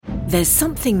There's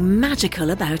something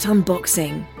magical about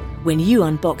unboxing. When you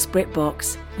unbox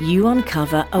BritBox, you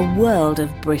uncover a world of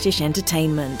British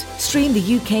entertainment. Stream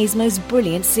the UK's most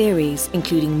brilliant series,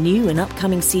 including new and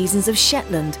upcoming seasons of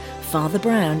Shetland, Father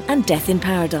Brown and Death in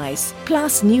Paradise.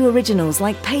 Plus new originals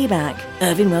like Payback,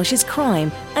 Irving Welsh's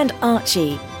Crime and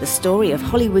Archie, the story of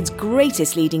Hollywood's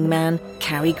greatest leading man,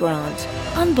 Cary Grant.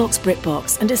 Unbox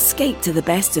BritBox and escape to the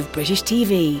best of British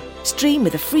TV. Stream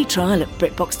with a free trial at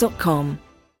BritBox.com.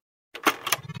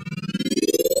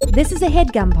 This is a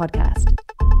HeadGum podcast.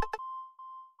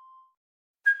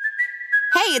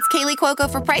 Hey, it's Kaylee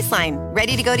Cuoco for Priceline.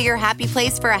 Ready to go to your happy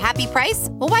place for a happy price?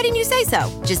 Well, why didn't you say so?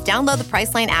 Just download the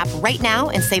Priceline app right now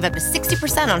and save up to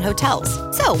 60% on hotels.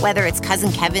 So whether it's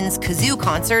Cousin Kevin's Kazoo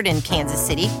Concert in Kansas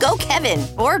City, go Kevin,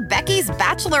 or Becky's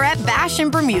Bachelorette Bash in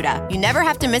Bermuda, you never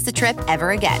have to miss a trip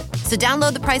ever again. So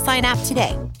download the Priceline app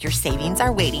today. Your savings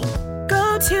are waiting.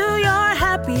 Go to your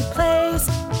happy place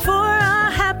for a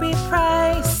happy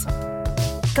price.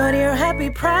 Go to your happy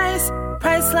price,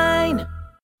 Priceline.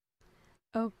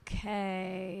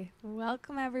 Okay,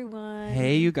 welcome everyone.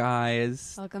 Hey, you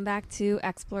guys. Welcome back to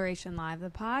Exploration Live, the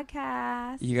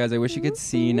podcast. You guys, I wish you could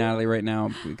see Natalie right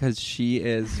now because she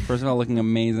is, first of all, looking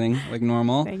amazing, like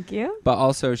normal. Thank you. But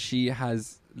also she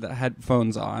has the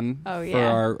headphones on for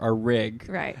our rig.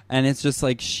 Right. And it's just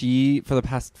like she, for the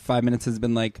past 5 minutes, has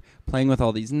been like playing with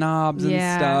all these knobs and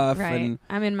stuff. Right. And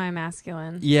I'm in my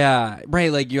masculine. yeah,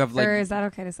 right. Like you have like. Or is that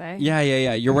okay to say? Yeah.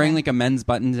 You're wearing like a men's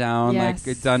button down, Yes.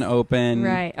 like it's done open.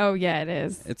 Right. Oh, yeah, it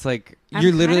is. It's like, I'm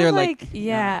you literally kind are of like.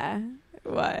 Yeah.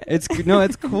 What? It's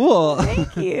cool.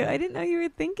 Thank you. I didn't know you were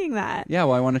thinking that. Yeah,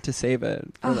 well, I wanted to save it.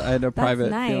 I had a private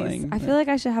that's nice. feeling. I feel like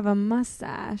I should have a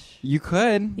mustache. You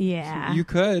could. Yeah. You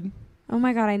could. Oh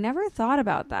my God, I never thought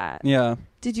about that. Yeah.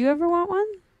 Did you ever want one?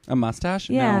 A mustache?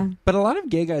 Yeah. No. But a lot of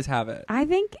gay guys have it. I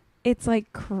think it's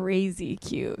like crazy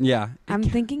cute. Yeah. I'm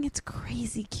thinking it's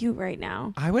crazy cute right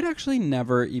now. I would actually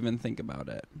never even think about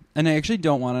it. And I actually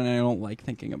don't want it, and I don't like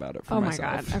thinking about it for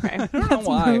myself. Oh my God. Okay. I don't know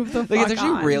why. Move the Like, fuck it's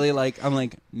actually on. really like, I'm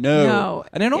like, no.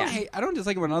 And I don't Yeah. I don't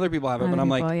dislike it when other people have it, Other but I'm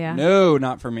people, like, yeah. no,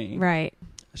 not for me. Right.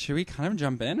 Should we kind of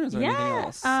jump in, or is there anything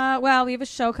else? Well, we have a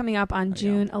show coming up on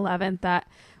June 11th that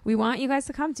we want you guys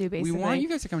to come to, basically. We want you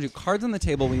guys to come to. Cards on the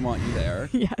table, we want you there.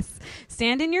 Yes.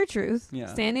 Stand in your truth. Yeah.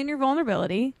 Stand in your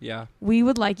vulnerability. Yeah. We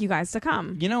would like you guys to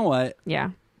come. You know what? Yeah.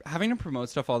 Having to promote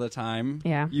stuff all the time,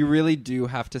 Yeah. you really do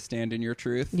have to stand in your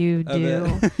truth. You of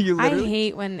do. it. You I literally-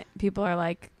 hate when people are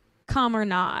like, come or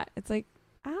not. It's like,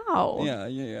 ow.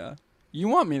 Yeah. You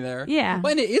want me there. Yeah.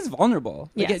 But it is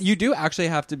vulnerable. Like Yes. you do actually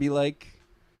have to be like,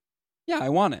 yeah, I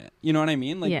want it. You know what I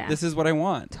mean? Like, Yeah. this is what I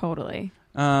want. Totally.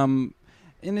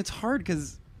 And it's hard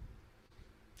because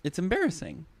it's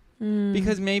embarrassing. Mm.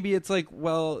 Because maybe it's like,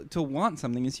 well, to want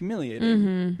something is humiliating.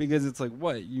 Mhm. Because it's like,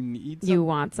 what? You need something? You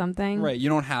want something? Right. You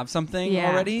don't have something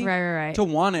Yeah. already? Right. To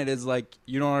want it is like,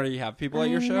 you don't already have people at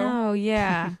your show? No,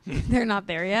 yeah. They're not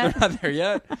there yet. They're not there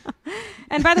yet?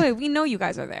 And by the way, we know you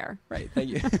guys are there. Right. Thank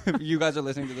you. If you guys are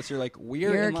listening to this, you're like,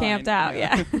 You're in line. camped out,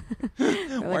 yeah. Why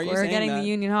are you We're saying getting that? the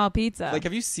Union Hall pizza. Like,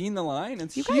 have you seen the line?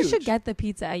 It's You huge. guys should get the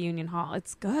pizza at Union Hall.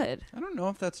 It's good. I don't know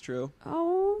if that's true.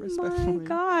 Oh my Respectfully.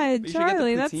 God, But you should get the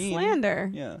Charlie, that's poutine. slander.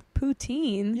 Yeah.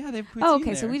 Poutine? Yeah, they have poutine Oh,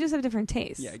 okay, so there. we just have different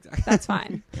tastes. Yeah, exactly. That's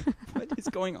fine. What is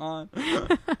going on?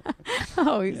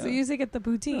 Oh, Yeah. so you should get the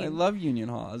poutine. I love Union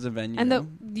Hall as a venue.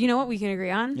 And you know what we can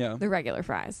agree on? Yeah. The regular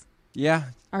fries Yeah.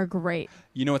 are great.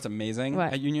 You know what's amazing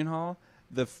What? at Union Hall?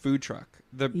 The food truck.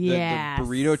 The Yes.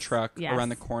 burrito truck Yes. around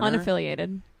the corner.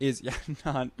 Unaffiliated. Is,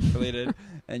 not related.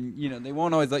 And, they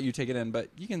won't always let you take it in, but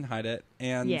you can hide it.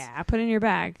 And Yeah, put it in your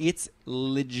bag. it's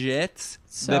legit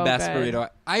So the best good. burrito.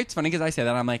 It's funny because I say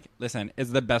that. I'm like, listen, it's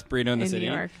the best burrito in the In city.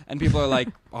 New York. And people are like,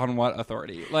 on what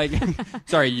authority? Like,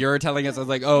 sorry, you're telling us. I was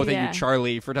like, oh, thank Yeah. you,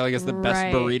 Charlie, for telling us the best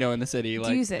Right. burrito in the city.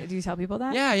 Like, Do you tell people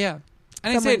that? yeah.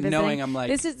 And I Someone say it visiting. knowing I'm like,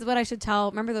 This is what I should tell.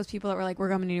 Remember those people that were like, we're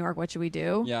coming to New York, what should we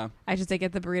do? yeah. I should say,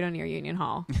 get the burrito near Union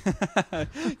Hall.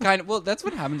 Kind of. Well, that's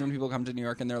what happens when people come to New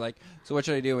York and they're like, so what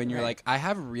should I do? And you're Right. like, I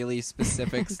have really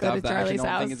specific Go stuff to that I actually Charlie's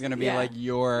don't think house. is going to be Yeah. like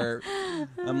your.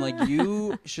 I'm like,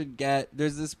 you should get.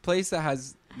 There's this place that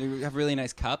they have really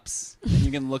nice cups. And you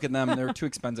can look at them. They're too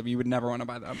expensive. You would never want to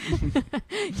buy them.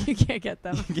 You can't get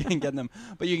them. You can't get them.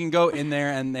 But you can go in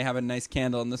there and they have a nice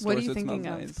candle in the store. What are you so it thinking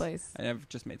smells of nice. this place? I've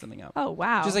just made something up. Oh,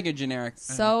 wow. Just like a generic.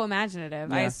 So imaginative.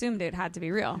 I Yeah. assumed it had to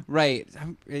be real. Right.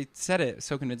 I said it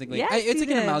so convincingly. Yes, It's you like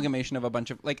an did. amalgamation of a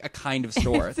bunch of, like, a kind of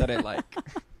store that I like.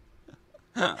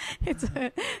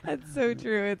 That's so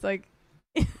true. It's like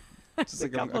Just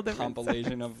like a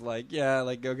compilation of like,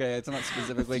 like, okay, it's not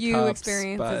specifically few cups,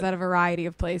 experiences at a variety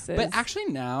of places. But actually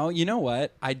now, you know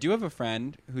what? I do have a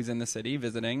friend who's in the city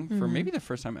visiting for maybe the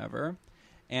first time ever.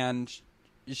 And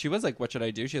she was like, what should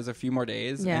I do? She has a few more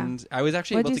days. Yeah. And I was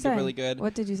actually able to get really good.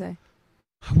 What did you say?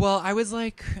 Well, I was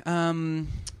like,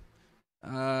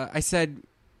 I said,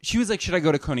 she was like, should I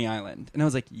go to Coney Island? And I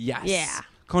was like, yes. Yeah.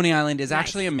 Coney Island is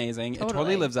actually amazing. It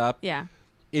totally lives up. Yeah.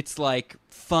 It's like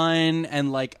fun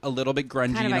and like a little bit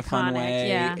grungy kind of in a iconic, fun way.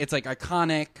 Yeah. It's like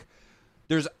iconic.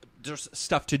 There's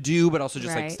stuff to do, but also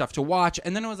just like stuff to watch.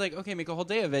 And then I was like, okay, make a whole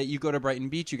day of it. You go to Brighton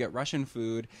Beach, you get Russian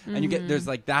food, and you get there's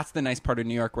like that's the nice part of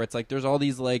New York where it's like there's all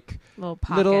these like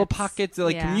little pockets of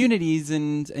like communities,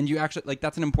 and you actually like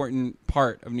that's an important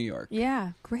part of New York.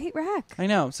 Yeah, great rec. I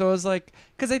know. So I was like,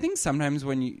 because I think sometimes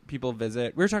when people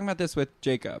visit, we were talking about this with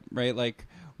Jacob, right? Like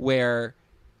where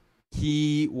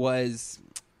he went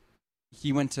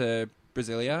to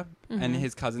Brasilia and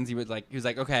his cousins, he was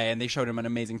like, okay, and they showed him an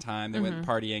amazing time. They went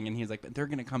partying, and he's like, but they're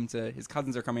going to come to, his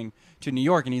cousins are coming to New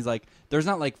York, and he's like, there's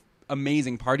not like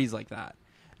amazing parties like that.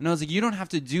 And I was like, you don't have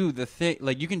to do the thing,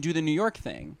 like you can do the New York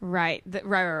thing. Right.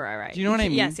 Right. Do you know what I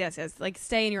mean? Yes. Like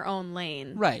stay in your own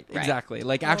lane. Right. Exactly.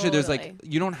 Like actually there's like,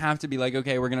 you don't have to be like,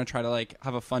 okay, we're going to try to like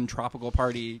have a fun tropical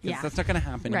party. Because that's not going to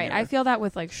happen. Right. Here. I feel that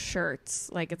with like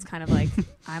shirts. Like it's kind of like,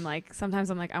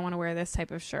 sometimes I'm like, I want to wear this type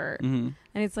of shirt. And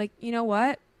it's like, you know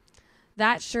what?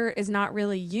 That shirt is not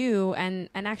really you, and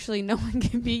actually no one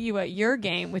can beat you at your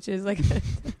game, which is like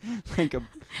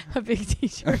a big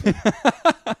t-shirt.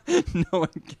 No one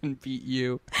can beat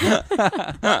you.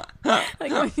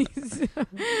 Like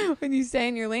when you stay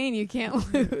in your lane, you can't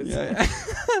lose. Yeah.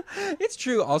 It's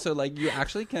true. Also, like you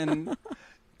actually can.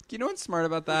 You know what's smart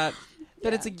about that?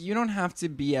 That it's like you don't have to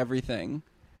be everything.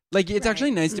 Like, it's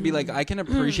actually nice to be like, I can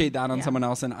appreciate that on someone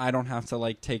else, and I don't have to,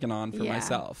 like, take it on for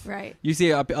myself. Right. You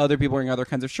see other people wearing other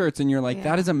kinds of shirts, and you're like,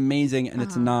 that is amazing, and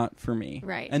it's not for me.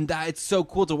 Right. And that it's so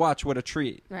cool to watch. What a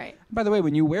treat. Right. By the way,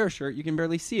 when you wear a shirt, you can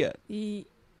barely see it.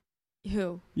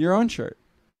 Who? Your own shirt.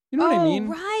 You know what I mean?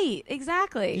 Right.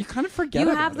 Exactly. You kind of forget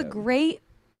about it. You have the great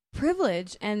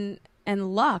privilege and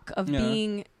luck of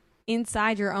being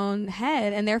inside your own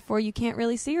head, and therefore you can't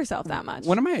really see yourself that much.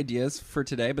 One of my ideas for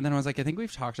today, but then I was like, I think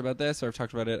we've talked about this, or I've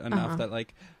talked about it enough that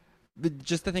like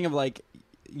just the thing of like,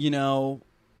 you know,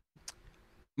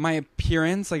 my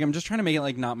appearance, like I'm just trying to make it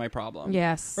like not my problem.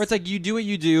 Yes. Or it's like you do what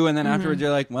you do, and then afterwards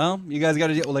you're like, well, you guys got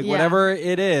to do like whatever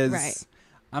it is. Right.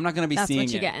 I'm not going to be seeing what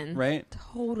you're it, getting. Right?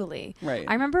 Totally. Right.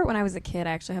 I remember when I was a kid,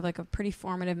 I actually have like a pretty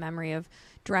formative memory of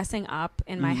dressing up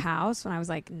in my house when I was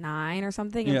like 9 or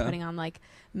something and putting on like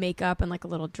makeup and like a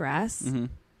little dress.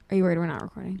 Are you worried we're not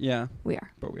recording? Yeah. We are.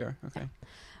 But we are. Okay.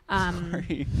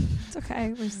 Sorry. It's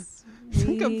okay. It's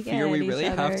like a fear we really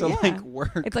have to like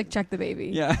work. It's like check the baby.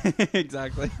 Yeah,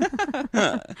 exactly.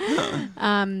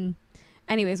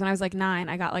 Anyways, when I was like 9,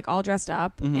 I got like all dressed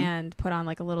up and put on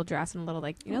like a little dress and a little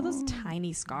like, you know, those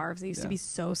tiny scarves that used to be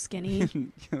so skinny.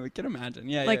 I can imagine.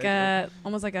 Yeah. Like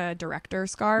almost like a director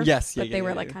scarf. Yes. But they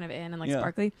were like kind of in and like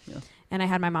sparkly. Yeah. And I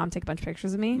had my mom take a bunch of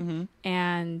pictures of me.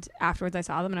 And afterwards I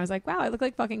saw them and I was like, wow, I look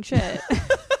like fucking shit.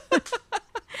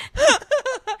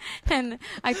 And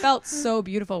I felt so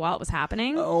beautiful while it was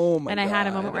happening. Oh my God. And I had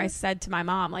a moment where I said to my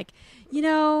mom, like, you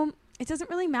know, it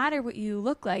doesn't really matter what you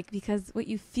look like because what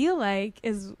you feel like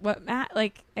is what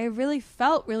like I really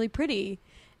felt really pretty,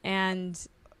 and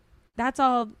that's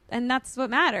all, and that's what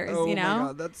matters. You know, my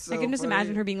God, that's so I can just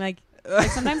imagine her being like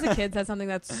sometimes the kid says something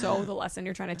that's so the lesson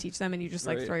you're trying to teach them, and you just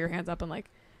like throw your hands up and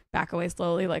like back away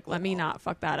slowly, like let me not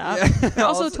fuck that up. Yeah.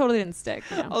 also totally didn't stick.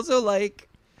 You know? Also like.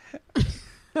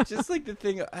 Just like the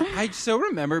thing, I so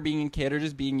remember being a kid or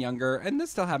just being younger, and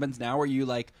this still happens now, where you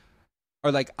like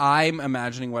are like, I'm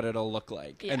imagining what it'll look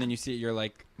like, and then you see it, you're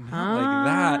like, not like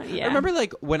that. Yeah. I remember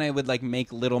like when I would like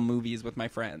make little movies with my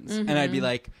friends, and I'd be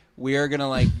like, we're gonna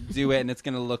like do it, and it's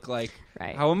gonna look like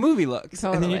how a movie looks,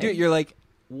 totally. And then you do it, you're like,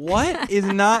 what is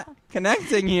not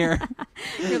connecting here?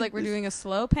 You're like, we're doing a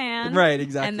slow pan, right?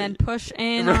 Exactly, and then push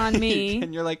in on me,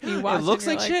 and you're like, it looks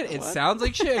like shit. What? It sounds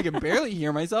like shit. I can barely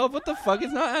hear myself. What the fuck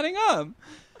is not adding up?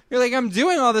 You're like, I'm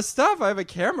doing all this stuff. I have a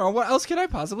camera. What else could I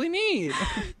possibly need?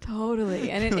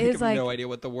 Totally, and it is like, I like have no idea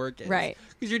what the work is, right?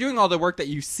 Because you're doing all the work that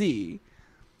you see.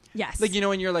 Yes. Like, you know,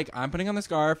 when you're like, I'm putting on the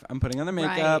scarf, I'm putting on the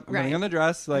makeup, I'm putting on the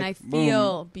dress. Like, and I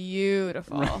feel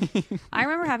beautiful. Right. I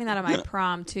remember having that at my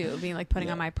prom, too. Being like putting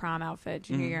on my prom outfit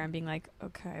junior year and being like,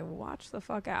 okay, watch the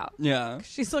fuck out. Yeah.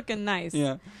 She's looking nice.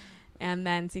 Yeah. And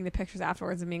then seeing the pictures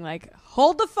afterwards and being like,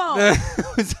 hold the phone.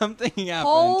 Something happened.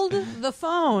 Hold the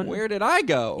phone. Where did I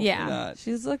go? Yeah.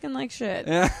 She's looking like shit.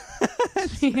 Yeah.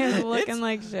 She is looking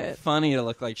like shit. Funny to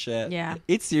look like shit. Yeah.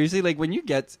 It's seriously like when you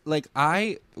get like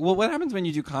what happens when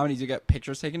you do comedies? You get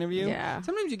pictures taken of you. Yeah.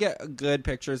 Sometimes you get a good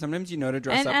picture. Sometimes you know to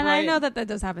dress up And right. I know that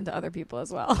does happen to other people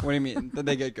as well. What do you mean? That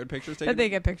they get good pictures taken? That they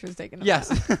get pictures taken of Yes.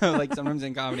 them. Like sometimes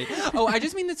in comedy. Oh, I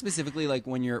just mean that specifically like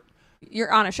when you're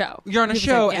on a show. You're on a People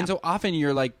show, say, yeah. and so often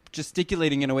you're like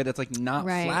gesticulating in a way that's like not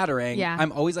Right. flattering. Yeah.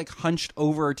 I'm always like hunched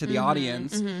over to the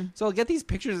audience, mm-hmm. so I'll get these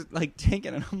pictures like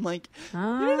taken, and I'm like, you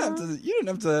didn't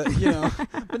have to, you know.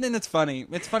 But then it's funny.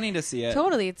 It's funny to see it.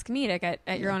 Totally, it's comedic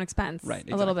at your own expense, Right,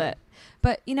 A little bit,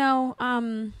 but you know,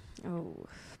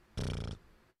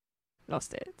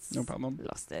 lost it. No problem.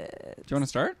 Lost it. Do you want to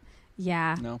start?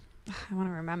 Yeah. No. I want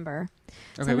to remember Okay,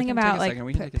 something we can about take a like second.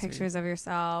 We can take a pictures of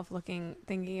yourself,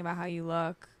 thinking about how you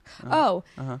look. Uh-huh.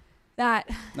 That.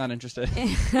 Not interested.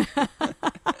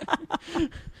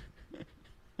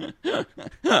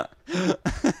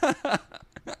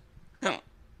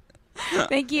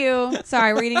 Thank you.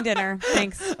 Sorry, we're eating dinner.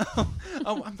 Thanks.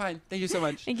 Oh, I'm fine. Thank you so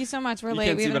much. Thank you so much. We're You late.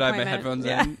 can't We see, have but I an have my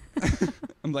appointment. headphones in.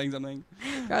 I'm playing something.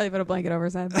 Probably put a blanket over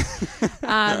his head.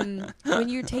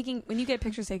 When you get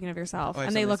pictures taken of yourself Oh, I have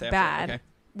and they something to look say after. bad, Okay.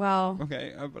 well,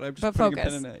 Okay, but I'm just but putting a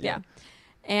focus, pin in it. yeah.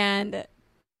 And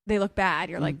they look bad.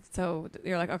 You're Mm-hmm.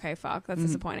 like, okay, fuck, that's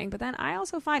disappointing. But then I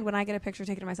also find when I get a picture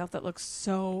taken of myself that looks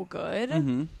so good,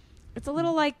 Mm-hmm. it's a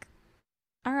little like,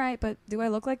 all right, but do I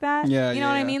look like that? Yeah, you know yeah,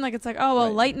 what I yeah. mean? Like it's like, oh well,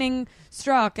 Right. lightning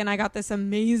struck and I got this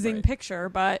amazing Right. picture,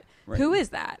 but Right. who is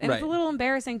that? And it's a Right. little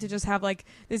embarrassing to just have like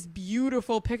this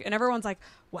beautiful picture, and everyone's like,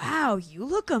 wow, you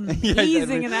look amazing Yeah,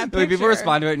 exactly. in that Like, picture. people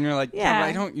respond to it, and you're like, yeah, Yeah. but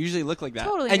I don't usually look like that.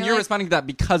 Totally, And you're you're like- responding to that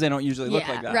because I don't usually look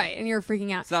Yeah, like that. right, and you're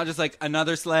freaking out. It's not just like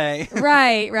another sleigh.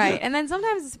 right. And then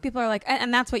sometimes people are like,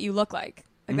 and that's what you look like.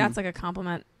 Like that's like a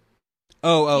compliment.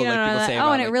 Oh, You like know, people that, say oh,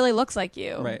 about, and it like- really looks like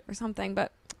you, Right. or something.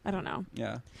 But I don't know.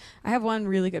 Yeah. I have one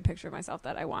really good picture of myself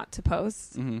that I want to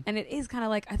post, Mm-hmm. and it is kind of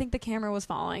like I think the camera was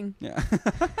falling, Yeah.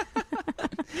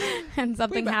 and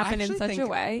something Wait, but I happened in actually such a think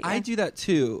way. I Yeah. do that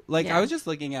too. Like Yeah. I was just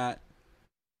looking at.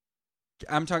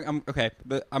 Okay,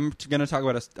 but I'm gonna talk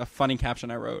about a funny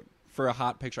caption I wrote for a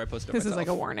hot picture I posted. Of This is myself. like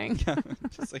a warning. Yeah,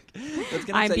 just like that's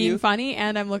gonna I'm upset being you. funny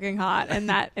and I'm looking hot, and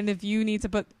if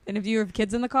you have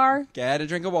kids in the car, Get a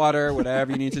drink of water,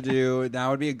 whatever you need to do.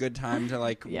 Now would be a good time to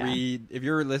like Yeah. read. If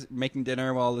you're making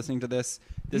dinner while listening to this,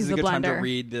 Use is a the good time to blender.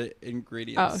 read the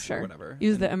ingredients. oh sure, or whatever.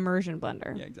 use And- the immersion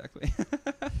blender. Yeah, exactly.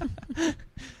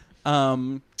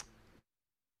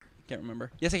 Can't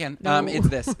remember. Yes, I can. No. It's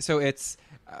this. So it's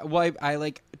I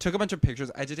like took a bunch of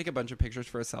pictures. I did take a bunch of pictures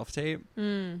for a self tape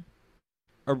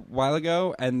a while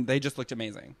ago, and they just looked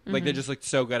amazing. Like they just looked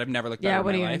so good. I've never looked better Yeah, in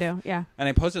what my are you life. gonna do? Yeah, And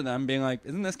I posted them, being like,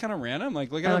 "Isn't this kind of random?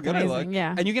 Like, look I how look good I amazing, look."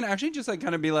 yeah. And you can actually just like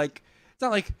kind of be like, it's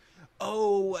not like,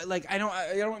 oh, like I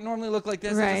don't normally look like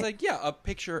this. It's Right. just like, yeah,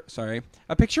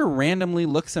 a picture randomly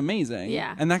looks amazing.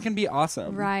 Yeah. and that can be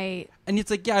awesome. right. And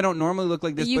it's like, yeah, I don't normally look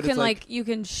like this, You but can it's like you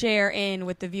can share in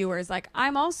with the viewers. Like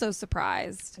I'm also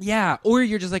surprised. yeah, or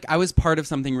you're just like, I was part of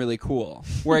something really cool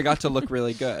where I got to look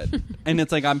really good, and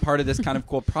it's like I'm part of this kind of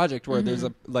cool project where there's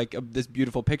this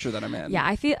beautiful picture that I'm in. Yeah,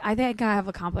 I think I have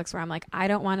a complex where I'm like, I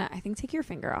don't want to. I think take your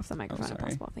finger off the microphone if sorry.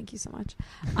 possible. Thank you so much.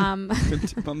 I'm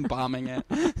bombing it.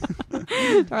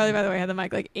 Charlie, by the way, had the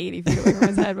mic like 80 feet away from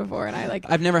his head before, and I like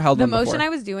I've never held the one motion before. I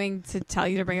was doing to tell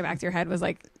you to bring it back to your head was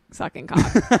like sucking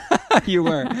cock. You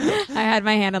were, I had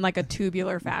my hand in like a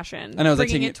tubular fashion, And I was, like,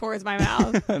 bringing taking it towards my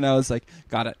mouth. and I was like,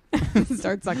 got it.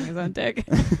 Start sucking his own dick.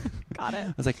 Got it.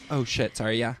 I was like, oh shit,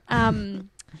 sorry, yeah.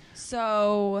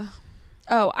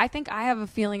 I think I have a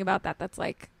feeling about that. That's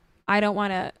like, I don't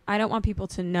want people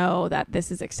to know that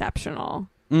this is exceptional,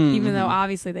 even though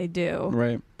obviously they do.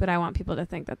 Right. But I want people to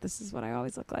think that this is what I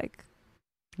always look like.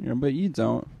 Yeah, but you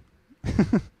don't.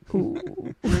 Ooh.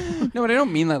 No, but I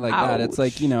don't mean that like that. It's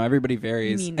like, everybody I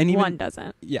varies. mean, and even one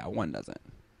doesn't. yeah, one doesn't.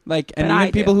 Like, and But even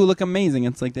I people do. who look amazing,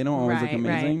 it's like they don't always look Right,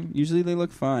 amazing. right. Usually they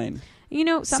look fine. You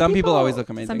know, Some people always look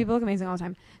amazing. Some people look amazing all the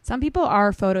time. Some people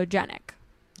are photogenic,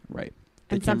 Right.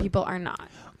 and some people are not.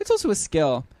 It's also a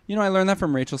skill. I learned that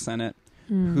from Rachel Sennett,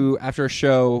 Hmm. who after a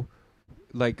show,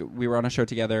 like we were on a show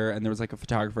together, and there was like a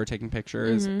photographer taking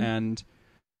pictures, Mhm. and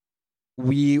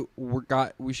she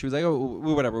was like, oh,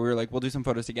 whatever. We were like, we'll do some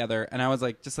photos together, and I was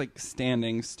like, just like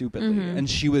standing stupidly, Mhm. and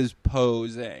she was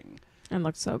posing. And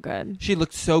looked so good. She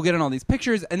looked so good in all these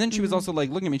pictures, and then she was Mhm. also like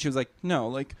looking at me. She was like, no,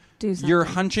 like Do something. you're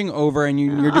hunching over and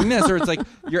you're doing this, or it's like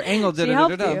your angle. She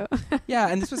helped you. Yeah,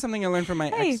 and this was something I learned from my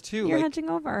Hey, ex too. you're like, hunching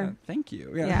over. thank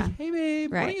you. Yeah. Yeah. Like, hey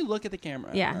babe, why Right. don't you look at the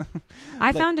camera? Yeah. I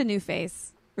Like- found a new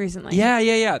face recently. Yeah.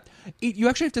 You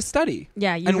actually have to study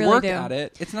Yeah, you and really work do. at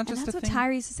it. It's not And just that's a what thing.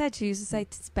 Tyra used to say. She used to say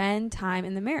to spend time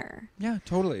in the mirror. Yeah,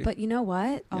 totally. But you know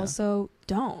what? Yeah. Also,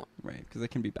 don't. Right, because it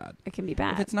can be bad. It can be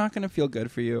bad. If it's not going to feel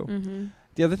good for you. Mm-hmm.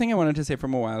 The other thing I wanted to say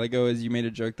from a while ago is you made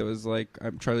a joke that was like,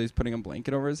 Charlie's putting a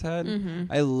blanket over his head.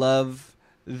 Mm-hmm. I love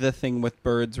the thing with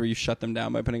birds where you shut them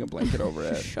down by putting a blanket over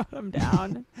it. Shut them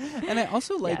down. And I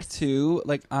also like too,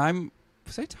 like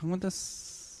was I talking about this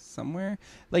somewhere?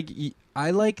 Like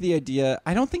I like the idea.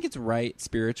 I don't think it's right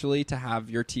spiritually to have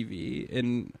your TV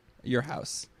in your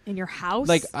house. In your house?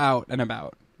 Like out and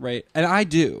about, right? And I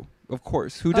do. Of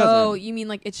course. Who doesn't? Oh, you mean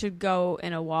like it should go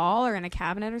in a wall or in a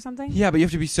cabinet or something? Yeah, but you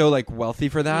have to be so like wealthy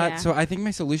for that. Yeah. So I think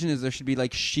my solution is there should be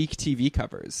like chic TV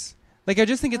covers. Like I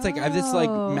just think it's like I have this like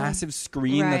massive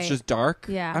screen that's just dark.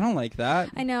 Yeah. I don't like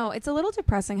that. I know. It's a little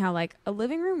depressing how like a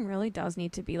living room really does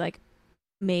need to be like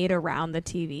made around the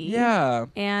TV. Yeah.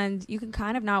 And you can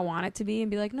kind of not want it to be and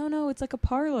be like, no, it's like a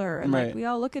parlor and like we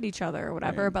all look at each other or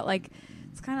whatever. Right. But like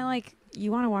it's kind of like you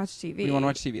want to watch TV. You want to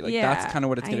watch TV. Like that's kind of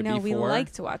what it's going to be for. We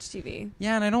like to watch TV.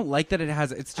 Yeah, and I don't like that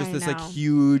it's just this like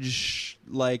huge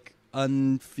like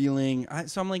unfeeling.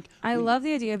 So I'm like I love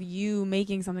the idea of you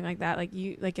making something like that. Like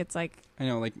you like it's like I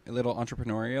know like a little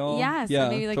entrepreneurial. Yes. Yeah,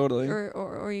 maybe like totally.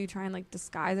 Or you try and like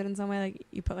disguise it in some way. Like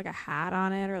you put like a hat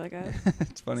on it or like a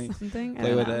it's funny. Something.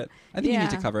 Play with it. I think you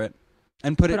need to cover it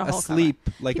and put it asleep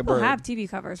like People a bird. have TV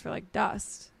covers for like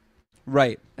dust.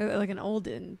 Right. Like an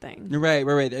olden thing. Right.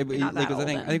 Not that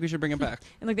I think we should bring it back.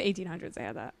 In like the 1800s, they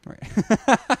had that.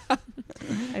 Right.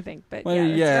 I think. But well,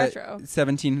 it's retro.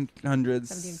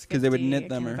 1700s, because they would knit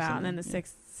them or something. And then the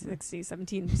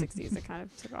 1760s, it kind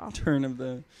of took off. Turn of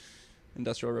the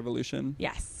Industrial Revolution.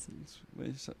 Yes.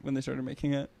 When they started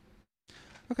making it.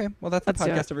 Okay, well, that's the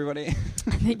podcast, everybody.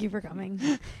 Thank you for coming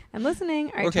and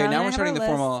listening. All right, okay, Charlie, now we're starting the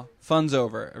formal Fun's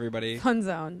over, everybody. Fun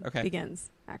zone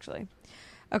begins, actually.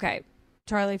 Okay,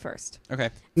 Charlie first. Okay.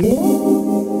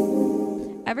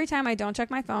 Every time I don't check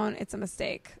my phone, it's a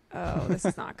mistake. Oh, this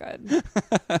is not good.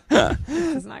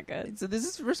 This is not good. So this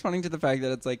is responding to the fact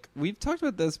that it's like, we've talked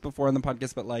about this before on the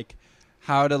podcast, but like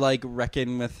how to like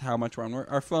reckon with how much we're on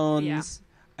our phones. Yeah.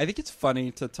 I think it's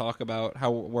funny to talk about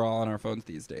how we're all on our phones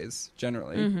these days,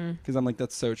 generally, because I'm like,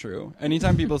 that's so true.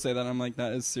 Anytime people say that, I'm like,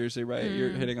 that is seriously right. You're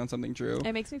hitting on something true.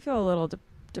 It makes me feel a little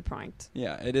depoinked.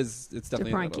 Yeah, it is. It's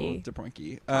definitely a little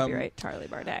depoinky. Copyright Charlie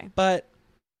Bardet. But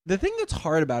the thing that's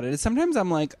hard about it is sometimes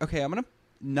I'm like, okay, I'm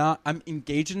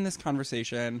engaged in this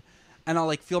conversation, and I'll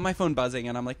like feel my phone buzzing,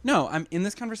 and I'm like, no, I'm in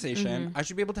this conversation. I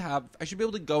should be able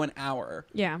to go an hour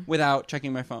without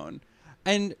checking my phone.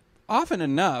 And often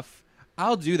enough,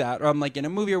 I'll do that, or I'm like in a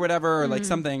movie or whatever, or like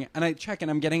something, and I check,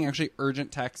 and I'm getting actually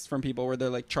urgent texts from people where they're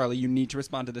like, Charlie, you need to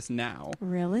respond to this now.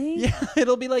 Really? Yeah,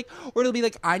 it'll be like,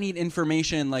 I need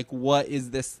information, like, what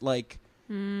is this, like,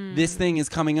 this thing is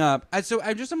coming up.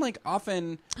 I'm like,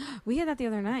 often. We had that the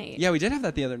other night. Yeah, we did have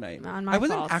that the other night. I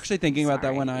wasn't actually thinking about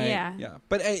that when Yeah.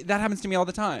 But that happens to me all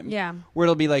the time. Yeah. Where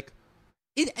it'll be like,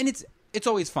 it's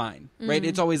always fine, right?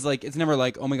 It's always like, it's never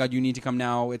like, oh my God, you need to come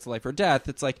now. It's life or death.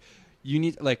 It's like, you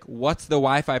need, like, what's the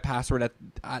Wi-Fi password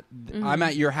I'm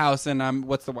at your house, and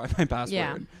what's the Wi-Fi password?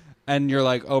 Yeah. And you're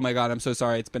like, oh my God, I'm so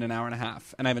sorry. It's been an hour and a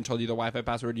half, and I haven't told you the Wi-Fi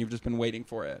password, and you've just been waiting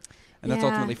for it. And that's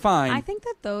ultimately fine. I think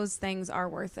that those things are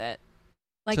worth it.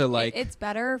 It's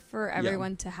better for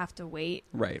everyone to have to wait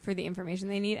for the information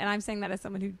they need. And I'm saying that as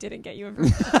someone who didn't get you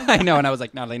information. I know, and I was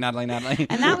like, Natalie.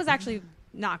 And that was actually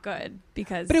not good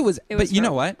because but you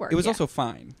know what? It was also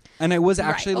fine. And I was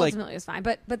actually like, ultimately it was fine.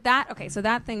 But so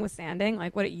that thing with sanding,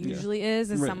 like what it usually is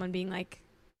someone being like,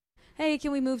 hey,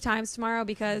 can we move times tomorrow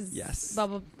because blah,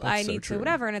 blah, blah, I need to,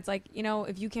 whatever. And it's like,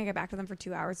 if you can't get back to them for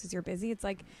 2 hours because you're busy, it's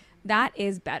like, that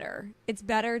is better. It's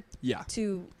better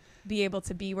to be able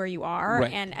to be where you are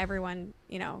and everyone,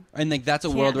 and like that's a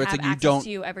world where it's like you don't to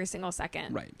you every single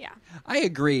second. Right. Yeah. I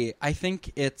agree. I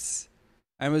think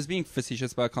I was being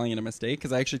facetious about calling it a mistake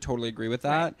because I actually totally agree with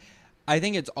that. Right. I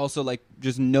think it's also like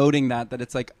just noting that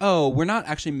it's like, oh, we're not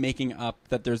actually making up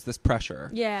that there's this pressure.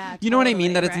 Yeah. You know what I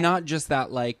mean? That it's not just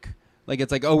that like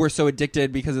it's like, oh, we're so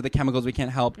addicted because of the chemicals we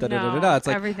can't help. It's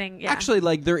like everything. Yeah. Actually,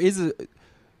 like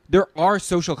there are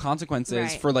social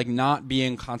consequences for like not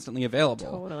being constantly available.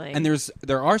 Totally. And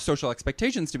there are social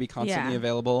expectations to be constantly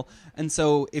available. And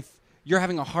so if you're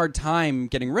having a hard time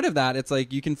getting rid of that, it's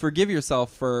like you can forgive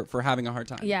yourself for having a hard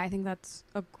time. Yeah, I think that's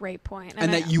a great point.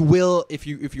 And that you will, if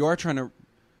you are trying to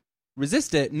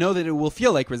resist it, know that it will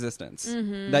feel like resistance.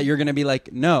 Mm-hmm. That you're going to be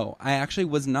like, no, I actually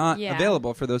was not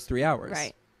available for those 3 hours.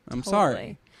 Right. I'm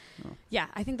sorry. Oh. Yeah,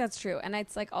 I think that's true. And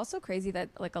it's like also crazy that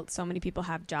like so many people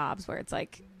have jobs where it's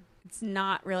like, it's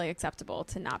not really acceptable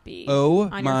to not be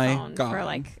on your phone for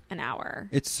like an hour.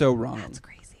 It's so wrong. That's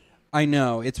crazy. I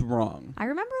know, it's wrong. I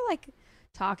remember like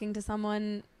talking to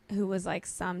someone who was like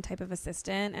some type of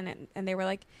assistant and they were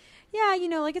like, yeah, you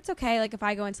know, like it's okay. Like if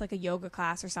I go into like a yoga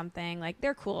class or something, like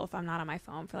they're cool if I'm not on my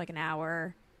phone for like an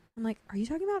hour. I'm like, are you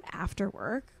talking about after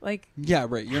work? Like, yeah,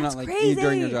 right. You're not like crazy.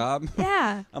 during your job.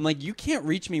 Yeah. I'm like, you can't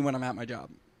reach me when I'm at my job.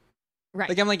 Right.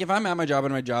 Like, I'm like, if I'm at my job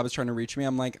and my job is trying to reach me,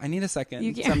 I'm like, I need a second.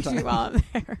 You can't reach me while I'm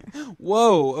there.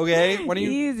 Whoa. Okay. Why don't you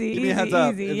easy, give me a heads easy,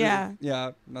 up? easy, yeah.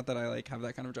 Yeah. Not that I like have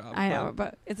that kind of job. I know,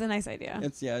 but it's a nice idea. I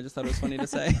just thought it was funny to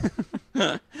say.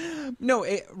 No,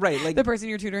 right. Like the person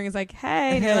you're tutoring is like,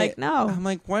 hey. And you're like, no. I'm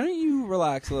like, why don't you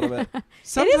relax a little bit?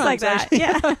 It is like that. Actually,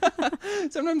 yeah.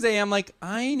 Sometimes I'm like,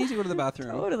 I need to go to the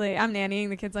bathroom. Totally. I'm nannying.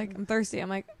 The kid's like, I'm thirsty. I'm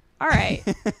like, all right.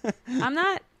 I'm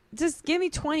not. Just give me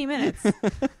 20 minutes.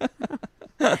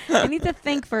 I need to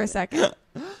think for a second.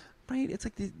 Right. It's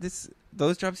like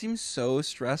those jobs seem so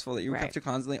stressful that you have Right. to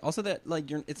constantly. Also, that like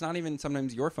it's not even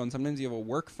sometimes your phone. Sometimes you have a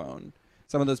work phone.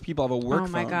 Some of those people have a work phone.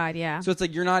 Oh my God, yeah. So it's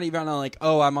like you're not even like,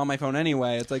 oh, I'm on my phone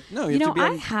anyway. It's like, no, you have know,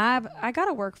 to be I got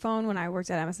a work phone when I worked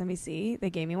at MSNBC. They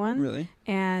gave me one. Really?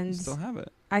 And You still have it.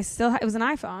 it was an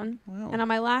iPhone. Wow. And on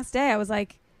my last day, I was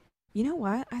like, you know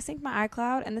what? I synced my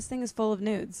iCloud and this thing is full of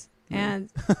nudes. And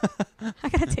I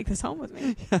got to take this home with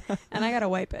me. And I got to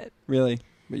wipe it. Really?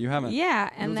 But you haven't. Yeah.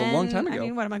 And was then, a long time ago. I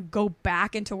mean, what, am I going to go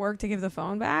back into work to give the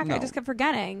phone back? No. I just kept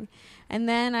forgetting. And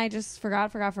then I just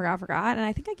forgot. And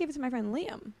I think I gave it to my friend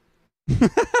Liam.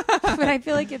 But I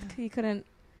feel like he couldn't.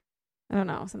 I don't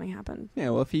know. Something happened. Yeah,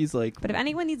 well, if he's like... But if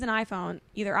anyone needs an iPhone,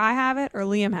 either I have it or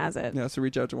Liam has it. Yeah, so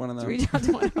reach out to one of them. Reach out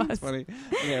to one of us. That's funny.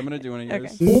 Okay, I'm going to do one of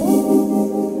yours.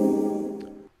 Okay.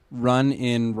 Run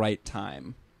in right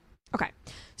time. Okay.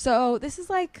 So this is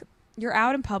like you're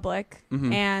out in public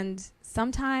Mhm. and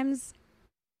sometimes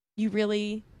you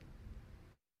really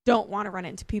don't want to run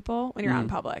into people when you're out in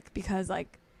public because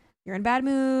like you're in a bad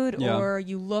mood Yeah. or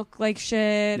you look like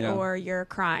shit Yeah. or you're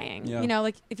crying. Yeah. You know,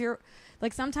 like if you're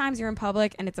like sometimes you're in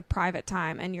public and it's a private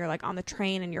time and you're like on the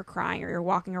train and you're crying or you're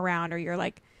walking around or you're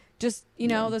like just, you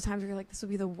know, those times where you're like, this would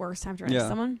be the worst time to run into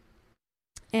someone.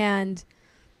 And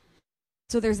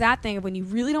so there's that thing of when you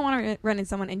really don't want to run into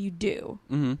someone and you do.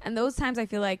 Mm-hmm. And those times I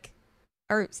feel like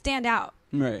are stand out.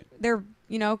 Right. They're,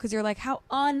 you know, because you're like, how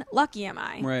unlucky am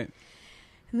I? Right.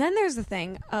 And then there's the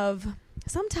thing of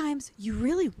sometimes you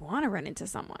really want to run into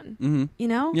someone, Mm-hmm. you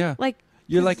know? Yeah. Like,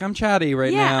 you're like, I'm chatty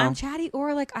right now. Yeah, I'm chatty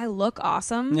or like I look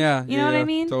awesome. Yeah. You know what I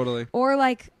mean? Totally. Or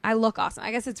like I look awesome.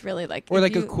 I guess it's really like. Or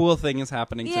like a cool thing is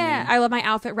happening to me. Yeah, I love my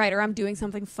outfit right or I'm doing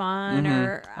something fun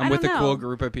or I'm with a cool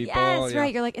group of people. Yes, yeah.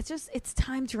 right. You're like, it's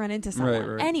time to run into someone.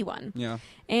 Right. Anyone. Yeah.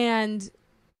 And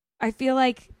I feel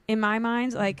like in my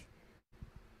mind, like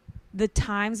the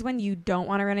times when you don't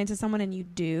want to run into someone and you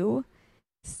do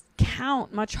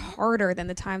count much harder than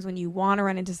the times when you want to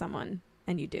run into someone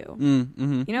and you do.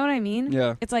 Mm-hmm. You know what I mean?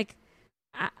 Yeah. It's like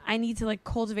I need to like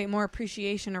cultivate more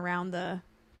appreciation around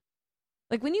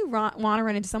like when you want to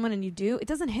run into someone and you do, it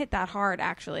doesn't hit that hard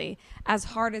actually, as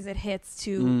hard as it hits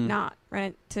to not run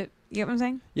into. You get what I'm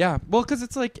saying? Yeah. Well, because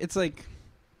it's like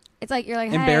you're like,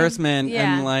 hey, embarrassment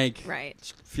and like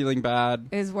right. feeling bad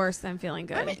is worse than feeling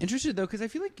good. I'm interested though because I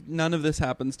feel like none of this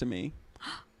happens to me.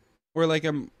 Or like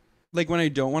I'm like when I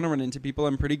don't want to run into people,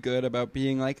 I'm pretty good about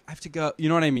being like I have to go. You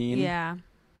know what I mean? Yeah.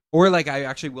 Or like I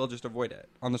actually will just avoid it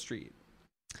on the street.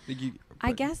 Like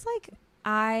I guess like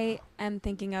I am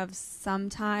thinking of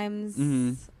sometimes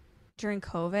during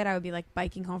COVID, I would be like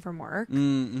biking home from work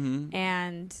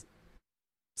and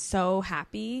so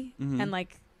happy and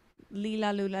like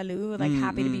lila lula loo, like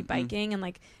happy to be biking and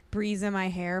like breeze in my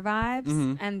hair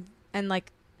vibes and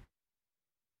like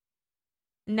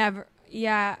never,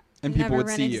 yeah. And people would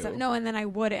ran see into you. No, and then I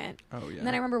wouldn't. Oh yeah. And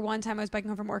then I remember one time I was biking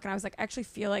home from work and I was like, I actually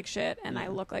feel like shit and I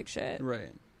look like shit. Right.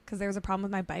 Because there was a problem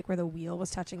with my bike where the wheel was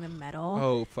touching the metal.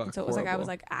 Oh fuck. And so it was like I was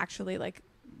like actually like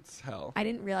it's hell. I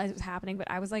didn't realize it was happening, but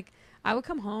I was like I would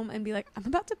come home and be like, I'm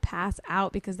about to pass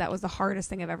out because that was the hardest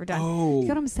thing I've ever done. Oh. You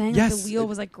know what I'm saying? Yes. Like the wheel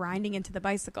was like grinding into the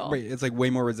bicycle. Right. It's like way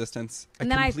more resistance.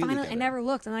 And then I never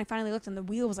looked, and then I finally looked, and the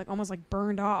wheel was like almost like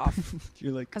burned off.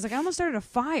 You're like I was like, I almost started a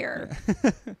fire.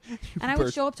 And I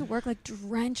would show up to work like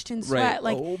drenched in sweat, Right.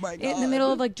 like Oh my God. in the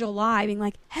middle of like July, being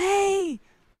like, hey.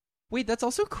 Wait, that's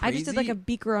also crazy. I just did like a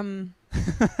Bikram.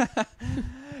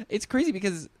 It's crazy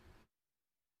because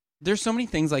there's so many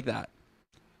things like that.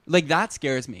 Like that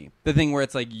scares me. The thing where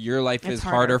it's like your life is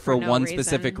harder for no one reason.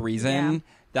 specific reason Yeah.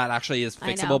 that actually is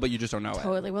I fixable, know. but you just don't know it.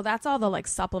 Totally. Well, that's all the like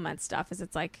supplement stuff. Is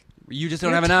it's like You just don't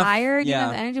you're have enough. tired, you Yeah.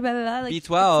 don't have energy, blah, blah, blah, like,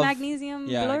 B12. it's magnesium,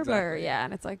 Yeah, blur, blur. exactly. Yeah,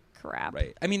 and it's like crap.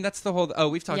 Right. I mean, that's the whole. Oh,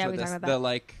 we've talked Yeah, about we this. talked about The that.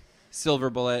 like silver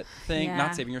bullet thing. Yeah.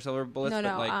 Not saving your silver bullets, No,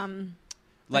 but no, like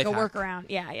like life a hack. workaround.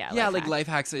 Yeah, yeah. Yeah, life like hack. life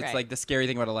hacks. It's Right. like the scary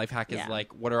thing about a life hack is Yeah.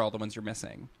 like, what are all the ones you're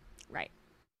missing? Right.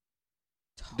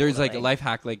 There's like a life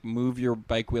hack, like move your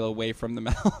bike wheel away from the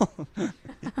metal.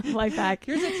 Life hack.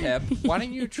 Here's a tip. Why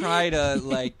don't you try to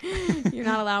like... You're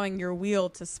not allowing your wheel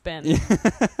to spin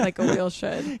like a wheel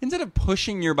should. Instead of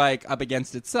pushing your bike up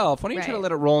against itself, why don't you try to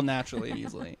let it roll naturally and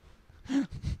easily?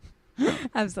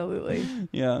 Absolutely.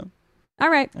 Yeah. All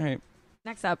right.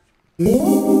 Next up.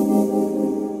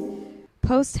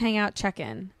 Post Hangout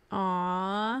check-in.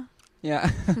 Aww.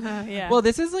 Yeah. Yeah. Well,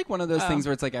 this is like one of those things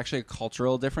where it's like actually a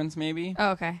cultural difference, maybe.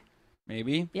 Oh, okay.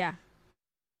 Maybe. Yeah.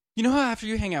 You know how after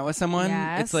you hang out with someone,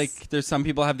 it's like there's some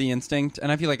people have the instinct,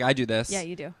 and I feel like I do this. Yeah,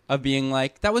 you do. Of being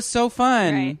like, that was so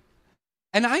fun. Right.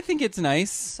 And I think it's nice.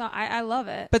 So I love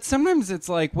it. But sometimes it's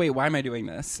like, wait, why am I doing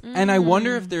this? And I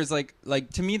wonder if there's like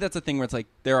to me, that's a thing where it's like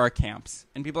there are camps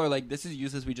and people are like, this is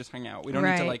useless. We just hang out. We don't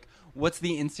need to like, what's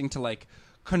the instinct to like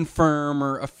confirm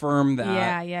or affirm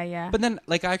that? Yeah. But then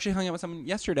like I actually hung out with someone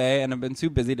yesterday and I've been too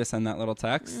busy to send that little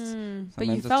text. But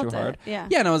you felt it. Yeah.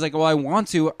 Yeah. And I was like, well, I want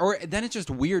to. Or then it's just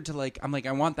weird to like, I'm like,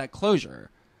 I want that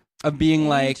closure. Of being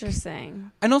like,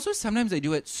 interesting. And also sometimes I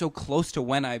do it so close to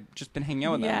when I've just been hanging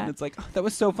out with them. And it's like, oh, that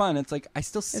was so fun. It's like, I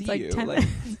still see like you.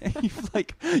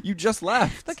 Like, you just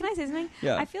left. But can I say something?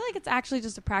 Yeah. I feel like it's actually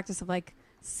just a practice of like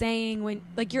saying when,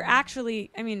 like you're actually,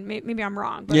 I mean, maybe I'm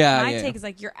wrong. But my take is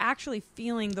like you're actually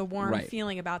feeling the warm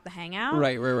feeling about the hangout.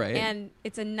 Right. And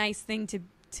it's a nice thing to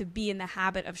be in the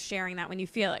habit of sharing that when you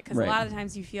feel it, because a lot of the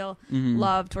times you feel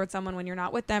love towards someone when you're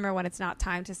not with them or when it's not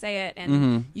time to say it,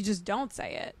 and you just don't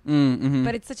say it.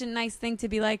 But it's such a nice thing to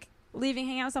be like leaving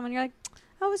hang out with someone, you're like,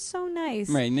 that was so nice,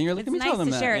 right? And then you're like, it's let me tell them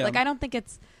to share that. it. Like I don't think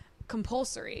it's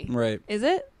compulsory, right? Is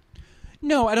it?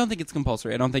 No, I don't think it's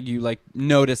compulsory. I don't think you like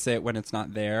notice it when it's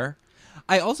not there.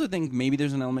 I also think maybe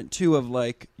there's an element too of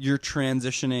like you're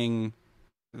transitioning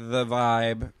the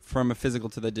vibe from a physical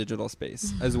to the digital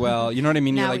space as well. You know what I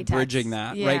mean? You're like bridging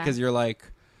that, right? Because you're like,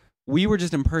 we were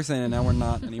just in person and now we're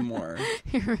not anymore.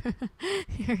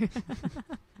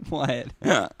 What?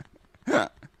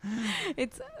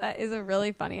 It's is a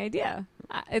really funny idea.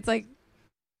 It's like,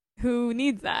 who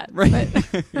needs that? Right.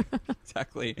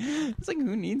 Exactly. It's like,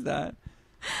 who needs that?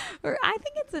 Or I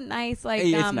think it's a nice like.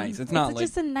 It's nice. It's not like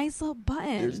just a nice little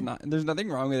button. There's nothing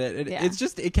wrong with it. It's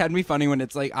just it can be funny when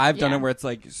it's like I've done it where it's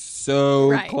like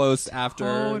so close after.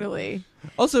 Totally.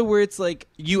 Also, where it's like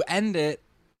you end it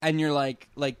and you're like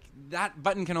that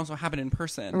button can also happen in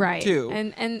person, right? Too,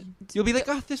 and you'll be like,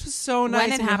 oh, this was so nice.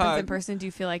 When it happens in person, do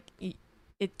you feel like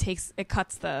it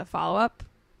cuts the follow up?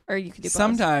 Or you could do both.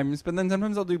 Sometimes, but then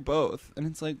sometimes I'll do both, and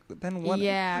it's like then what?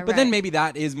 Yeah, but then maybe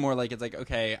that is more like it's like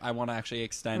okay, I want to actually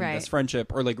extend this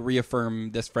friendship or like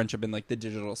reaffirm this friendship in like the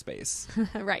digital space,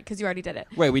 right? Because you already did it.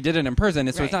 Right, we did it in person,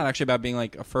 so it's not actually about being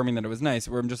like affirming that it was nice.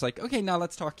 Where I'm just like, okay, now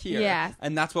let's talk here. Yeah,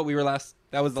 and that's what we were last.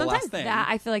 That was the sometimes last thing. That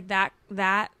I feel like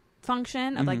that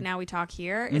function of like now we talk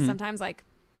here is sometimes like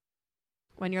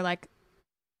when you're like,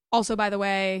 also by the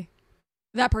way,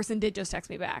 that person did just text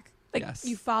me back. Like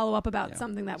you follow up about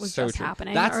something that was just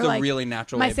happening. That's or the like, really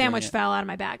natural my way of sandwich doing it. fell out of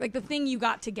my bag. Like the thing you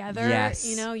got together. Yes.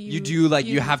 You know, you do like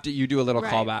you have to. You do a little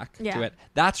callback to it.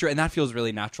 That's true, and that feels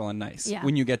really natural and nice. Yeah.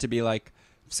 When you get to be like,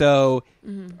 so.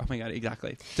 Oh my god,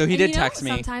 exactly. So he did text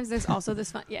me. Sometimes there's also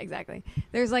this fun. Yeah, exactly.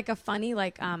 There's like a funny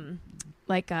like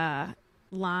a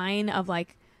line of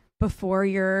like before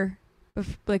you're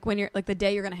like when you're like the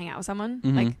day you're gonna hang out with someone.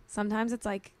 Like sometimes it's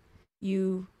like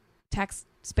you text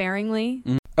sparingly.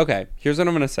 Okay, here's what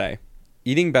I'm going to say.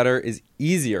 Eating better is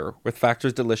easier with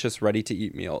Factor's delicious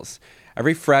ready-to-eat meals.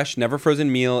 Every fresh,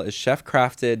 never-frozen meal is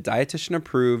chef-crafted,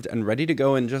 dietitian-approved, and ready to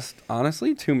go in just,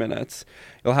 honestly, 2 minutes.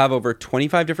 You'll have over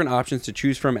 25 different options to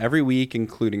choose from every week,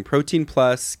 including Protein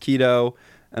Plus, Keto,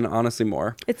 and honestly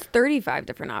more. It's 35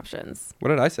 different options. What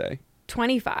did I say?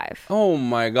 25. Oh,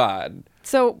 my God.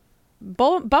 So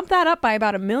bump that up by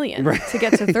about 1 million to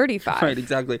get to 35. Right,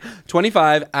 exactly.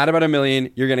 25, add about 1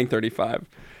 million, you're getting 35.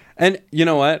 And you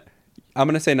know what? I'm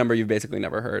going to say a number you've basically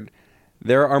never heard.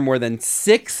 There are more than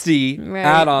 60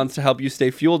 add-ons to help you stay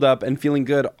fueled up and feeling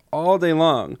good all day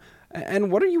long.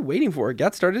 And what are you waiting for?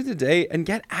 Get started today and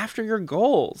get after your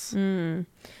goals.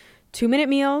 2-minute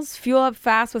meals, fuel up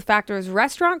fast with Factor's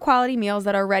restaurant-quality meals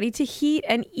that are ready to heat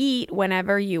and eat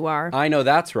whenever you are. I know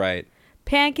that's right.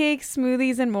 Pancakes,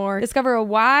 smoothies, and more. Discover a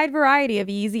wide variety of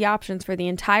easy options for the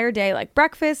entire day, like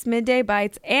breakfast, midday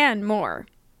bites, and more.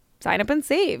 Sign up and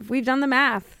save. We've done the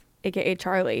math, aka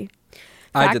Charlie.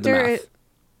 I did the math.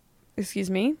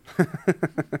 Excuse me.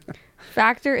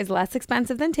 Factor is less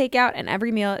expensive than takeout, and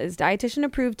every meal is dietitian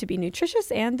approved to be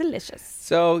nutritious and delicious.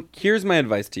 So here's my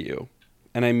advice to you,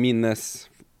 and I mean this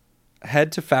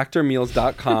head to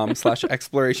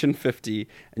factormeals.com/exploration50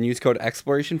 and use code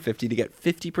exploration50 to get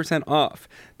 50% off.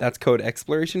 That's code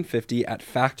exploration50 at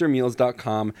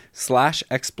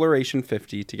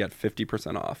factormeals.com/exploration50 to get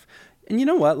 50% off. And you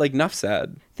know what? Like, enough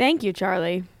said. Thank you,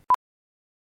 Charlie.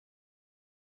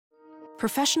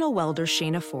 Professional welder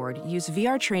Shayna Ford used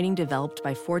VR training developed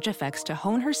by ForgeFX to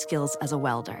hone her skills as a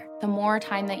welder. The more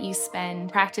time that you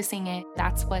spend practicing it,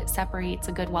 that's what separates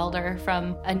a good welder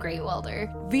from a great welder.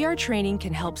 VR training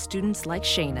can help students like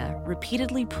Shayna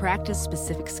repeatedly practice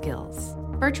specific skills.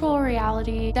 Virtual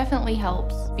reality definitely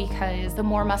helps because the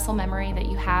more muscle memory that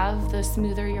you have, the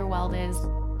smoother your weld is.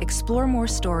 Explore more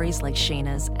stories like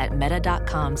Shayna's at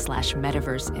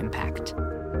meta.com/metaverseimpact.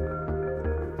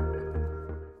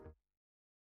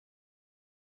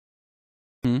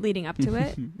 Leading up to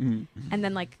it, and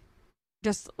then like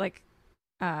just like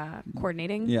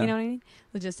coordinating, you know what I mean,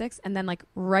 logistics, and then like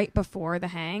right before the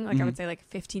hang, like I would say like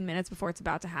 15 minutes before it's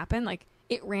about to happen, like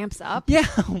it ramps up. Yeah,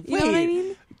 you know what I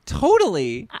mean?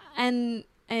 Totally. And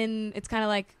it's kind of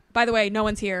like, by the way, no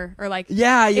one's here, or like,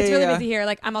 yeah, it's really busy here.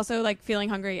 Like I'm also like feeling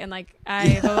hungry, and like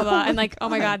blah, blah, blah. And like, oh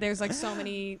my god, there's like so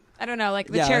many. I don't know, like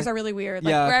the chairs are really weird.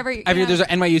 Like wherever, there's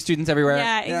NYU students everywhere.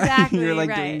 Yeah, exactly. You're like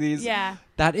right. doing these. Yeah,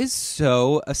 that is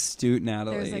so astute,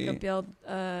 Natalie. There's like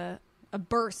a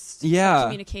burst. Yeah. Of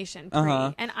communication.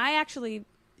 And I actually,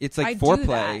 it's like I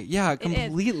foreplay. Yeah,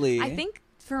 completely. I think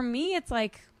for me, it's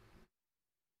like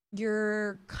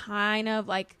you're kind of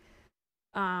like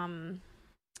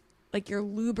you're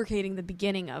lubricating the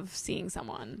beginning of seeing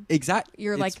someone. Exactly.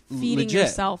 You're like feeding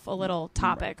yourself a little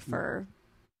topic for.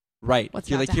 Right. What's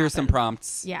You're like, here's some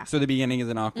prompts. Yeah. So the beginning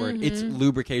isn't awkward. It's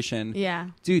lubrication. Yeah.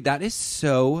 Dude, that is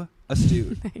so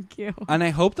astute. Thank you. And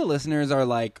I hope the listeners are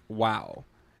like, wow.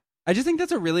 I just think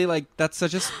that's a really that's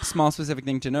such a small specific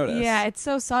thing to notice. Yeah, it's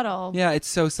so subtle. Yeah, it's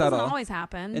so subtle. It doesn't always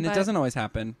happen. And it doesn't always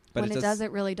happen. But when it does,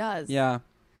 it really does. Yeah.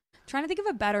 Trying to think of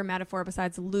a better metaphor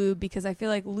besides lube, because I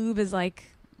feel like lube is like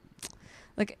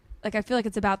I feel like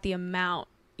it's about the amount,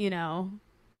 you know.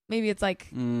 Maybe it's like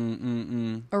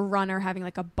a runner having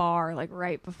like a bar like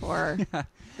right before. Yeah.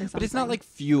 But it's not like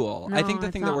fuel. No, I think the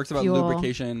thing that works about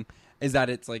lubrication is that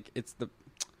it's like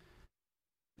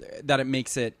that it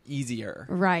makes it easier.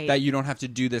 Right. That you don't have to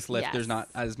do this lift. Yes. There's not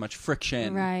as much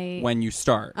friction right. when you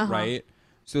start, right?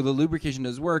 So the lubrication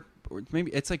does work.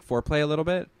 Maybe it's like foreplay a little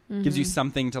bit. Gives you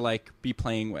something to like be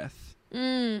playing with.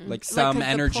 Like some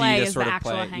energy to sort of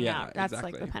play. Hangout. Yeah, that's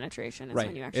exactly. like the penetration. Is right.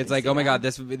 when you actually it's like, oh my god,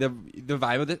 this the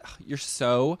vibe of it. You're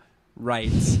so right.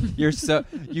 You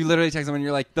literally text someone.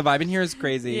 You're like, the vibe in here is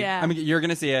crazy. Yeah. I mean, you're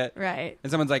gonna see it. Right.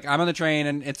 And someone's like, I'm on the train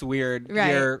and it's weird.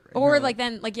 Right. Or like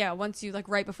then like once you like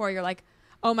right before you're like,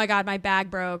 oh my god, my bag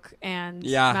broke and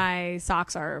my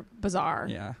socks are bizarre.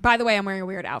 Yeah. By the way, I'm wearing a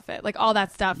weird outfit. Like all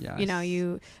that stuff. Yes. You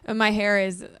know, my hair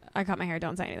is. I cut my hair.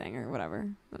 Don't say anything or whatever.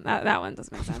 That one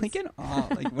doesn't make sense. Like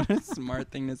like what a smart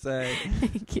thing to say.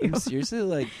 Thank you. I'm seriously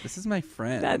like, this is my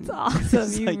friend. That's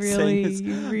awesome. You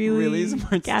really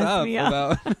smart gassed stuff me up.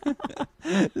 about.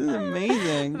 This is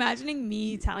amazing. Imagining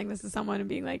me telling this to someone and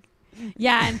being like,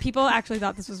 yeah, and people actually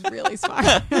thought this was really smart.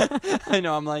 I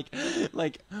know. I'm like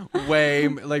way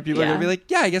like people are gonna be like,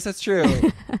 yeah, I guess that's true.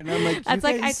 And I'm like, that's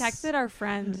like I texted our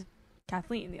friend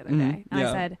Kathleen the other day, and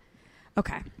I said,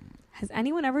 okay, has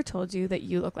anyone ever told you that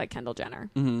you look like Kendall Jenner?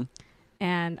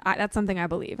 And that's something I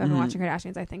believe. I've been watching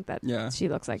Kardashians. I think that she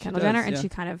looks like Kendall Jenner, and she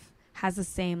kind of has the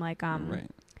same like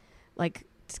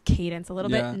cadence a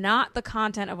little bit, not the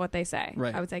content of what they say.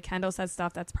 Right. I would say Kendall says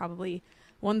stuff that's probably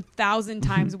 1,000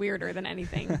 times weirder than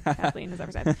anything Kathleen has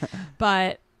ever said.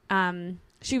 But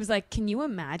she was like, can you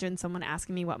imagine someone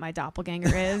asking me what my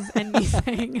doppelganger is and me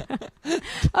saying,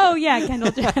 oh yeah,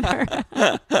 Kendall Jenner.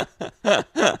 I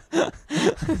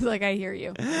was like, I hear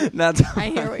you.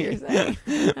 I hear what you're saying.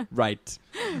 Right.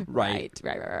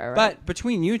 But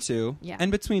between you two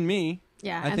and between me,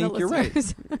 I think you're right.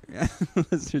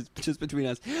 Listeners, just between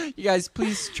us. You guys,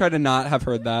 please try to not have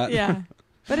heard that. Yeah.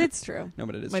 But it's true. No,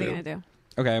 but it is true. What are true. you going to do?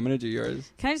 Okay, I'm going to do yours.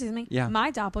 Can I just say something? Yeah.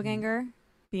 My doppelganger,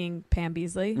 being Pam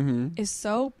Beesly, is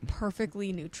so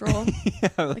perfectly neutral.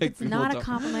 Like it's not a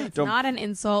compliment. It's not an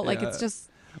insult. Like it's just...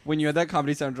 When you had that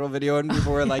Comedy Central video and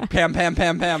people were like, Pam, Pam,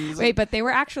 Pam, Pam. Wait, but they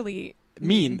were actually...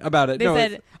 mean about it. They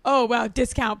said, oh, wow,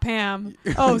 discount Pam.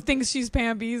 Oh, thinks she's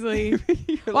Pam Beesly.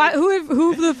 Like,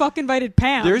 who the fuck invited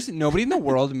Pam? There's nobody in the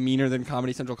world meaner than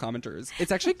Comedy Central commenters.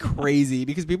 It's actually crazy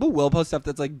because people will post stuff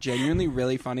that's like genuinely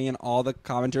really funny and all the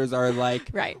commenters are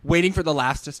like waiting for the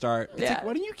laughs to start. It's like,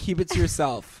 why don't you keep it to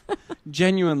yourself?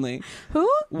 Genuinely. Who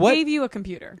gave you a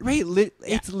computer? Right.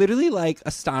 It's literally like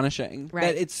astonishing.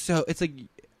 That it's like,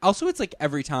 also it's like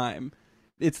every time.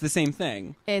 It's the same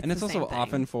thing. And it's also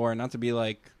often for, not to be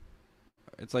like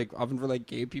It's like often for like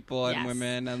gay people and Yes.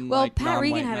 women and Well, like Pat non-white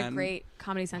Regan had men. a great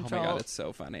Comedy Oh Central my god, it's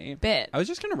so funny. bit I was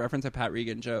just gonna reference a Pat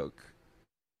Regan joke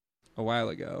a while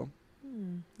ago.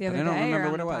 the But other I don't day remember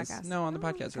or what on it the was. podcast? No, on the Oh,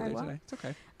 podcast okay, earlier well. today. It's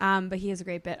okay. But he has a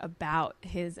great bit about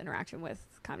his interaction with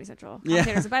Comedy Central Yeah.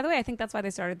 commentators. By the way, I think that's why they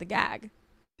started the gag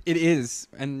It is,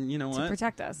 and you know to what?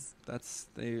 protect us.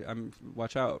 I'm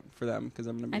watch out for them because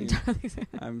I'm gonna And be. Charlie's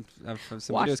I've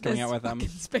some watch videos coming this out with them. fucking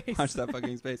space. Watch that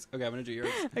fucking space. Okay, I'm gonna do yours.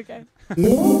 Okay.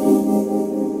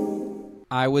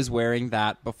 I was wearing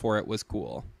that before it was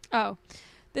cool. Oh,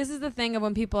 this is the thing of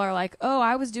when people are like, "Oh,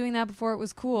 I was doing that before it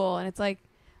was cool," and it's like,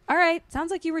 "All right,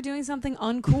 sounds like you were doing something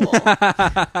uncool."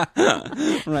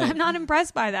 Right. I'm not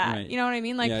impressed by that. Right. You know what I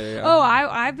mean? Like, Yeah. oh,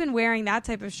 I've been wearing that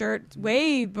type of shirt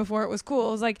way before it was cool.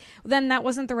 It was like, then that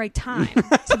wasn't the right time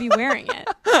to be wearing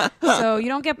it. So you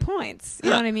don't get points. You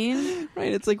know what I mean?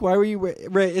 Right. It's like, why were you?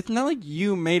 Right. It's not like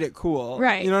you made it cool.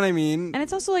 Right. You know what I mean? And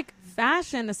it's also like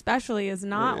fashion, especially, is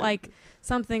not Right. like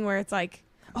something where it's like,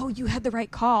 oh, you had the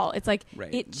right call. It's like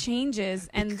Right. it changes,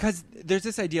 and because there's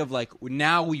this idea of like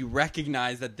now we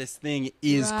recognize that this thing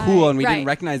is Right, cool and we right. didn't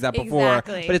recognize that before.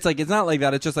 Exactly. But it's like it's not like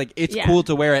that. It's just like it's Yeah. cool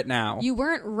to wear it now. you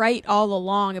weren't right all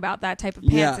along about that type of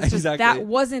pants. Yeah, it's just exactly. that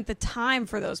wasn't the time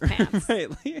for those pants. right.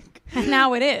 Like And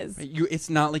now it is. it's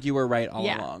not like you were right all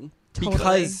Yeah, along. totally.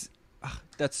 Because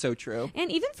that's so true.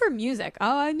 And even for music,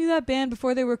 oh, I knew that band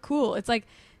before they were cool. It's like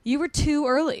you were too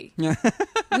early. Yeah.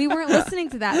 We weren't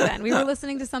listening to that then. We were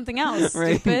listening to something else.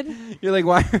 Right. Stupid. You're like,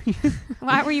 why are you?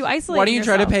 Why were you isolating? Why don't you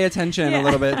try to yourself? pay attention Yeah. a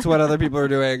little bit to what other people are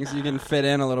doing so you can fit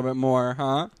in a little bit more,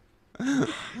 huh?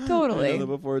 Totally.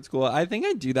 Before it's cool. I think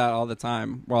I do that all the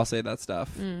time where I'll say that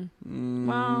stuff.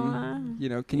 Well, you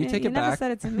know, can you yeah, take you it never back?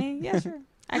 said it to me. Yeah, sure.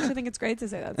 I actually think it's great to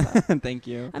say that stuff. Thank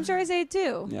you. I'm sure I say it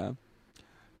too. Yeah.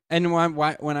 And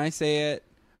when I say it,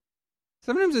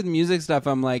 sometimes with music stuff,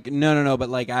 I'm like, no, but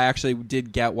like I actually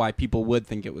did get why people would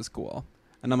think it was cool.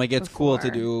 And I'm like, it's cool to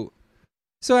Before. do.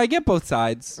 So I get both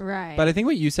sides. Right. But I think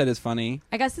what you said is funny.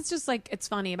 I guess it's just like it's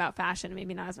funny about fashion,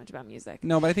 maybe not as much about music.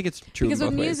 No, but I think it's true Because in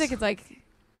with both music, ways. it's like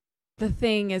the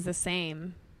thing is the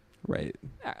same. Right.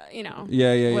 You know.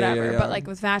 Yeah, Whatever. yeah. But like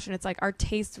with fashion, it's like our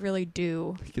tastes really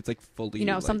do. It's like fully. You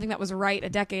know, like, something that was right a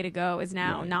decade ago is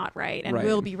now Right. not right and Right.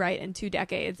 will be right in 2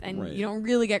 decades. And Right. you don't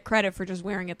really get credit for just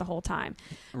wearing it the whole time.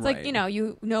 It's like, you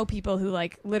know people who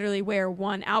like literally wear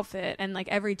one outfit and like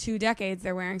every 2 decades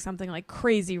they're wearing something like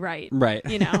crazy right. Right.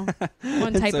 You know,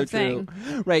 one It's type so of thing.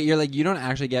 true. Right. You're like, you don't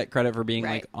actually get credit for being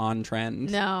Right. like on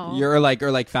trend. No. You're like,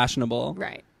 or like fashionable.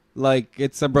 Right. Like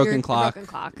it's a broken You're- clock. Broken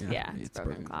clock. Yeah, it's a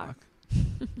broken clock.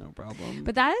 No problem.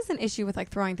 But that is an issue with like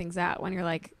throwing things out when you're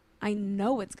like, I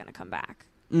know it's going to come back.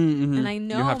 Mm-hmm. And I You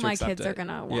know have to my accept kids are it. going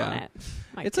to want Yeah. it.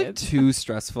 My It's like kids. too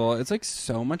stressful. It's like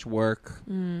so much work.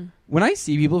 When I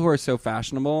see people who are so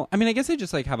fashionable, I mean, I guess I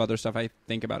just like have other stuff I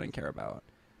think about and care about.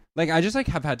 Like I just like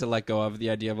have had to let go of the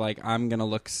idea of like I'm gonna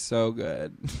look so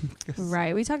good.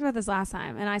 Right. We talked about this last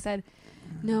time, and I said,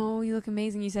 "No, you look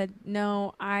amazing." You said,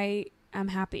 "No, I am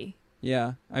happy."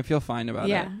 Yeah, I feel fine about it.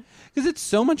 Yeah. Because it's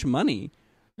so much money.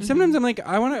 Sometimes I'm like,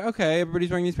 I want to. Okay, everybody's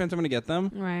wearing these pants. I'm gonna get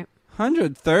them. Right.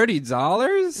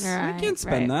 $130. I Right, can't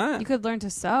spend right. that. You could learn to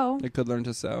sew. I could learn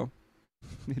to sew.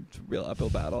 It's a real uphill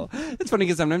battle. It's funny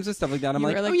because sometimes with stuff like that, I'm You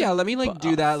like, wear, like, oh yeah, the let me like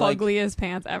do that. Like, Fuggliest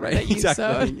pants ever right, that you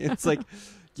exactly. sewed. It's like,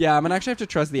 yeah, I'm gonna actually have to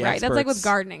trust the right. experts. That's like with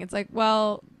gardening. It's like,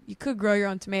 well, you could grow your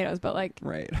own tomatoes, but like,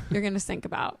 Right. you're gonna sink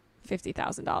about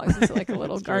 $50,000 into like a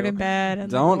little It's garden true. bed.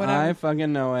 And Don't like, whatever. I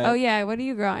fucking know it? Oh yeah, what are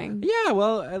you growing? Yeah,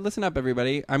 well, listen up,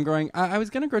 everybody. I'm growing. I was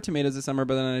gonna grow tomatoes this summer,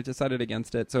 but then I decided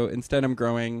against it. So instead, I'm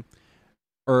growing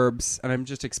herbs, and I'm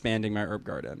just expanding my herb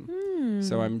garden.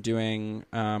 So I'm doing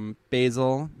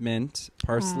basil, mint,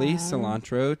 parsley,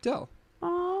 cilantro, dill.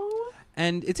 Oh.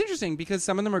 And it's interesting because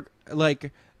some of them are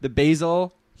like the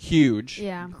basil, huge,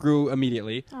 Yeah. grew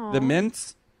immediately. Aw. The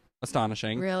mint's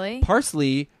astonishing. Really?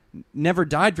 Parsley never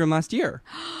died from last year.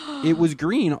 It was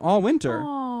green all winter.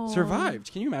 Oh.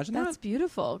 Survived. Can you imagine That's that?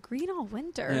 beautiful. Green all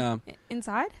winter. Yeah.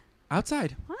 Inside?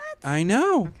 Outside. What? I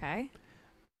know. Okay.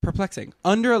 Perplexing.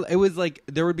 Under it was like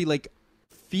there would be like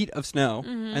feet of snow,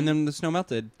 and then the snow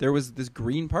melted. There was this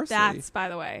green parsley. That's, by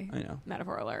the way, I know.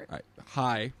 metaphor alert.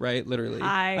 High, right? Literally.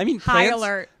 High. I mean, high plants,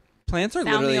 alert. Plants are Sound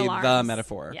the literally alarms. the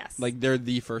metaphor. Yes. Like they're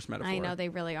the first metaphor. I know they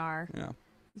really are. Yeah.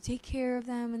 You take care of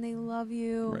them and they love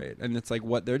you. Right. And it's like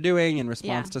what they're doing in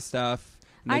response Yeah. to stuff.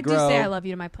 And they I grow. do say I love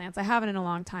you to my plants. I haven't in a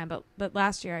long time, but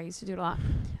last year I used to do it a lot.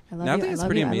 I love Natalie you. I has love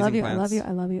pretty you. I love amazing you. I love plants. you.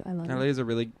 I love you. I love LA you. is a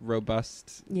really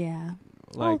robust. Yeah.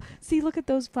 Like, oh, see, look at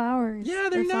those flowers. yeah,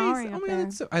 they're nice. flowering Oh up my there. god,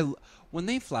 it's so, when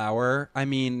they flower, I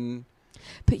mean,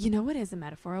 But you know what is a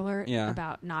metaphor alert Yeah.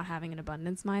 about not having an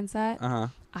abundance mindset? uh huh.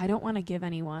 I don't want to give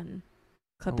anyone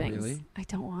clippings. Oh, really? I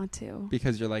don't want to.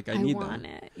 Because you're like, I need want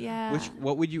them. it. Yeah.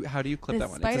 How do you clip The that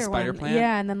one? It's a spider one. plant?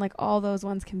 Yeah, and then like all those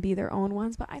ones can be their own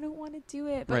ones, but I don't want to do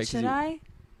it. But Right, 'cause should I?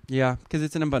 Yeah, because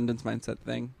it's an abundance mindset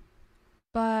thing.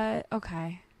 But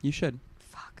okay. You should.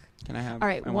 Fuck. Can I have? All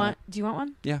right. I want Do you want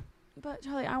one? Yeah. But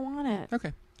Charlie, I want it. it.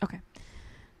 Okay. Okay.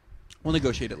 We'll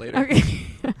negotiate it later. Okay.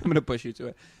 I'm gonna push you to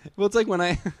it. Well, it's like when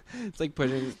it's like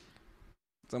pushing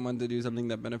someone to do something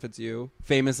that benefits you.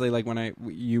 Famously, like when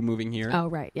you moving here. Oh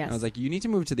right. Yes. I was like, you need to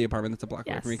move to the apartment that's a block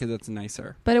away Yes. from me because it's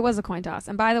nicer. But it was a coin toss.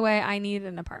 And by the way, I need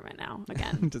an apartment now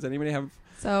again. Does anybody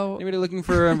So looking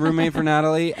for a roommate for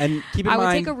Natalie? And keep in I mind,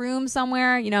 would take a room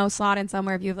somewhere, slot in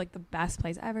somewhere if you have like the best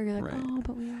place ever. You're like, Right. oh,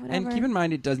 but whatever. and keep in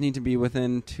mind, it does need to be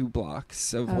within 2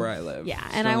 blocks of where I live. Yeah,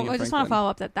 and I Sterling just want to Franklin. follow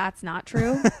up that that's not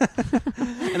true.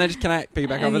 And can I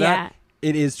piggyback off of Yeah. that?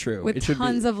 It is true. With it should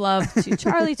tons be. of love to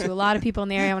Charlie, to a lot of people in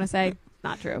the area. I want to say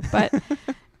not true, but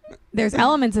there's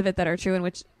elements of it that are true, in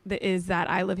which is that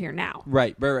I live here now.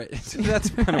 Right. So that's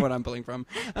kind of what I'm pulling from.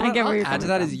 And I get where you're add to coming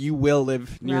that from. is you will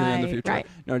live near the end of the Right, future. right.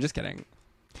 No, just kidding.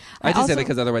 I just say that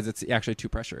because otherwise it's actually too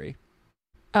pressury.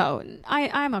 Oh,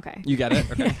 I'm okay. You get it?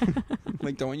 Okay.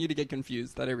 Like, don't want you to get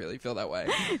confused that I really feel that way.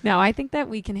 No, I think that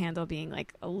we can handle being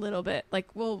like a little bit like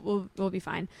we'll be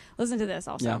fine. Listen to this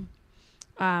also.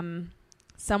 Yeah.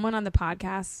 Someone on the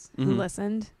podcast who Mhm.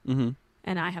 listened, Mm-hmm.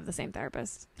 and I have the same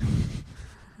therapist.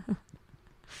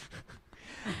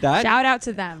 That. Shout out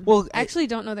to them. Well, I actually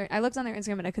don't know I looked on their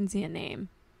Instagram and I couldn't see a name.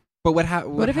 But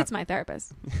What if it's my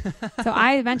therapist? So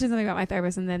I mentioned something about my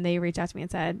therapist, and then they reached out to me and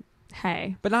said,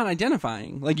 "Hey." But not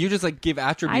identifying. Like, you just like give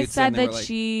attributes. I said and they that were like,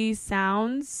 she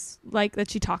sounds like that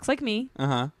she talks like me,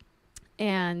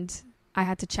 and I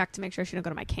had to check to make sure she didn't go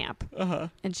to my camp.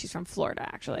 And she's from Florida,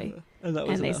 actually. And that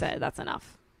was And they enough. said that's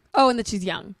enough. Oh, and that she's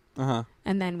young.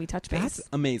 And then we touched base. that's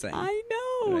amazing. I know.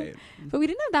 Right. But we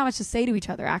didn't have that much to say to each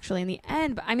other, actually, in the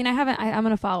end. But I mean, I'm going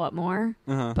to follow up more.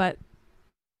 But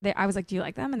I was like, do you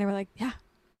like them? And they were like, yeah.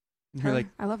 You're like,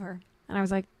 I love her. And I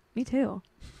was like, me too.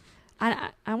 I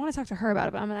want to talk to her about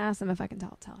it, but I'm going to ask them if I can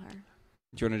tell her.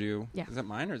 do you want to do? Yeah. Is it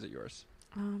mine or is it yours?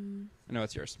 I know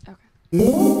it's yours.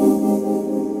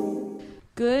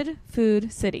 Good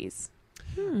food cities.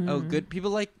 Oh, good. People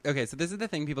like. Okay, so this is the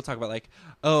thing people talk about. Like,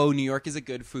 oh, New York is a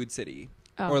good food city.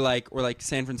 Oh. Or like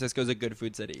San Francisco is a good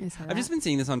food city. Is that I've just been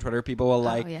seeing this on Twitter. People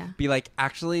will be like,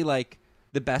 actually, like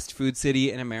the best food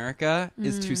city in America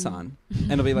is Tucson,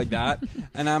 and it'll be like that.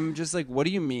 And I'm just like, what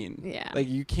do you mean? Yeah. Like,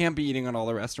 you can't be eating at all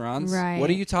the restaurants. Right. What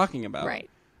are you talking about? Right.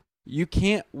 You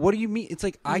can't. What do you mean? It's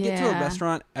like I get to a Yeah.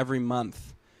 restaurant every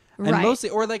month, and Right. mostly,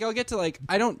 or like I'll get to like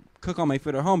I don't cook all my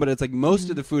food at home, but it's like most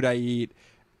of the food I eat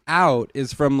out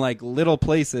is from like little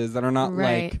places that are not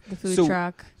Right. like The food so,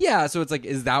 truck. Yeah, so it's like,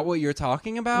 is that what you're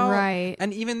talking about? Right.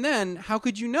 And even then, how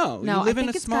could you know? No, you live I in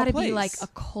think a it's small got to place. be like a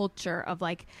culture of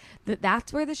like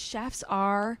that's where the chefs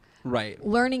are right.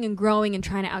 learning and growing and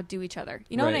trying to outdo each other.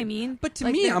 You know what I Right. mean? But to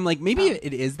Like me, they're- I'm like, maybe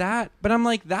it is that, but I'm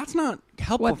like, that's not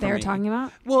helpful what for they're me. talking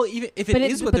about. Well, even if it But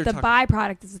is what but they're the talking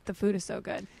byproduct is that the food is so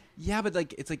good. Yeah, but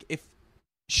like it's like if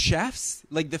chefs,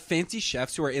 like the fancy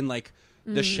chefs who are in like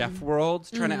the chef world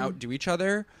trying to outdo each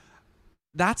other,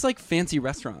 that's like fancy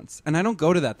restaurants, and I don't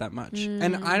go to that much,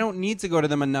 and I don't need to go to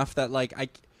them enough that like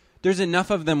there's enough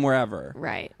of them wherever.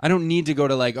 Right. I don't need to go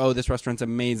to like, oh, this restaurant's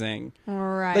amazing.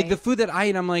 Right. Like the food that I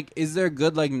eat, I'm like, is there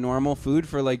good like normal food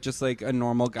for like just like a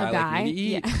normal guy, like me to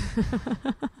eat?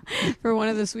 Yeah. For one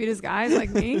of the sweetest guys like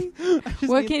me,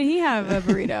 what can he have a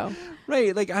burrito?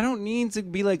 Right. Like I don't need to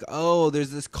be like, oh,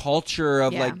 there's this culture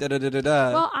of Yeah. like da da da da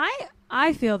da. Well,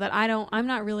 I feel that I'm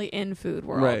not really in food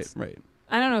world. Right.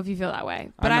 I don't know if you feel that way,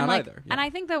 but I'm I'm not like, either, yeah. and I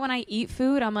think that when I eat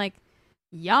food, I'm like,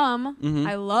 yum. Mhm.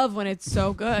 I love when it's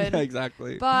so good. Yeah,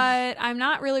 exactly. But I'm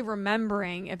not really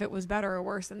remembering if it was better or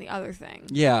worse than the other thing.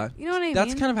 Yeah. You know what I mean?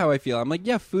 That's kind of how I feel. I'm like,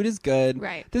 yeah, food is good.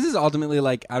 Right. This is ultimately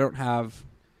like, I don't have.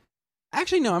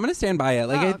 Actually, no, I'm going to stand by it.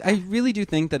 Like, I really do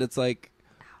think that it's like,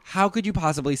 how could you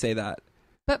possibly say that?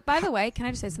 But by the way, can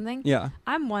I just say something? Yeah.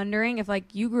 I'm wondering if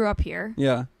like you grew up here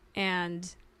Yeah. and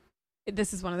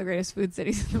this is one of the greatest food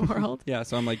cities in the world. Yeah.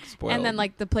 So I'm like spoiled. And then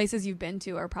like the places you've been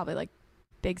to are probably like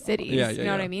big cities. Yeah, you know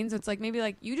what yeah. I mean? So it's like maybe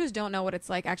like you just don't know what it's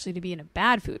like actually to be in a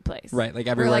bad food place. Right. Like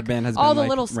Where, every red like, band has all been the like,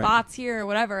 little right. spots here or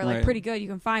whatever are like Right. pretty good. You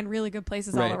can find really good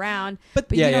places all Right. around.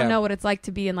 But you yeah, don't yeah. know what it's like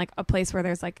to be in like a place where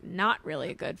there's like not really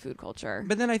a good food culture.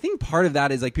 But then I think part of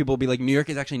that is like people will be like, New York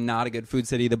is actually not a good food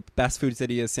city. The best food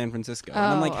city is San Francisco. And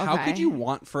I'm Oh, like, how okay. could you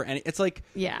want for any? It's like,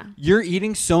 Yeah. you're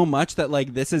eating so much that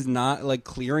like this is not like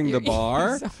clearing You're the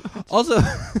bar. eating so much. Also,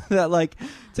 that like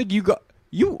it's like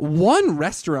one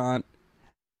restaurant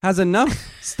has enough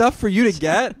stuff for you to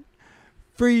get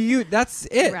for you. That's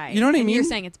it. Right. You know what I And mean? You're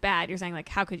saying it's bad. You're saying, like,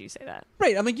 how could you say that?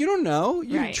 Right. I'm like, you don't know.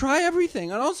 You Right. try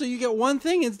everything. And also, you get one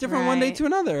thing. It's different one day Right. to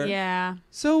another. Yeah.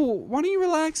 So why don't you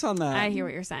relax on that? I hear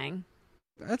what you're saying.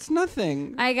 That's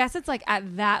nothing. I guess it's like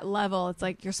at that level, it's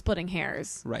like you're splitting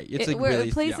hairs. Right. It's It, like where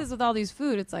really places with all these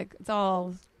food, it's like it's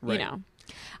all Right. you know.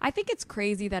 I think it's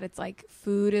crazy that it's like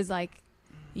food is like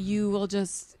you will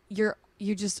just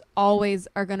you just always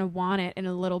are gonna want it in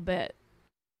a little bit.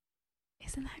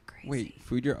 Isn't that crazy? Wait,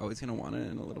 food you're always gonna want it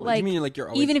in a little. Like, you mean like you're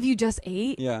always even if you just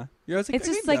ate? Yeah. You're always like, It's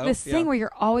I just can like go. this thing where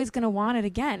you're always gonna want it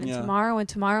again, and Yeah. tomorrow and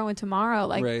tomorrow and tomorrow.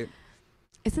 Like, right.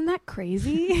 isn't that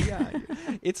crazy? Yeah.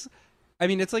 It's. I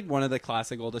mean, it's like one of the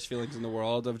classic oldest feelings in the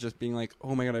world of just being like,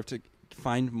 oh my god, I have to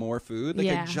find more food. Like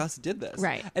Yeah. I just did this.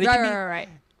 Right. And it Right, can be- right.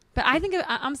 But I think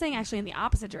I'm saying actually in the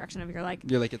opposite direction of you're like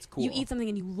it's cool. you eat something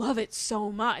and you love it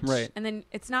so much, Right. and then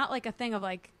it's not like a thing of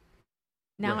like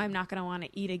now Right. I'm not gonna want to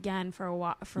eat again for a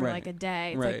while, for Right. like a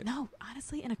day. It's Right. like no,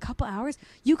 honestly, in a couple hours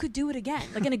you could do it again,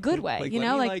 like in a good way, like, you let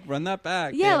know, me, like run that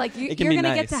back. yeah, like It you're can be gonna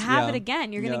nice. get to have Yeah. it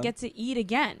again. You're gonna Yeah. get to eat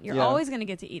again. You're Yeah. always gonna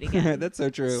get to eat again. That's so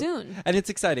true. Soon. And it's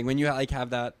exciting when you like have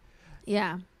that.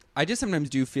 Yeah. I just sometimes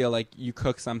do feel like you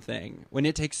cook something when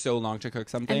it takes so long to cook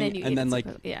something, And then you eat it like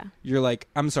yeah. you're like,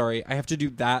 I'm sorry, I have to do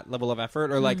that level of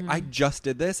effort, or like Mm-hmm. I just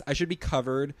did this. I should be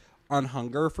covered on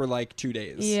hunger for like 2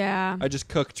 days. Yeah. I just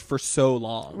cooked for so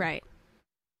long. Right.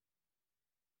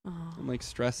 I'm like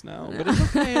stressed now, but it's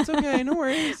okay. It's okay. No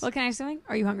worries. Well, can I ask something?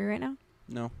 Are you hungry right now?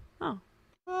 No. Oh.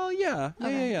 Well, yeah.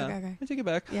 Okay, Yeah. okay. I take it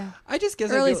back. Yeah. I just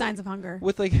guess Early I feel signs of hunger.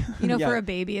 with like You know, yeah. for a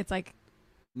baby, it's like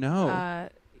no.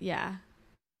 yeah.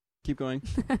 Keep going.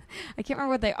 I can't remember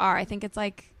what they are. I think it's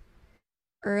like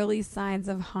early signs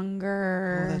of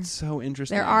hunger. Oh, that's so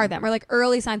interesting. There are them. Or like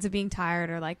early signs of being tired,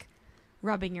 or like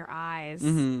rubbing your eyes,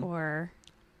 Mhm. or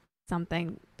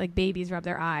something. Like babies rub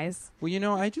their eyes. Well, you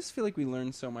know, I just feel like we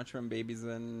learn so much from babies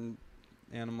and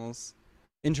animals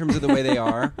in terms of the way they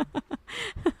are.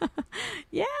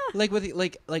 Yeah. Like with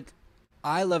like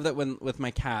I love that when with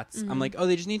my cats, I'm like, oh,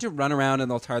 they just need to run around and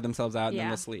they'll tire themselves out and then Yeah.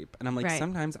 they'll sleep. And I'm like, Right.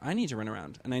 sometimes I need to run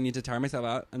around and I need to tire myself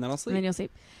out and then I'll sleep. And then you'll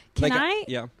sleep. Can Like, I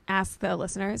yeah. ask the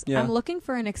listeners? Yeah. I'm looking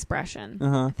for an expression.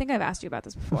 Uh-huh. I think I've asked you about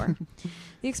this before.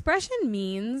 The expression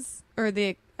means, or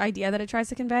the idea that it tries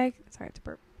to convey. Sorry, I had to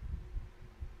burp.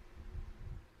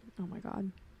 Oh my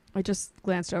God. I just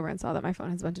glanced over and saw that my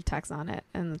phone has a bunch of texts on it.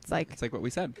 And it's like, It's like what we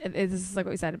said. this is like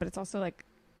what we said, but it's also like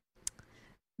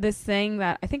this thing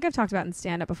that I think I've talked about in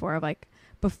stand-up before of like,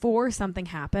 before something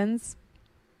happens,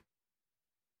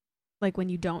 like when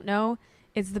you don't know,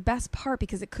 it's the best part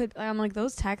because it could, I'm like,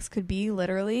 those texts could be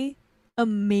literally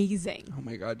amazing. Oh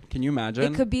my God. Can you imagine?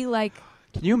 It could be like,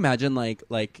 Can you imagine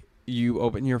like you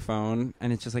open your phone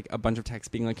and it's just like a bunch of texts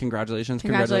being like, congratulations. You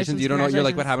don't know. You're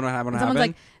like, what happened? and someone's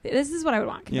like, this is what I would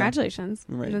want. Yeah. Congratulations.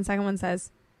 Right. And then the second one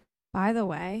says, by the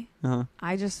way, uh-huh.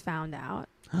 I just found out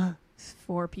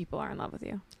 4 people are in love with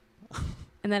you.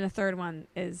 And then a third one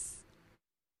is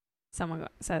someone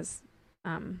says,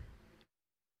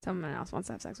 someone else wants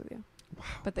to have sex with you. Wow.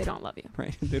 But they don't love you.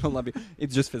 Right. They don't love you.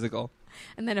 It's just physical.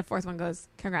 And then a fourth one goes,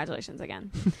 congratulations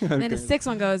again. And then a sixth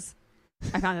one goes,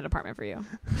 I found an apartment for you.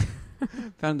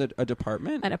 Found a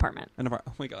department? An apartment.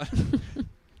 Oh my God.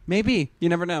 Maybe. You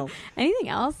never know. Anything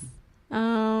else? I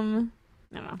don't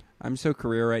know. I'm so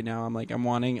career right now. I'm like, I'm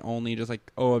wanting only just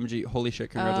like, OMG, holy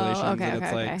shit, congratulations. okay, and it's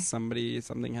okay, like okay.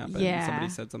 something happened. Yeah. Somebody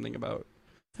said something about,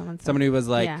 Someone said, somebody was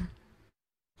like, yeah.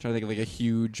 trying to think of like a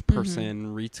huge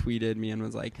person retweeted me and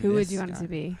was like, Who would this you want it guy- to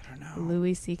be? I don't know.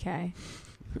 Louis C.K.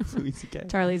 Louis C.K.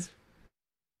 Charlie's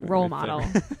Right, role right model.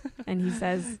 there. And he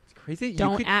says, It's crazy.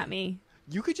 don't at me.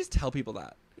 You could just tell people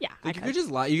that. Yeah, Like, I you could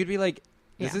just lie. You could be like,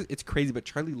 Yeah. it's crazy, but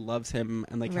Charlie loves him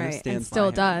and like kind of right. stands And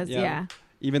still by him. does, yeah.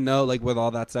 Even though like with all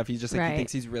that stuff, he's just like, Right. he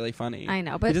thinks he's really funny. I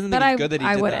know, He but doesn't think it's good that he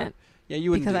I did wouldn't. that. Yeah, you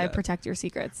wouldn't Because do I that. protect your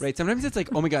secrets. Right. Sometimes it's like,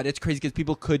 oh my God, it's crazy because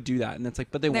people could do that. And it's like,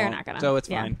 but They're won't. not gonna. So it's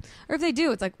Yeah. fine. Or if they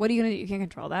do, it's like, what are you going to do? You can't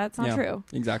control that. It's not Yeah, true.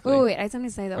 Exactly. Oh, wait. I had something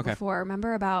to say, though, Okay. before.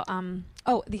 Remember about,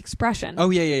 the expression. Oh,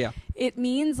 yeah. It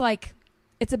means, like,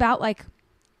 it's about, like,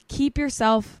 keep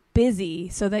yourself busy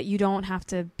so that you don't have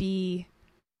to be,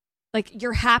 like,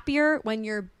 you're happier when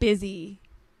you're busy.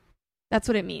 That's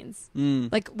what it means.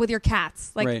 Like, with your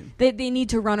cats. Like, Right. they need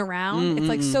to run around. It's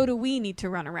like, mm. so do we need to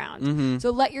run around. Mm-hmm.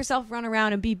 So let yourself run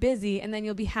around and be busy, and then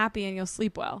you'll be happy and you'll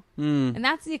sleep well. And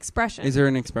that's the expression. Is there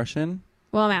an expression?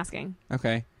 Well, I'm asking.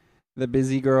 Okay. The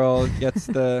busy girl gets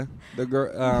the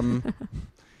girl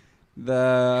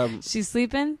the She's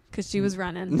sleeping because she was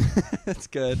running. that's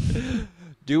good.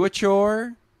 Do a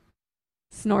chore,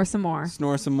 Snore some more.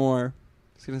 snore some more.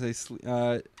 I was gonna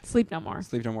say Sleep no more.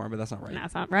 sleep no more, but that's not right.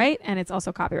 That's not right, and it's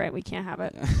also copyright. We can't have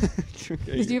it.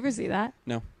 Okay. Did you ever see that?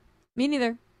 No. Me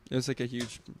neither. It was like a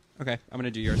huge. Okay, I'm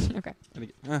gonna do yours. Okay. I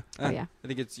think. Yeah. I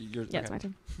think it's yours. Yeah, okay.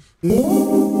 it's my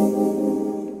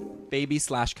turn.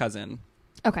 Baby/cousin.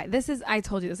 Okay, I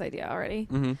told you this idea already,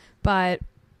 Mm-hmm. but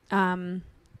and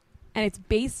it's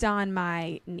based on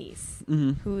my niece,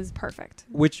 who's perfect.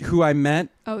 Who I met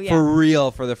for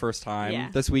real for the first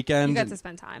time this weekend. You got to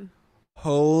spend time.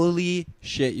 Holy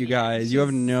shit, you guys! You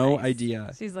have no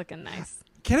idea. She's looking nice.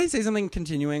 Can I say something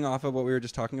continuing off of what we were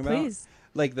just talking about? Please.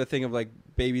 Like the thing of like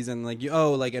babies and like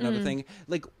like another thing.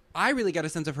 Like I really got a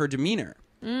sense of her demeanor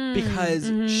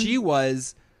because she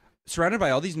was surrounded by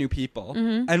all these new people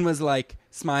and was like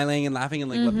smiling and laughing and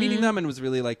like meeting them and was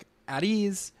really like at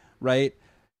ease, right?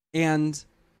 And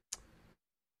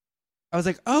I was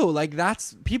like, oh, like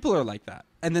people are like that.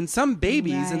 And then some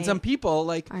babies and some people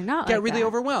like are not get like really that.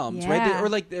 overwhelmed, right? Or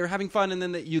like they're having fun and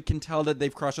then you can tell that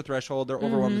they've crossed a threshold. They're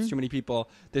overwhelmed with too many people.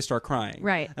 They start crying.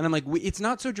 Right. And I'm like, it's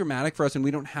not so dramatic for us and we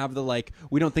don't have the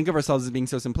we don't think of ourselves as being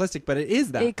so simplistic, but it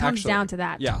is that. It comes actually. down to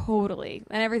that. Yeah. Totally.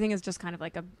 And everything is just kind of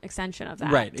like an extension of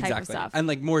that right, type exactly. of stuff. And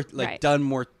like more done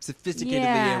more sophisticatedly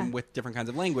and with different kinds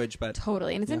of language. But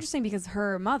totally. And it's interesting because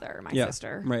her mother, my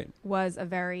sister, was a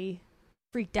very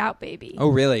freaked out baby. Oh,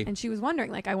 really? And she was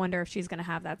wondering, like, I wonder if she's going to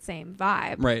have that same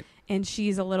vibe. Right. And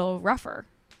she's a little rougher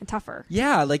and tougher.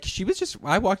 Yeah, like she was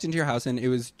I walked into your house and it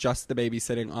was just the baby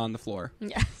sitting on the floor.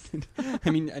 Yes. I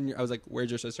mean, and I was like, where's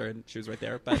your sister? And she was right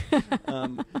there. But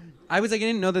I was like, I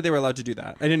didn't know that they were allowed to do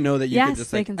that. I didn't know that you could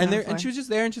just like, and she was just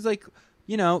there and she's like,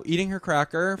 eating her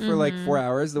cracker for like 4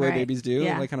 hours the way babies do,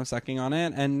 like kind of sucking on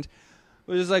it. And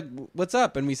we was like, what's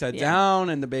up? And we sat down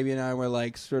and the baby and I were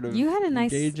like sort of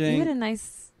engaging.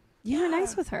 You were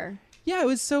nice with her. Yeah, it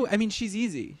was so, I mean, she's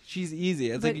easy.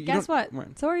 It's but like, guess what?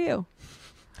 So are you.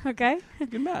 Okay?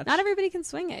 Good match. Not everybody can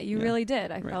swing it. You really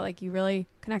did. I felt like you really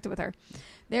connected with her.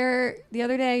 The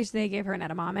other day, they gave her an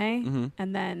edamame,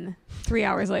 and then 3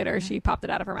 hours later, she popped it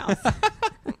out of her mouth.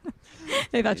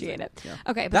 They thought she ate it. Yeah.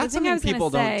 Okay, but that's the thing I was people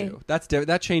say, don't do.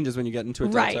 That changes when you get into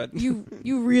adulthood. Right.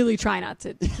 You really try not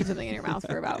to keep something in your mouth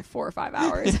for about 4 or 5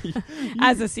 hours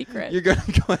as a secret. You're gonna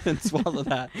go ahead and swallow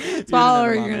that. Swallow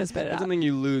or you're gonna spit it out. That's something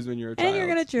you lose when you're a child. And you're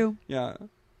gonna chew. Yeah.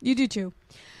 You do chew.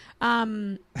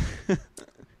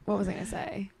 What was I gonna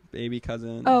say? Baby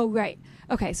cousin. Oh, right.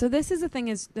 Okay, so this is the thing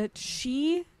is that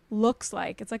she looks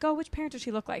like, it's like, oh, which parent does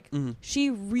she look like? She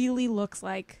really looks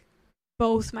like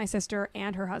both my sister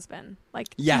and her husband, like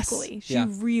equally. She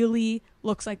really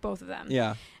looks like both of them.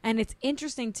 Yeah. And it's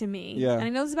interesting to me. Yeah. And I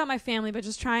know this is about my family, but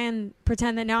just try and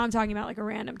pretend that now I'm talking about like a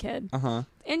random kid. Uh-huh.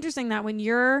 Interesting that when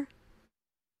you're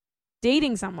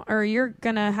dating someone or you're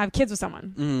gonna have kids with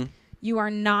someone, you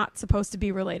are not supposed to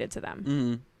be related to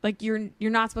them. Like you're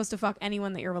not supposed to fuck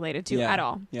anyone that you're related to at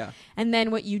all. Yeah. And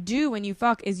then what you do when you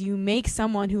fuck is you make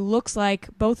someone who looks like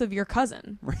both of your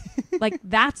cousin. Like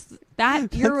that's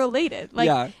you're related.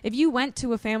 Like if you went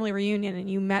to a family reunion and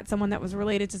you met someone that was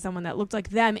related to someone that looked like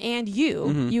them and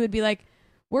you would be like,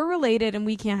 we're related and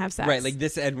we can't have sex. Right, like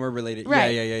this and we're related. Right.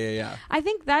 Yeah. I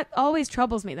think that always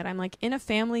troubles me that I'm like in a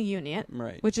family unit,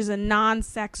 which is a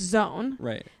non-sex zone.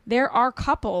 Right. There are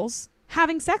couples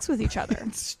having sex with each other.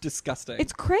 It's disgusting.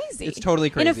 It's crazy. It's totally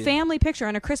crazy. In a family picture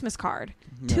on a Christmas card,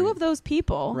 two of those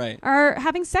people are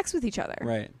having sex with each other.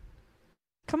 Right.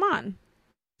 Come on.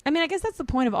 I mean, I guess that's the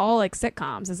point of all like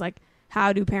sitcoms is like,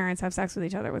 how do parents have sex with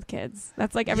each other with kids?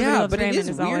 That's like everybody loves Raymond. Yeah, but it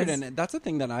is weird, and that's the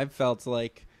thing that I've felt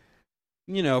like,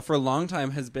 for a long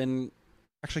time has been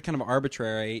actually kind of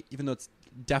arbitrary, even though it's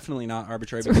definitely not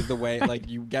arbitrary because the way like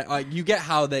you get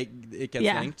how it gets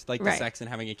linked, like the sex and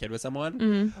having a kid with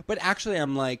someone. But actually,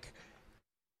 I'm like,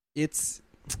 I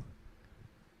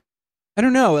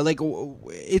don't know, like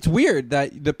it's weird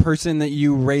that the person that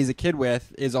you raise a kid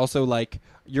with is also like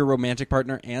your romantic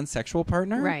partner and sexual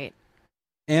partner, right?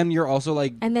 And you're also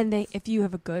like, and then if you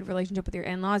have a good relationship with your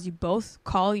in-laws, you both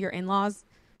call your in-laws.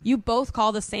 You both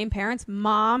call the same parents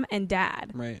mom and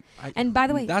dad. Right. And by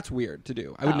the way, that's weird to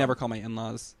do. I would never call my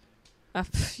in-laws.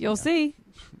 You'll see.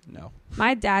 No.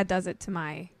 My dad does it to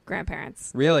my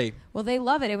grandparents. Really? Well, they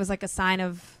love it. It was like a sign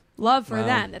of love for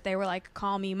them that they were like,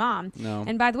 call me mom. No.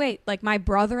 And by the way, like my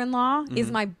brother-in-law is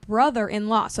my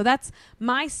brother-in-law. So that's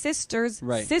my sister's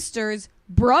sister's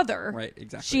brother. Right,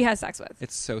 exactly. She has sex with.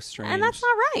 It's so strange. And that's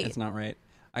not right. It's not right.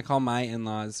 I call my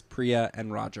in-laws Priya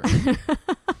and Roger.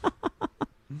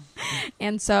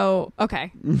 And so,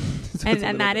 okay.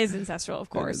 and that is ancestral, of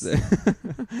course.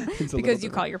 Because you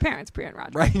call your parents Priya and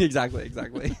Roger. Right, exactly.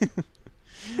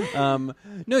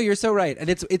 No, you're so right. And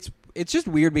it's just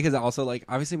weird because also, like,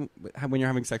 obviously when you're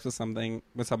having sex with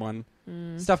someone,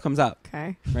 stuff comes out.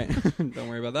 Okay. Right? Don't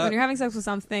worry about that. When you're having sex with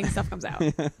something, stuff comes out.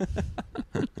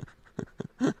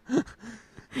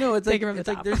 No, it's Take like it from the it's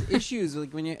like top. there's issues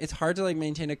like when it's hard to like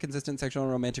maintain a consistent sexual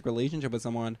and romantic relationship with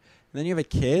someone, and then you have a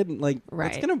kid, like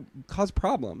Right. it's gonna cause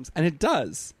problems, and it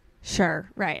does. Sure,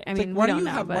 right. I It's mean, like, we why don't don't you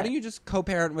know, have? but Why don't you just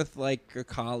co-parent with like a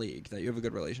colleague that you have a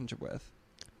good relationship with?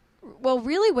 well,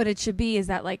 really, what it should be is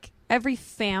that like every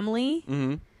family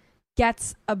Mm-hmm.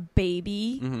 gets a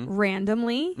baby Mhm.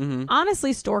 randomly, Mhm.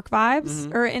 honestly, stork vibes,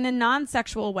 Mhm. or in a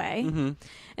non-sexual way, Mm-hmm.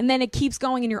 and then it keeps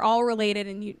going, and you're all related,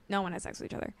 and no one has sex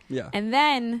with each other, Yeah. and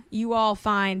then you all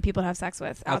find people to have sex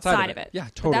with outside of it. Yeah,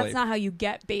 But totally. that's not how you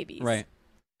get babies, Right.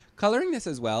 Coloring this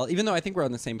as well, even though I think we're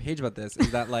on the same page about this, is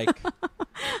that like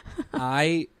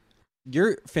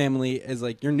your family is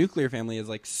like your nuclear family is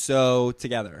like so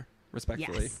together,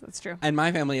 respectfully. Yes, that's true. And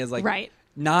my family is like Right.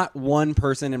 not one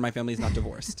person in my family is not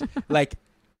divorced. Like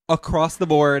across the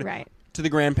board Right. to the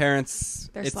grandparents,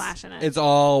 They're it's, slashing it. It's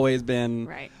always been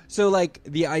Right. So like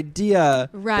the idea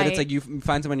that Right. it's like you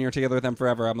find someone and you're together with them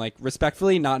forever. I'm like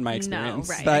respectfully not in my experience.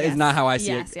 right, That is yes. not how I see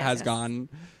Yes, it yes, has yes. gone.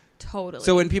 Totally.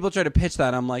 So when people try to pitch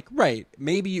that, I'm like, right,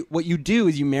 maybe what you do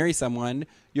is you marry someone,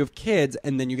 you have kids,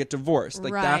 and then you get divorced.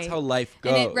 Like that's Right. how life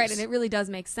goes. And it really does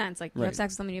make sense. Like you Right. have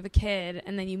sex with someone, you have a kid,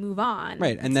 and then you move on.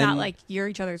 Right, and it's then- not like you're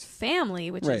each other's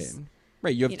family, which right, is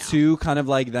right. You have you know. two kind of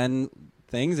like then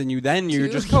things, and you're two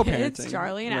just kids, co-parenting.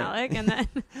 Charlie and Right. Alec, and then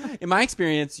In my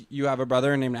experience, you have a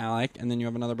brother named Alec, and then you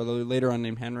have another brother later on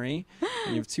named Henry,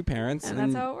 and you have two parents, And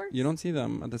that's how it works. You don't see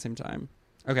them at the same time.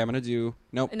 Okay, I'm gonna do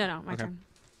nope. no, my Okay. turn.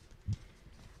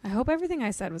 I hope everything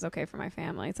I said was okay for my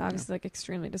family. It's obviously like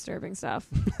extremely disturbing stuff.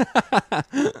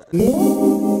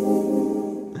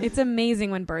 It's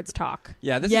amazing when birds talk.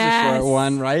 Yeah, this is Yes. a short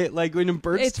one, right? Like when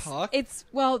birds It's talk. It's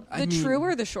well, I the mean-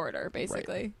 truer the shorter,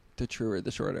 basically. The truer,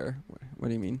 the shorter. What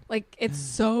do you mean? Like it's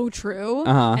so true,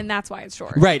 Uh-huh. and that's why it's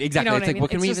short. Right, exactly. You know It's what I like, mean? what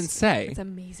can It's we just- even say? It's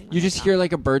amazing. when You they just talk. hear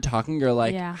like a bird talking, you're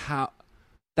like, Yeah. how?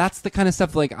 That's the kind of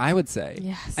stuff like I would say.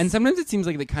 Yes. And sometimes it seems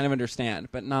like they kind of understand,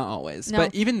 but not always. No.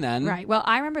 But even then, Right. Well,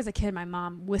 I remember as a kid, my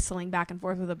mom whistling back and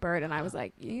forth with a bird, and I was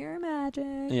like, "You're magic."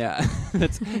 yeah,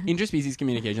 that's interspecies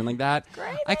communication like that.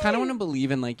 Great. I kind of want to believe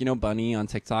in like Bunny on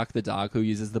TikTok, the dog who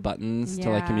uses the buttons to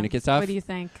like Yeah. communicate stuff. What do you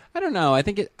think? I don't know. I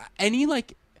think any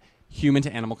like human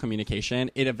to animal communication,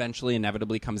 it eventually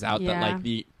inevitably comes out that Yeah. like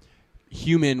the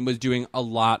human was doing a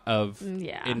lot of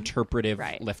Yeah. interpretive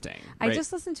Right. lifting. I right?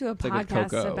 just listened to a It's like with podcast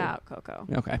Coco. about Coco.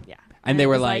 Okay. Yeah. And they it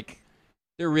were was like,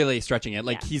 they're really stretching it.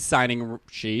 Like Yeah. he's signing,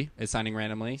 she is signing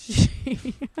randomly.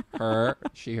 Her,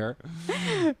 she, her.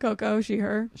 Coco, she,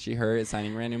 her. She, her is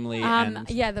signing randomly. And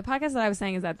Yeah, the podcast that I was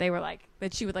saying is that they were like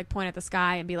that she would like point at the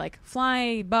sky and be like,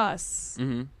 "Fly bus,"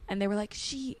 Mhm. and they were like,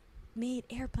 "She made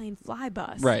airplane fly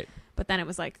bus." Right. But then it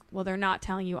was like, well, they're not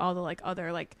telling you all the like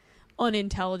other like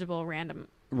unintelligible random.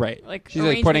 Right. Like, she's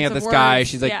like pointing at the arrangements of sky. words.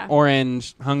 She's like Yeah.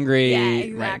 orange, hungry. Yeah, right.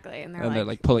 exactly. And They're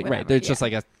like pulling. Right. whatever, There's just yeah.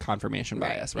 like a confirmation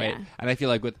Right, bias. Right. yeah. And I feel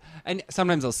like and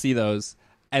sometimes I'll see those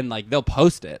and like they'll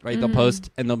post it. Right. Mhm. They'll post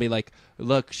and they'll be like,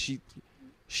 look,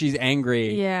 she's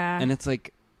angry. Yeah. And it's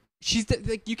like,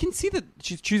 like, you can see that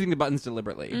she's choosing the buttons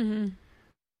deliberately. Mm-hmm.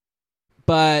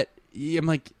 But I'm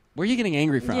like, where are you getting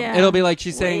angry from? Yeah. It'll be like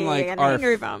she's Where saying you like, getting arf.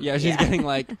 angry from? Yeah, she's Yeah. getting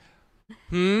like,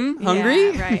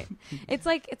 hungry? Yeah, right. It's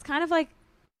like it's kind of like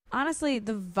honestly,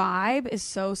 the vibe is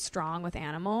so strong with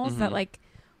animals that Mhm. like,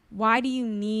 why do you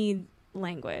need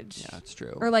language? Yeah, it's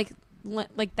true. Or like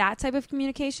that type of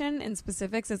communication in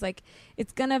specifics is like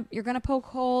you're gonna poke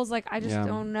holes. Like I just Yeah.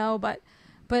 don't know, but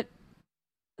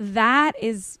that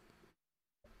is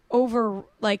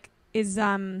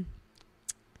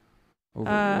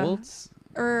Overruled?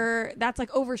 or that's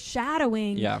like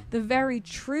overshadowing Yeah. the very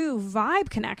true vibe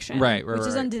connection, Right, which is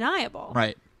right. undeniable.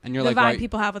 Right. And you're The like, vibe right.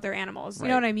 people have with their animals. You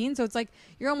know Right. what I mean? So it's like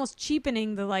you're almost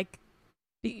cheapening the like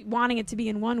wanting it to be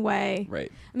in one way.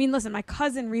 Right. I mean, listen, my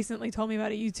cousin recently told me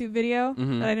about a YouTube video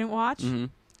Mhm. that I didn't watch Mm-hmm.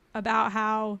 about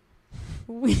how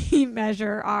we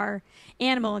measure our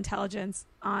animal intelligence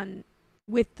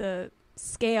with the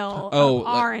scale of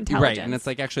our intelligence. Right. And it's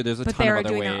like, actually, there's a but ton they're of other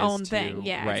doing ways their own to- thing.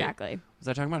 Yeah, right. exactly. Was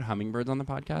I talking about hummingbirds on the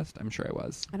podcast? I'm sure I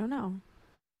was. I don't know.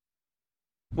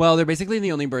 Well, they're basically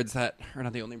the only birds that, or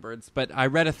not the only birds, but I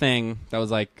read a thing that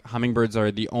was like hummingbirds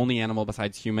are the only animal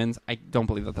besides humans. I don't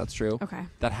believe that that's true. Okay.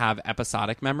 That have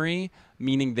episodic memory,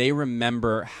 meaning they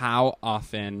remember how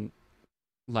often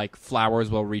like flowers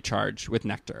will recharge with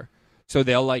nectar. So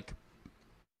they'll like,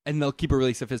 and they'll keep a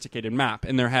really sophisticated map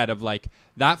in their head of like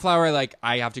that flower, like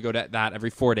I have to go to that every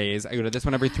 4 days. I go to this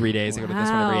one every 3 days. I go to this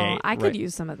one every Wow. 8. I could Right.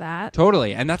 use some of that.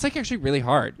 Totally. And that's like actually really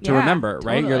hard to Yeah, remember,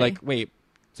 right? You're totally. like, wait,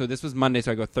 so this was Monday,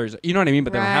 so I go Thursday. You know what I mean?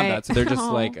 But they don't have Right. that. So they're just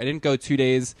like, I didn't go 2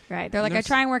 days. Right. They're like, I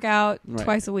try and work out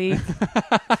twice a week.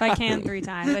 If I can, 3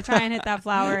 times. I try and hit that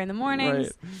flower in the mornings.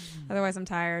 Right. Otherwise, I'm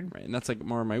tired. Right. And that's like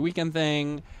more of my weekend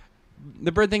thing.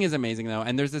 The bird thing is amazing, though.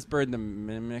 And there's this bird, the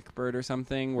mimic bird or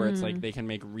something, where it's like they can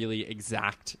make really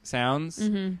exact sounds.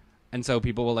 Mm-hmm. And so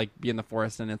people will like be in the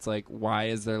forest and it's like, why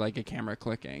is there like a camera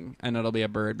clicking? And it'll be a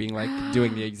bird being like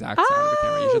doing the exact sound of a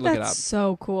camera. You should look it up. That's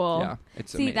so cool. Yeah,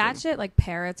 it's See, amazing. that shit, like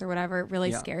parrots or whatever, really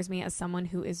Yeah. scares me as someone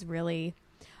who is really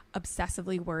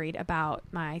obsessively worried about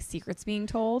my secrets being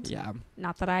told. Yeah.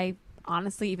 Not that I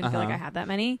honestly even feel like I have that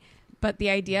many. But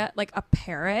the idea, like a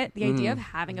parrot, the idea of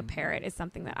having a parrot is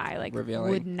something that I like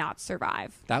Revealing. would not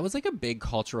survive. That was like a big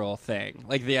cultural thing.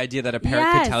 Like the idea that a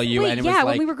parrot could tell you Wait, and it yeah, was like,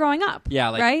 when we were growing up. yeah,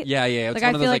 like, right? yeah. It's Like one I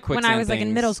of those feel like like when I quicksand was like in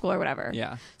things. middle school or whatever.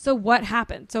 Yeah. So what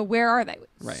happened? So where are they?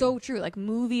 Right. So true. Like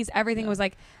movies, everything was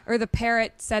like, or the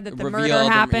parrot said that the Revealed murder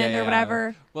and- happened yeah. or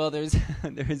whatever. Well, there's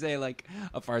a like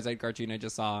a Far Side cartoon I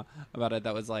just saw about it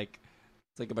that was like,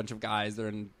 it's like a bunch of guys, they're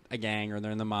in a gang or they're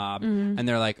in the mob, and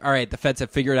they're like, all right, the feds have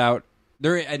figured out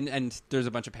and there's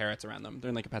a bunch of parrots around them. They're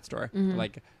in like a pet store.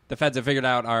 Like the feds have figured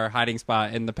out our hiding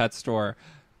spot in the pet store.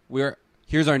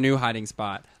 Here's our new hiding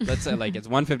spot. Let's say like it's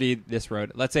 150 this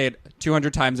road. Let's say it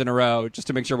 200 times in a row just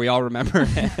to make sure we all remember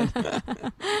it.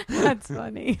 That's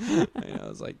funny. I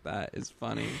was like, that is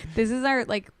funny. This is our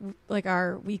like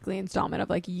our weekly installment of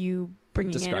like you bringing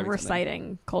in Describing and something.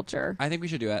 reciting culture. I think we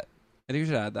should do it. I think we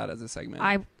should add that as a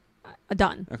segment.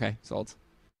 Done. Okay, sold.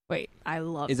 Wait, I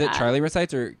love Is that. it Charlie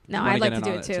recites or No, you wanna I'd like get to in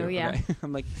do on it too, yeah. Okay.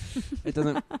 I'm like, it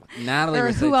doesn't. Natalie Or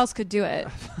recites. who else could do it?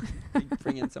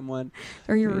 Bring in someone.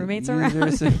 Or your roommates User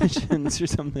around? submissions or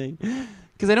something.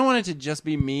 Because I don't want it to just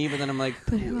be me, but then I'm like,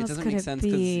 But ooh, who it else doesn't could make it sense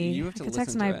because be? you have to I could listen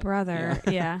text to my it. brother.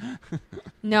 Yeah.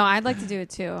 No, I'd like to do it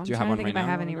too. I'm Do you have trying one to think right if I now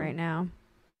have you any wanna right now.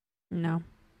 No.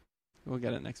 We'll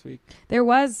get it next week. There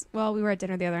was, well, we were at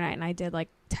dinner the other night and I did like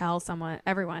tell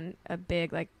everyone a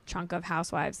big like chunk of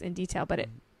Housewives in detail, but it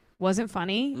wasn't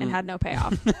funny and had no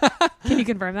payoff. Can you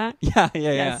confirm that? Yeah.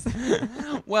 Yes.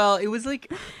 Well, it was like,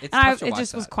 it's And tough to it watch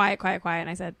just was that. quiet. And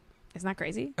I said, isn't that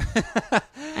crazy?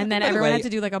 And then By the everyone way- had to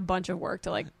do like a bunch of work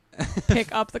to like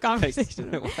pick up the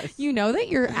conversation. It was. You know that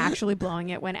you're actually blowing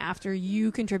it when after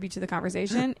you contribute to the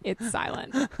conversation, it's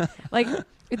silent. Like,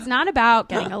 it's not about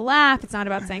getting a laugh. It's not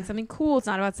about saying something cool. It's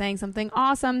not about saying something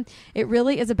awesome. It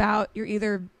really is about you're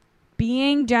either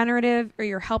being generative or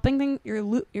you're helping things,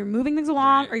 you're moving things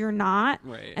along, Right. or you're not.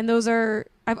 Right. And those are,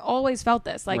 I've always felt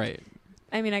this. Like, right.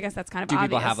 I mean, I guess that's kind of Do obvious.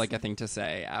 people have like a thing to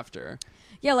say after?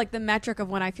 Yeah, like the metric of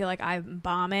when I feel like I'm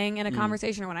bombing in a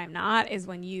conversation or when I'm not is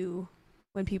when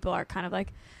people are kind of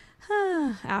like,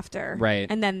 after. Right.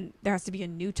 And then there has to be a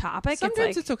new topic. Sometimes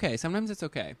it's it's okay. Sometimes it's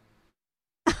okay.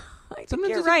 like, sometimes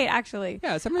you're it's- right, actually.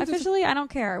 Yeah, sometimes it's Officially, I don't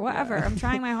care. Whatever. I'm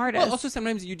trying my hardest. Well, also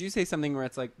sometimes you do say something where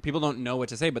it's like people don't know what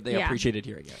to say, but they Yeah. appreciate it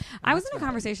hearing it. I was in a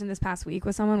conversation this past week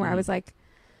with someone where I was like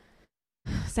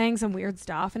saying some weird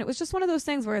stuff. And it was just one of those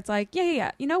things where it's like,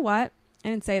 yeah. You know what? I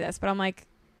didn't say this, but I'm like,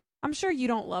 I'm sure you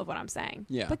don't love what I'm saying.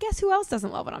 Yeah. But guess who else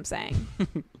doesn't love what I'm saying?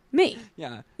 Me.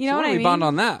 Yeah. You know So what I we mean? bond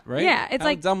on that, right? Yeah, it's How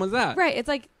like- dumb was that? Right. It's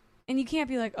like, and you can't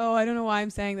be like, oh, I don't know why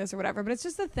I'm saying this or whatever. But it's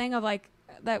just the thing of like,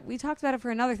 that we talked about it for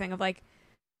another thing of like,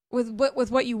 with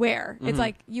what you wear. It's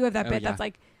like, you have that Oh, bit yeah. that's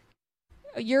like,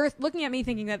 you're looking at me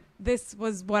thinking that this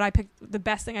was what I picked, the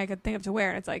best thing I could think of to wear.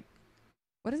 And it's like,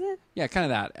 what is it? Yeah, kind of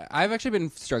that. I've actually been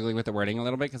struggling with the wording a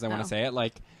little bit because I want Oh. to say it.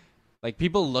 Like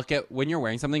people look at when you're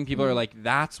wearing something, people are like,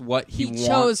 that's what He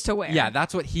chose to wear. Yeah,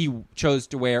 that's what he chose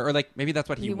to wear. Or like maybe that's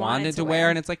what he wanted to wear.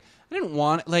 And it's like, I didn't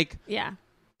want like Yeah.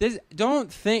 this.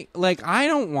 Don't think like I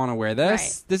don't want to wear this.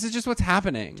 Right. This is just what's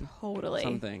happening. Totally.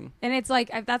 Something. And it's like,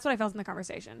 that's what I felt in the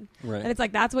conversation. Right. And it's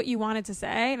like, that's what you wanted to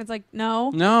say. And it's like, no.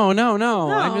 No.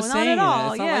 I'm just not saying at all.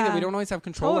 it. It's not Yeah. like we don't always have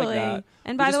control Totally. like that.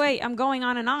 And We by the just- way, I'm going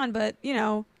on, but you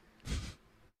know,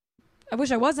 I wish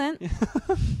I wasn't.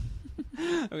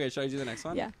 Okay, shall I do the next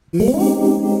one? Yeah.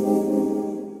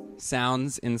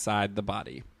 Sounds inside the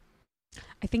body.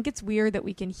 I think it's weird that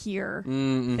we can hear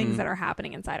Mm-hmm. things that are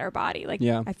happening inside our body. Like,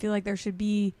 Yeah. I feel like there should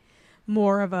be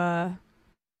more of a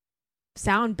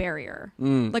sound barrier.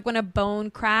 Mm. Like when a bone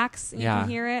cracks and you Yeah. can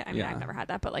hear it. I mean, Yeah. I've never had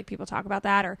that, but like people talk about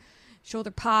that, or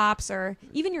shoulder pops, or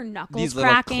even your knuckles These little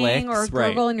cracking, or a clicks, right.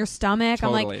 gurgle in your stomach.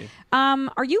 Totally. I'm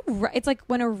like, are you? It's like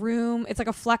when a room, it's like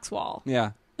a flex wall,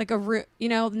 Yeah. like a room, you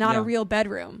know, not a Yeah. real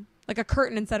bedroom, like a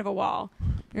curtain instead of a wall.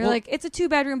 You're Well- like, it's a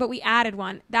 2-bedroom, but we added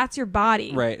one. That's your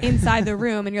body Right. inside the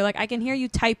room, and you're like, I can hear you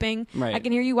typing, Right. I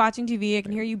can hear you watching TV, I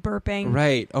can hear you burping,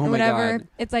 Right. Oh or my whatever. God.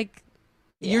 It's like,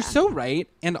 You're yeah. so right.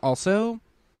 And also,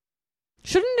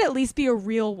 Shouldn't it at least be a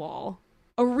real wall,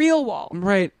 a real wall.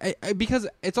 Right. Because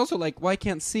it's also like, well, I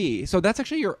can't see. So that's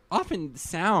actually often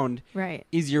sound Right.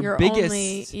 is your biggest.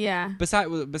 Only, yeah.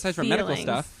 Besides from medical Feelings.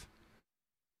 stuff.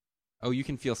 Oh, you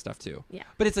can feel stuff too. Yeah.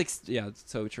 But it's like, yeah, it's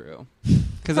so true.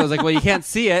 Because I was like, well, you can't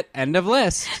see it. End of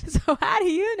list. So how do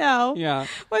you know Yeah.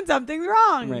 when something's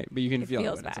wrong? Right. But you can It feel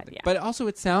feels it when it's bad, something. yeah. But also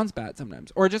it sounds bad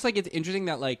sometimes. Or just like it's interesting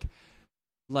that like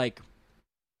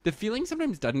the feeling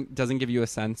sometimes doesn't give you a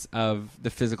sense of the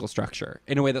physical structure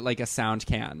in a way that like a sound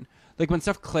can. Like when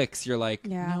stuff clicks, you're like,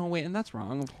 Yeah. no, wait, and that's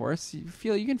wrong. Of course, you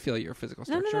can feel your physical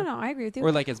No, structure. no. I agree with you.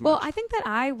 Or like as much. Well, I think that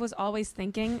I was always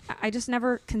thinking, I just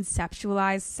never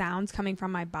conceptualized sounds coming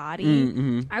from my body.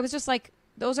 Mm-hmm. I was just like,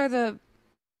 those are the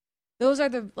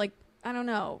like, I don't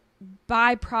know,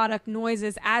 byproduct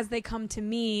noises as they come to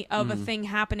me of a thing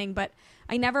happening. But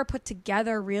I never put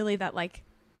together really that like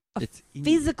a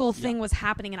physical thing was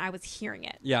happening and I was hearing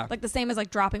it. Yeah. Like the same as like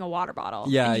dropping a water bottle.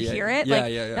 Yeah, and you yeah, hear yeah. it. Yeah,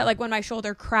 like yeah. that, like when my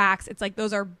shoulder cracks, it's like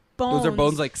those are bones. Those are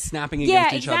bones like snapping Yeah,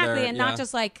 against each other. exactly. And not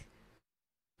just like,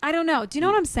 I don't know. Do you know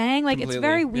what I'm saying? Like it's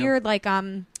very Completely, yeah. weird. Like,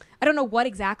 I don't know what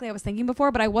exactly I was thinking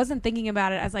before, but I wasn't thinking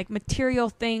about it as like material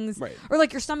things, Right. or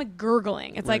like your stomach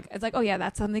gurgling. It's Right. like, oh yeah,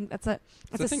 that's something. That's a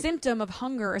symptom of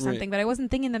hunger or something. Right. But I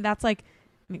wasn't thinking that that's like,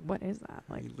 I mean, what is that?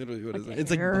 Like literally, what like is that? the It's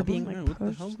like air bubbling being, like, around. What the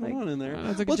pushed, hell's like, going on in there?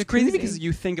 it's like Well, a it's crazy jacuzzi. because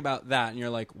you think about that and you're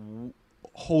like,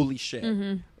 holy shit.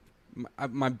 Mm-hmm.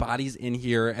 My body's in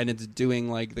here and it's doing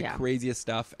like the Yeah. craziest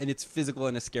stuff and it's physical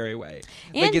in a scary way.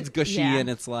 And- like it's gushy yeah. and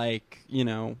it's like,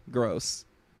 gross.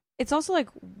 It's also like,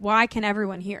 why can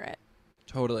everyone hear it?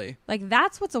 Totally. Like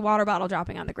that's what's a water bottle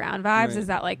dropping on the ground vibes. Right. Is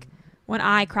that like when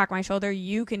I crack my shoulder,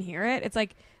 you can hear it. It's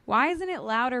like, why isn't it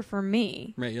louder for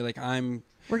me? Right. You're like,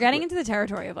 We're getting into the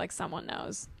territory of like someone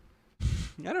knows.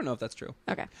 I don't know if that's true.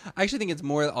 Okay. I actually think it's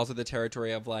more also the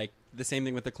territory of like the same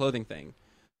thing with the clothing thing,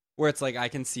 where it's like I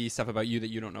can see stuff about you that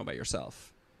you don't know about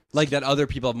yourself. Like that other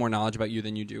people have more knowledge about you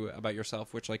than you do about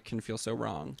yourself, which like can feel so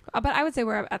wrong. But I would say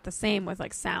we're at the same with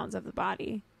like sounds of the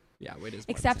body. Yeah, it is.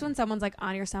 Except when someone's like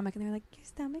on your stomach and they're like, your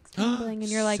stomach's rumbling,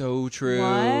 and you're like, so true.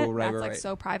 what? Right, That's like right.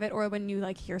 so private. Or when you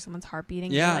like hear someone's heart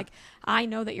beating, Yeah. you're like, I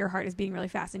know that your heart is beating really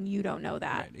fast and you don't know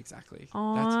that. Right, exactly.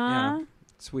 Aww. That's yeah,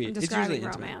 sweet. I'm It's describing usually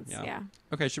intimate, romance. Yeah.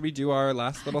 Okay, should we do our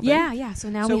last little thing? Yeah. So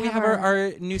now we have have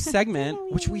our new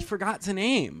segment, which we forgot to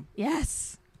name.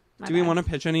 Yes. Do we want to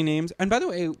pitch any names? And by the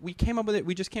way, we came up with it.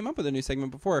 We just came up with a new segment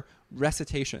before,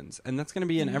 recitations, and that's going to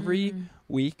be in every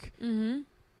week. Mm-hmm.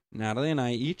 Natalie and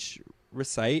I each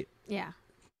recite Yeah.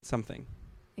 something.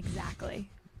 Exactly.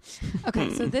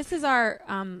 Okay, so this is our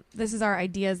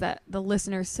ideas that the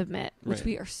listeners submit, which Right.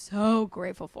 we are so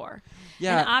grateful for.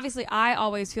 Yeah. And obviously, I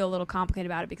always feel a little complicated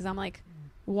about it because I'm like,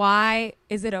 why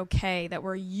is it okay that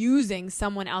we're using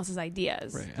someone else's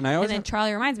ideas? Right. And I always then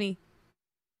Charlie reminds me,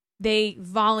 they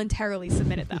voluntarily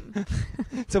submitted them.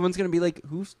 someone's going to be like,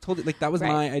 who's told it? Like, that was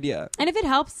Right. my idea. And if it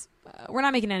helps, we're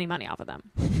not making any money off of them.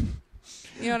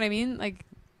 You know what I mean? Like,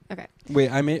 okay. Wait,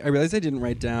 I realized I didn't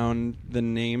write down the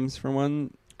names for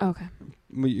one. Okay.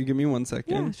 Will you give me 1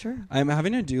 second? Yeah, sure. I'm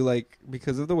having to do like,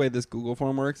 because of the way this Google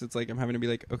form works, it's like I'm having to be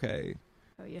like, okay.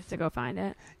 Oh, you have to go find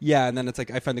it. Yeah, and then it's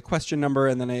like I find the question number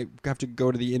and then I have to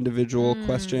go to the individual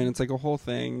question. It's like a whole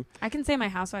thing. I can say my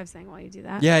housewives thing while you do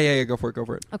that. Yeah, go for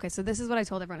it. Okay, so this is what I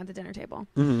told everyone at the dinner table.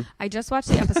 Mm-hmm. I just watched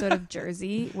the episode of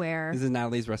Jersey where This is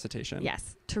Natalie's recitation.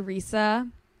 yes, Teresa.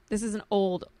 This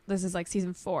is like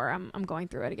season 4. I'm going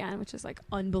through it again, which is like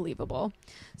unbelievable.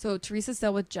 So Teresa's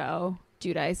still with Joe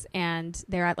Giudice, and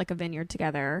they're at like a vineyard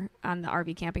together on the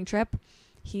RV camping trip.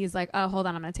 He's like, oh, hold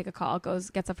on, I'm going to take a call.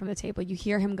 Gets up from the table. You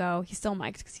hear him go. He's still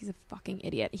mic'd because he's a fucking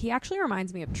idiot. He actually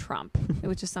reminds me of Trump,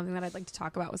 which is something that I'd like to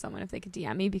talk about with someone if they could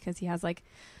DM me, because he has like,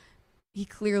 he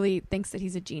clearly thinks that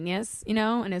he's a genius,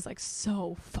 and is like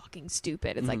so fucking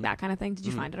stupid. It's like that kind of thing. Did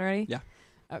you find it already? Yeah.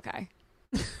 Okay.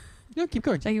 No, keep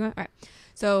going. All right.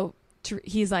 So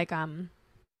he's like,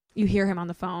 you hear him on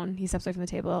the phone. He steps away from the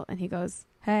table and he goes,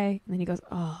 hey. And then he goes,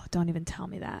 oh, don't even tell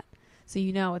me that. So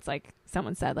it's like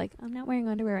someone said, like, I'm not wearing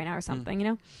underwear right now or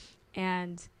something,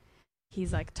 And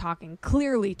he's like talking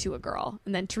clearly to a girl.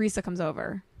 And then Teresa comes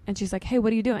over and she's like, hey,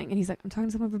 what are you doing? And he's like, I'm talking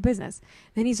to someone for business.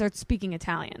 Then he starts speaking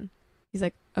Italian. He's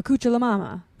like, Acuccia la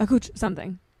mama. Acuccia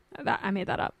something. I made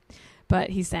that up. But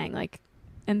he's saying like,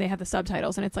 and they have the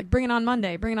subtitles and it's like, bring it on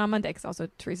Monday. Because also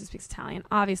Teresa speaks Italian.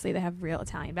 Obviously they have real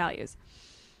Italian values.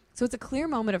 So it's a clear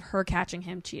moment of her catching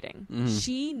him cheating. Mm-hmm.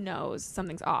 She knows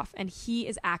something's off and he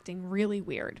is acting really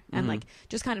weird and like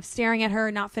just kind of staring at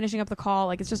her, not finishing up the call.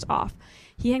 Like it's just off.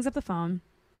 He hangs up the phone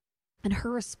and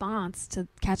her response to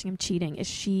catching him cheating is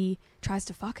she tries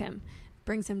to fuck him,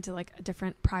 brings him to like a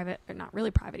different private, or not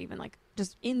really private even, like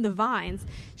just in the vines.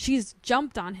 She's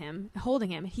jumped on him,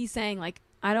 holding him. He's saying like,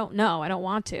 I don't know. I don't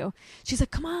want to. She's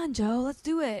like, come on, Joe, let's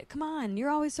do it. Come on. You're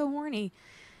always so horny.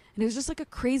 And it was just like a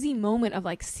crazy moment of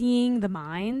like seeing the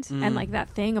mind and like that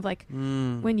thing of like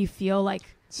when you feel like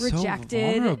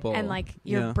rejected vulnerable. and like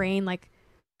your brain like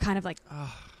kind of like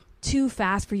too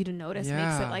fast for you to notice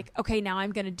makes it like, okay, now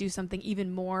I'm going to do something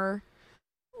even more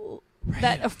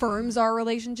that affirms our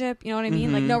relationship. You know what I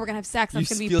mean? Like, no, we're going to have sex. That's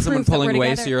going to be feel someone proof that pulling we're away,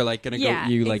 together. so you're like going to go.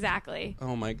 You like exactly.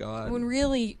 Oh my God. When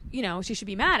really, you know, she should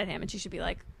be mad at him and she should be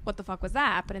like, what the fuck was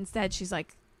that? But instead she's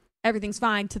like, everything's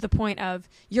fine, to the point of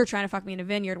you're trying to fuck me in a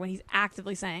vineyard when he's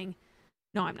actively saying,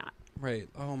 no, I'm not. Right.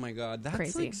 Oh my God. That's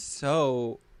Crazy. like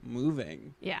so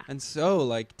moving. Yeah. And so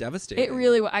like devastating. It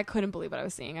really, I couldn't believe what I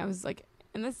was seeing. I was like,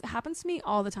 and this happens to me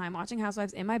all the time watching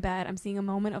Housewives in my bed. I'm seeing a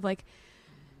moment of like,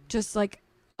 just like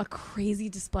a crazy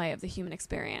display of the human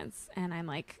experience. And I'm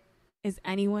like, is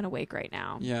anyone awake right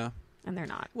now? Yeah. And they're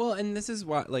not. Well, and this is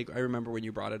what, like, I remember when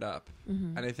you brought it up.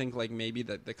 And I think, like, maybe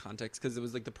the context, because it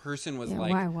was, like, the person was,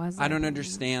 like, why was I it? don't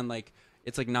understand, like,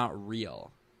 it's, like, not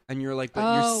real. And you're, like, but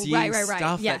you're seeing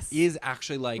stuff that is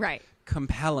actually, like,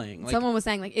 compelling. Like, someone was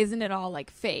saying, like, isn't it all, like,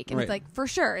 fake? And it's, like, for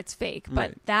sure it's fake.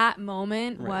 But that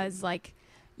moment was, like,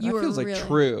 you were feels really, like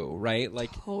true, right?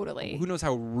 Like, totally. Who knows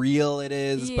how real it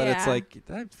is, but it's, like,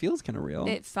 that feels kind of real.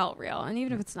 It felt real. And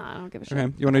even if it's not, I don't give a shit.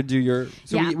 Okay, you want to do your...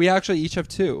 So we actually each have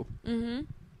two. Mm-hmm.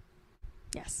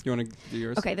 Yes. You want to do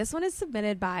yours? Okay, this one is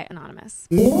submitted by Anonymous.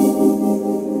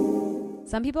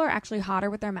 Some people are actually hotter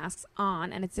with their masks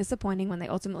on, and it's disappointing when they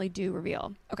ultimately do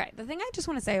reveal. Okay, the thing I just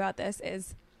want to say about this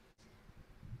is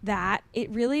that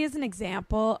it really is an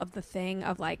example of the thing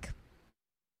of, like,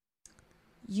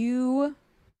 you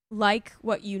like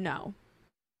what you know,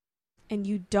 and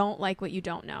you don't like what you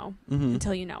don't know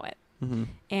until you know it.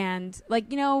 And, like,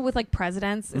 you know, with, like,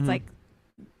 presidents, it's like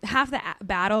half the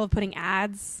battle of putting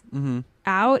ads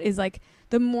out is, like,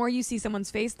 the more you see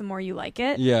someone's face, the more you like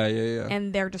it. Yeah.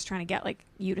 And they're just trying to get, like,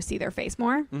 you to see their face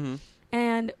more.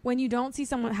 And when you don't see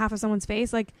half of someone's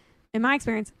face, like, in my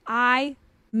experience, I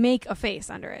make a face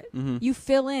under it. You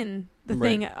fill in the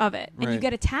thing of it, and you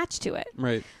get attached to it.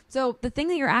 Right. So the thing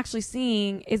that you're actually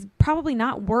seeing is probably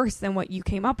not worse than what you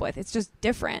came up with. It's just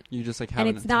different. You just, like, have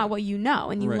and it's not what you know,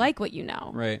 and you like what you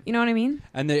know. Right. You know what I mean?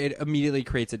 And it immediately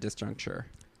creates a disjuncture.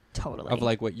 Totally. Of,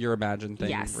 like, what your imagined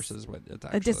thing versus what it's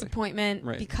actually. A disappointment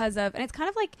because of, and it's kind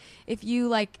of like if you,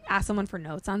 like, ask someone for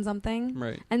notes on something.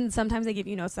 Right. And sometimes they give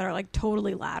you notes that are, like,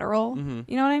 totally lateral.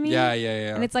 You know what I mean? Yeah.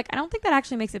 And it's like, I don't think that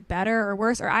actually makes it better or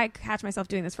worse, or I catch myself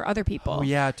doing this for other people. Oh,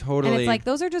 yeah, totally. And it's like,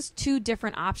 those are just two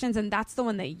different options, and that's the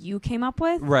one that you came up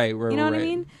with. Right. You know what I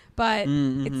mean? But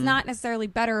it's not necessarily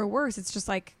better or worse. It's just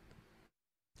like,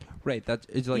 right. That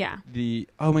is like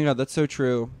oh my God, that's so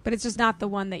true. But it's just not the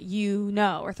one that you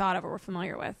know or thought of or were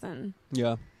familiar with. And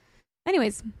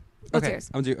anyways, what's yours?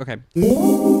 Okay.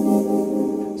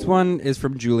 This one is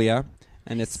from Julia,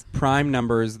 and it's prime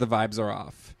numbers. The vibes are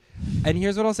off. And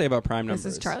here's what I'll say about prime numbers.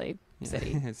 This is Charlie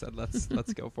City. I said let's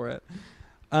go for it.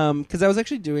 Because I was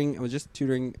just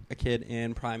tutoring a kid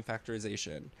in prime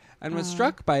factorization, and was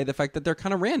struck by the fact that they're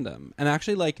kind of random. And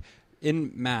actually, like,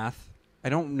 in math, I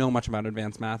don't know much about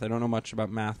advanced math. I don't know much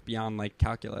about math beyond, like,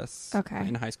 calculus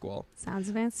in high school. Sounds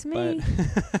advanced to me.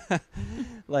 But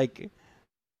like,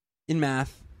 in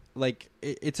math, like,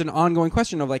 it's an ongoing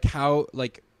question of, like, how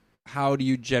do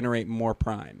you generate more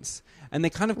primes? And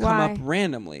they kind of come up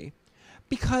randomly.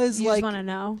 Because, you like, just want to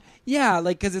know? Yeah,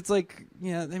 like, because it's like,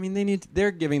 I mean,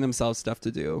 they're giving themselves stuff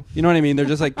to do. You know what I mean? They're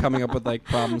just, like, coming up with, like,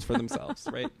 problems for themselves,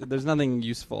 right? There's nothing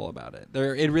useful about it.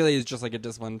 It really is just, like, a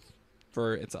discipline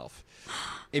for itself.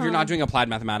 If you're not doing applied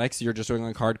mathematics, you're just doing,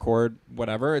 like, hardcore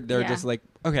whatever. They're just like,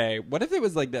 okay, what if it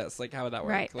was like this? Like, how would that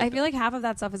work? Right. Like, I feel like half of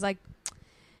that stuff is like,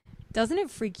 doesn't it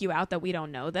freak you out that we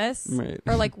don't know this? Right.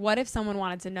 Or, like, what if someone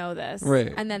wanted to know this?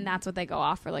 Right. And then that's what they go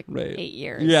off for, like, 8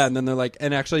 years. Yeah, and then they're like,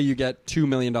 and actually you get $2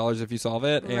 million if you solve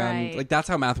it. And, Right. like, that's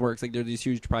how math works. Like, there are these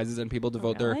huge prizes, and people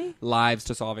devote their lives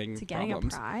to solving getting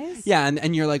problems. a prize? Yeah,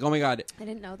 and you're like, oh my God. I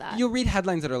didn't know that. You'll read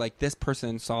headlines that are like, this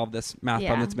person solved this math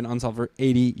problem that's been unsolved for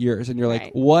 80 years. And you're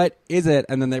like, what is it?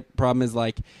 And then the problem is,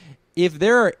 like, if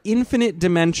there are infinite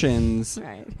dimensions,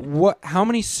 how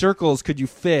many circles could you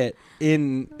fit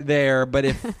in there? But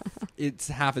if it's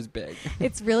half as big,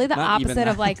 it's really the opposite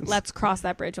of, like, let's cross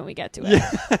that bridge when we get to it.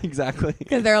 Yeah, exactly.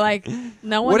 Because they're like,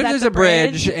 no one's what if there's a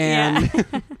bridge and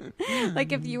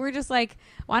like, if you were just like,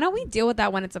 why don't we deal with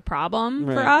that when it's a problem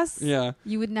for us? Yeah,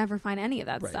 you would never find any of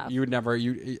that stuff. You would never.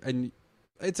 And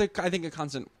it's I think a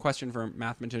constant question for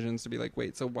mathematicians to be like,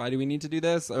 wait, so why do we need to do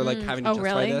this? Or, like, having to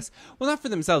justify this. Well, not for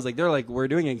themselves. Like, they're like, we're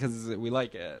doing it because we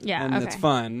like it. Yeah, and it's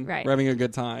fun. Right. We're having a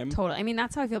good time. Totally. I mean,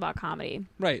 that's how I feel about comedy.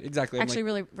 Right. Exactly. I actually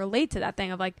really relate to that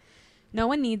thing of, like, no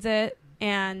one needs it.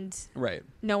 and right.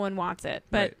 no one wants it,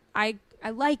 but I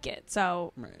like it,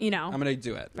 so you know, I'm gonna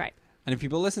do it. Right. And if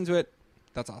people listen to it,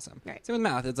 that's awesome. Right. Same with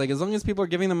math. It's like as long as people are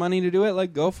giving the money to do it,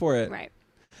 like go for it. Right.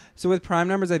 So with prime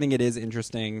numbers, I think it is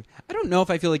interesting. I don't know if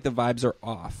I feel like the vibes are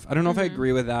off. I don't know if I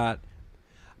agree with that.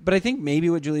 But I think maybe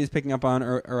what Julie is picking up on,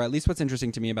 or at least what's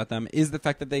interesting to me about them, is the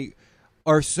fact that they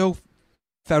are so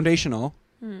foundational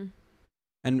and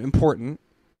important.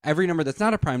 Every number that's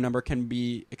not a prime number can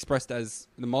be expressed as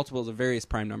the multiples of various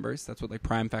prime numbers. That's what like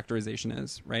prime factorization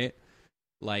is, right?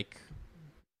 Like,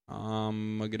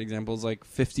 a good example is like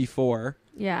 54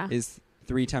 is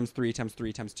 3 times 3 times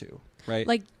 3 times 2, right?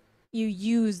 Like you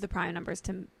use the prime numbers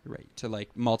to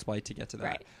like multiply to get to that.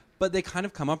 Right. But they kind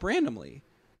of come up randomly.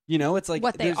 You know, it's like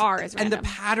what they are is random. And the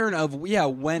pattern of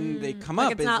when they come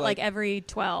up it's is not like every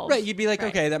 12. Right, you'd be like,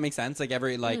 okay, that makes sense. Like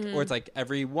every or it's like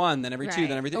every 1, then every 2,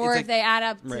 then every 3. Or it's if like, they add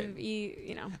up to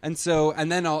you know. And so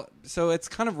so it's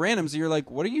kind of random. So you're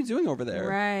like, what are you doing over there?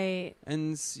 Right.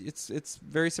 And it's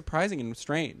very surprising and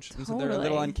strange. Totally. And so they're a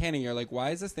little uncanny. You're like, why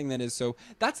is this thing that is so?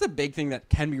 That's the big thing that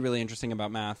can be really interesting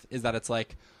about math is that it's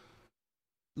like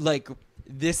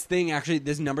this thing actually,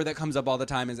 this number that comes up all the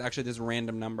time is actually this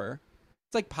random number.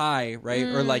 It's like pi, right?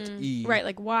 Or like e. Right,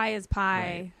 like y is pi.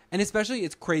 Right. And especially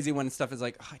it's crazy when stuff is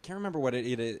like, I can't remember what it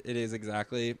is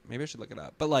exactly. Maybe I should look it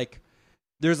up. But like,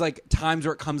 there's like times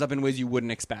where it comes up in ways you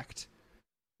wouldn't expect.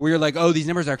 Where you're like, oh, these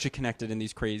numbers are actually connected in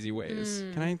these crazy ways.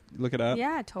 Can I look it up?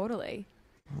 Yeah, totally.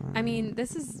 I mean,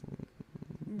 this is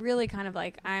really kind of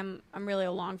like I'm really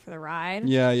along for the ride.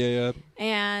 Yeah.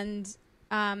 And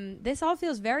this all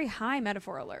feels very high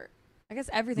metaphor alert. I guess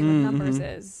everything with numbers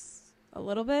is a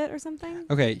little bit or something.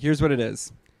 Okay, here's what it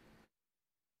is.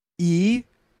 E,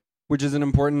 which is an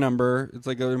important number. It's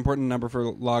like an important number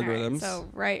for logarithms. All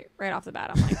right, so right off the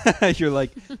bat, I'm like... You're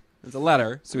like, it's a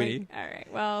letter, sweetie. All right,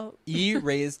 well... E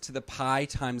raised to the pi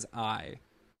times I.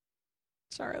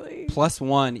 Charlie. Plus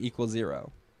 1 equals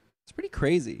 0. It's pretty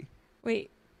crazy. Wait,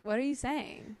 what are you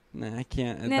saying? Nah, I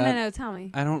can't. No, tell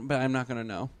me. I don't, but I'm not going to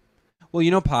know. Well,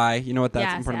 you know pi. You know what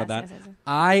that's important about that? Yes.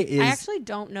 I actually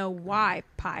don't know why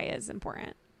pi is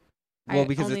important. Well,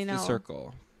 because it's the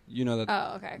circle. You know that.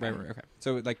 Oh, okay. Right. Okay.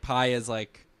 So, like, pi is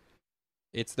like,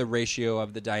 it's the ratio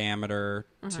of the diameter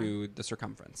to the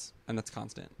circumference, and that's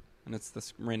constant, and it's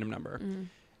this random number.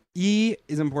 E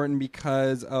is important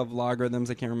because of logarithms.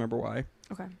 I can't remember why.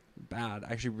 Okay. Bad.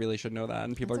 I actually really should know that,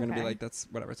 and people are going to be like, "That's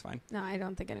whatever. It's fine." No, I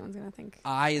don't think anyone's going to think.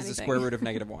 I is the square root of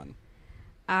 -1.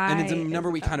 And it's a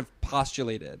number we kind of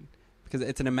postulated because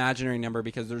it's an imaginary number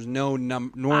because there's no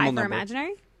normal I number. For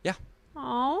imaginary? Yeah.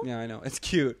 Oh. Yeah, I know. It's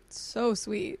cute. So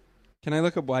sweet. Can I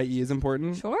look up why E is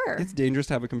important? Sure. It's dangerous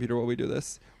to have a computer while we do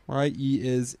this. Why E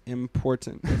is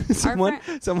important.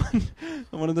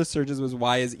 One of the searches was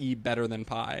why is E better than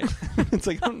pi? It's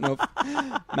like, I don't know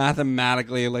if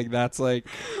mathematically like that's like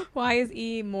why is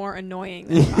E more annoying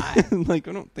than pi? Like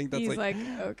I don't think that's He's like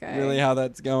okay. Really how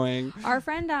that's going. Our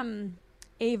friend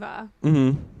Ava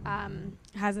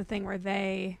has a thing where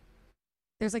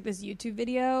there's like this YouTube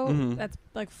video that's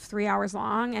like 3 hours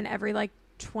long, and every like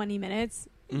 20 minutes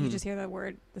you just hear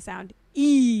the sound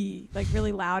E, like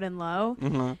really loud and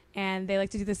low. And they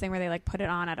like to do this thing where they like put it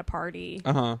on at a party,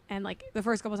 and like the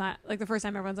first couple times, like the first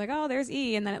time everyone's like, oh, there's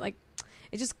E, and then it like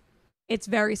it's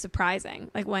very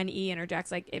surprising, like when E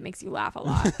interjects, like it makes you laugh a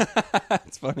lot.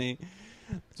 It's funny.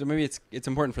 So maybe it's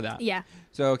important for that. Yeah.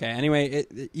 So okay. Anyway,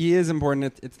 E is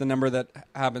important. It's the number that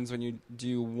happens when you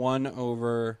do 1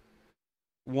 over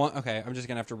 1. Okay, I'm just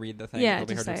gonna have to read the thing. Yeah, it'll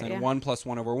be hard to explain. yeah. 1 plus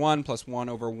 1 over 1 plus 1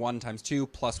 over 1 times 2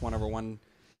 plus 1 over 1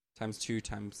 times 2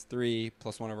 times 3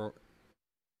 plus 1 over.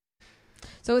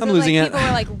 So is I'm it losing like it. people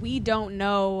are like, we don't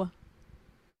know?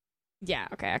 Yeah.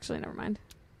 Okay. Actually, never mind.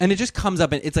 And it just comes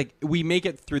up, and it's like we make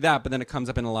it through that, but then it comes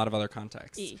up in a lot of other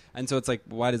contexts. E. And so it's like,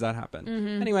 why does that happen?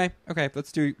 Anyway, okay,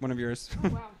 let's do one of yours. Oh,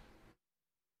 wow.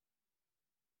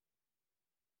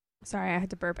 Sorry, I had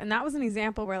to burp. And that was an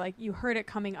example where like you heard it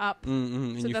coming up.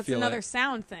 And so you that's feel another it.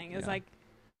 sound thing. It's like,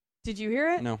 did you hear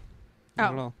it? No,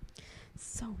 not at all. It's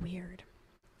so weird.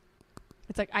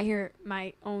 It's like I hear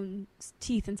my own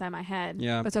teeth inside my head.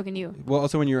 Yeah. But so can you. Well,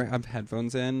 also when you have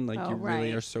headphones in, like you really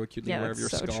right. are so acutely Yeah, aware of your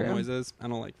that's so skull true. noises. I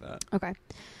don't like that. Okay.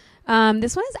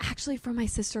 This one is actually from my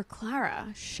sister Clara.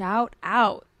 Shout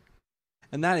out.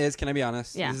 And that is, can I be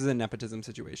honest? Yeah. This is a nepotism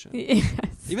situation. Yes.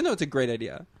 Even though it's a great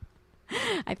idea.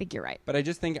 I think you're right. But I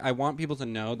just think I want people to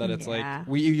know that it's Yeah.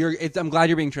 like I'm glad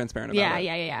you're being transparent about it.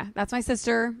 Yeah. That's my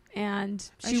sister, and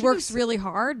I she should've works s- really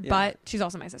hard, Yeah. but she's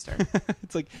also my sister.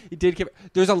 It's like it did give.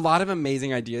 There's a lot of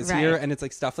amazing ideas Right. here, and it's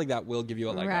like stuff like that will give you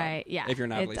a leg up. Right, yeah. If you're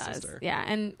Natalie's it does. sister. Yeah,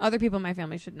 and other people in my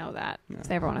family should know that Yeah. if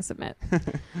they ever want to submit.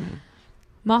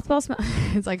 Mothball smell.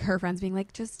 It's like her friends being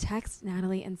like, just text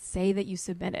Natalie and say that you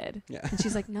submitted. Yeah. And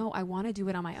she's like, no, I want to do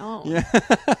it on my own. Yeah.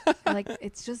 Like,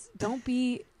 it's just, don't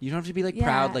be. You don't have to be like Yeah,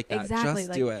 proud like that. exactly. Just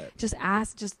Like, do it. Just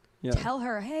ask, just Yeah. tell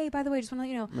her, hey, by the way, just want to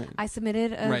let you know, Right. I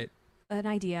submitted Right. an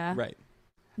idea. Right.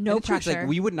 No And it's true, it's pressure. like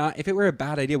we would not, if it were a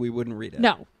bad idea, we wouldn't read it.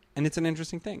 No. And it's an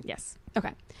interesting thing. Yes.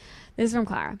 Okay. This is from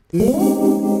Clara.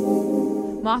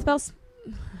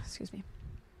 Excuse me.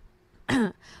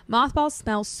 Mothballs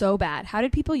smell so bad. How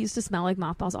did people used to smell like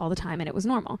mothballs all the time and it was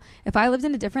normal? If I lived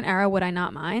in a different era, would I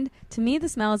not mind? To me, the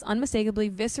smell is unmistakably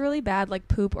viscerally bad, like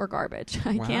poop or garbage.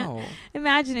 I can't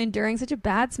imagine enduring such a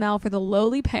bad smell for the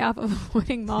lowly payoff of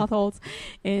avoiding moth holes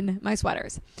in my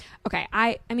sweaters. Okay,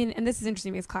 I mean, and this is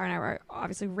interesting because Clara and I were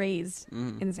obviously raised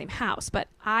in the same house, but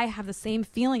I have the same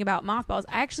feeling about mothballs.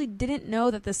 I actually didn't know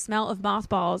that the smell of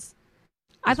mothballs,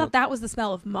 I thought that was the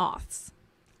smell of moths.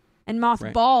 And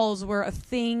mothballs were a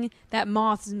thing that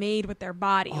moths made with their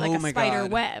body, like a spider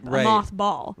web, a moth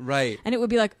ball. Right. And it would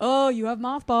be like, oh, you have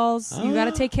mothballs. You got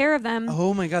to take care of them.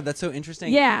 Oh my God, that's so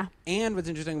interesting. Yeah. And what's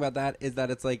interesting about that is that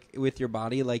it's like with your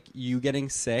body, like you getting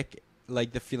sick,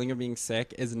 like the feeling of being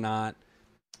sick is not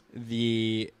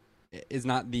the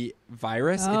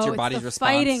virus. It's your body's the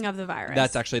response. Fighting of the virus.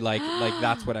 That's actually like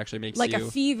that's what actually makes like you.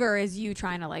 a fever is you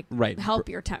trying to help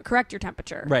your correct your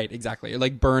temperature. Right, exactly. Or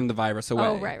like burn the virus away.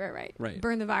 Oh, right.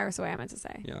 Burn the virus away, I meant to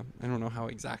say. Yeah, I don't know how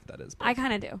exact that is. But I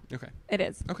kind of do. Okay. It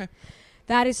is. Okay.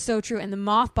 That is so true. And the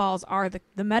mothballs are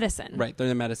the medicine. Right, they're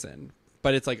the medicine.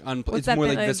 But it's like What's it's more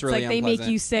thing? like viscerally It's like they unpleasant. make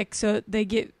you sick, so they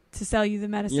get to sell you the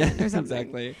medicine or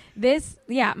something.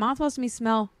 Exactly. Mothballs to me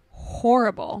smell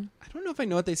horrible. I don't know if I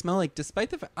know what they smell like, despite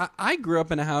the fact I grew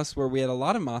up in a house where we had a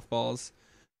lot of mothballs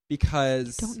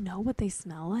because... You don't know what they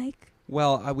smell like?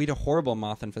 Well, we had a horrible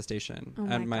moth infestation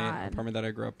at my God. apartment that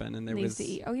I grew up in. And there They was... used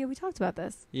to eat. Oh, yeah, we talked about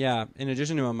this. Yeah, in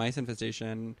addition to a mice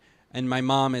infestation... And my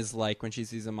mom is like, when she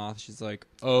sees a moth, she's like,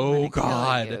 oh,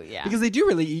 God. Yeah. Because they do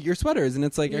really eat your sweaters. And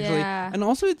it's like, actually... Yeah. And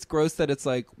also, it's gross that it's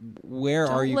like, where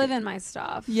Don't are you... live in my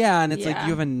stuff. Yeah, and it's like, you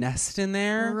have a nest in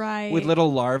there? Right. With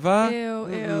little larvae?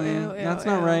 Ew. That's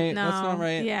not right. No. That's not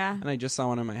right. Yeah. And I just saw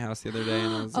one in my house the other day,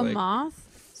 and I was A like...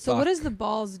 moth? So fuck. what does the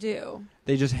balls do?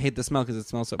 They just hate the smell because it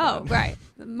smells so Oh, bad. right.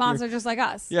 The moths are just like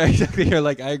us. Yeah, exactly. You're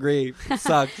like, I agree.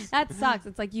 Sucks. That sucks.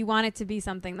 It's like you want it to be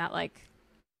something that like,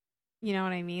 you know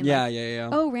what I mean? Yeah, like, yeah.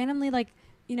 Oh, randomly like,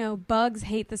 bugs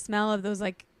hate the smell of those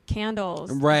like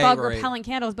candles. Right, Bug right. repellent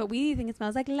candles, but we think it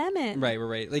smells like lemon. Right.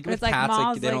 Like But with it's like cats, like,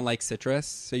 moths, they like- don't like citrus,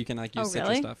 so you can like use Oh, citrus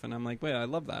really? stuff. And I'm like, wait, I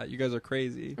love that. You guys are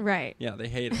crazy. Right. Yeah, they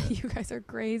hate it. You guys are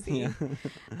crazy.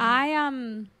 Yeah.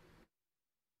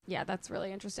 Yeah, that's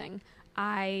really interesting.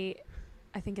 I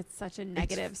think it's such a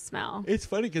negative smell. It's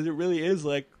funny because it really is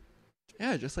like,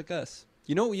 yeah, just like us.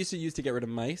 You know what we used to use to get rid of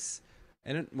mice?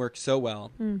 It didn't work so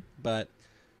well, but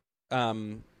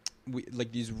we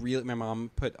like these real. My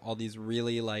mom put all these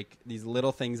really like these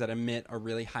little things that emit a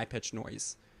really high pitched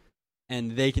noise,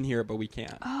 and they can hear it, but we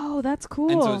can't. Oh, that's cool.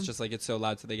 And so it's just like it's so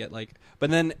loud, so they get like. But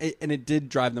then it did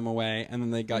drive them away, and then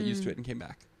they got used to it and came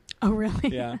back. Oh, really?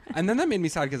 Yeah, and then that made me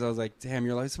sad because I was like, "Damn,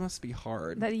 your life must be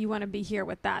hard." That you want to be here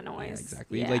with that noise. Yeah,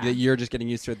 exactly. Yeah. Like that you're just getting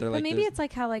used to it. They're But like, maybe there's- it's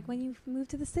like how like when you move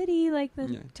to the city, like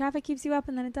the traffic keeps you up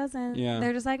and then it doesn't. Yeah.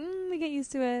 They're just like, we get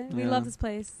used to it. We Yeah. love this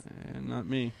place. Not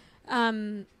me. I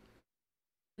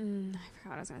forgot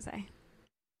what I was gonna say.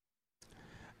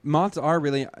 Moths are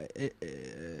really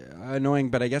annoying,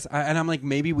 but I guess, and I'm like,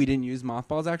 maybe we didn't use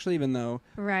mothballs actually, even though.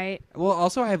 Right. Well,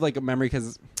 also I have like a memory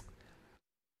because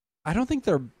I don't think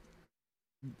they're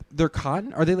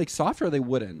cotton. Are they like soft or are they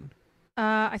wooden?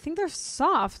 I think they're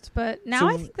soft, but now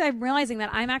I think that I'm realizing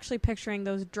that I'm actually picturing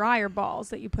those dryer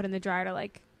balls that you put in the dryer to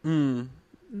like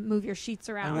move your sheets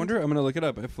around. I wonder. I'm gonna look it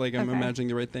up if like I'm imagining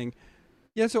the right thing.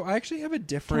 Yeah. So I actually have a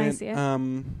different. Can I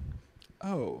see it?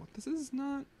 Oh, this is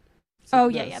not. Oh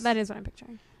yeah, that is what I'm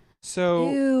picturing. So.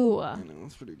 Ew. I know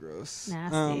it's pretty gross.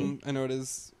 Nasty. I know it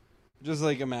is. Just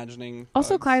like imagining.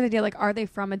 Also, bugs. Claire's idea, like, are they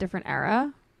from a different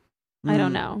era? I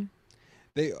don't know.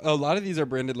 A lot of these are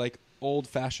branded like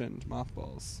old-fashioned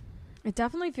mothballs. It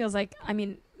definitely feels like, I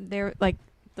mean, they're like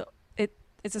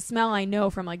it's a smell I know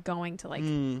from like going to like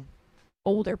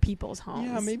older people's homes.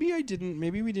 Yeah, maybe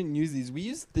we didn't use these. We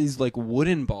used these like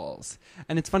wooden balls.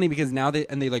 And it's funny because now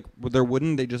they're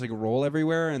wooden, they just like roll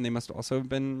everywhere, and they must also have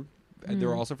been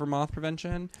they're also for moth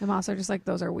prevention. The moths are just like,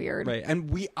 those are weird. Right.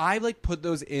 And I like put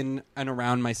those in and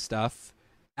around my stuff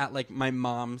at like my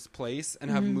mom's place and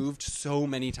have moved so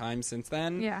many times since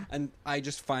then. Yeah. And I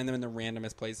just find them in the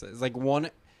randomest places. Like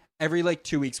every like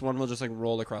 2 weeks, one will just like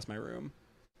roll across my room.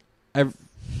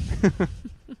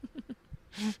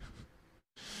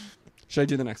 Should I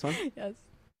do the next one? Yes.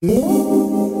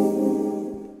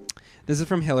 This is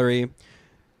from Hillary.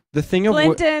 The thing of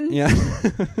Clinton. Yeah.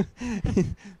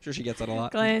 I'm sure she gets that a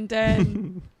lot.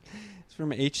 Clinton. It's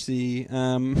from HC.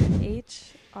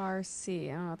 HRC. I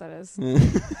don't know what that is.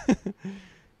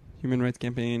 Human Rights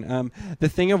Campaign. The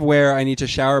thing of where I need to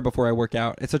shower before I work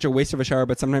out. It's such a waste of a shower,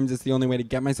 but sometimes it's the only way to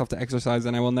get myself to exercise,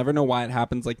 and I will never know why it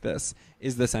happens like this.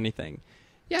 Is this anything?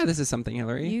 Yeah, this is something,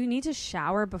 Hillary. You need to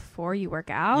shower before you work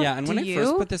out? Yeah, and when I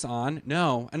first put this on,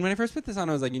 no. And when I first put this on,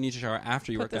 I was like, you need to shower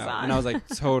after you work out. On. And I was like,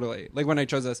 totally. Like when I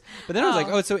chose this. But then I was like,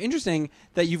 oh, it's so interesting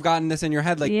that you've gotten this in your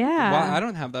head. Like, wow, I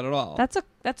don't have that at all. That's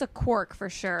a quirk for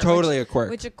sure. Totally a quirk.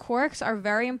 Which quirks are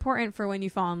very important for when you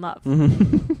fall in love.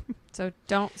 So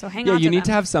hang on to them. Yeah, you need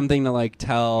to have something to like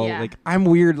tell, like, I'm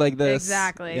weird like this.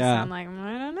 Exactly. Yeah. So I'm like,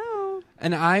 I don't know.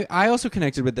 And I also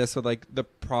connected with this with like the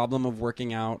problem of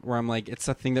working out, where I'm like, it's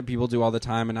a thing that people do all the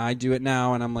time and I do it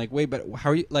now, and I'm like, wait, but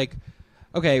how are you, like,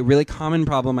 okay, really common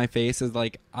problem I face is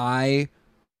like I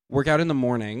work out in the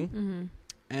morning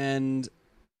and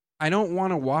I don't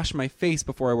want to wash my face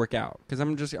before I work out because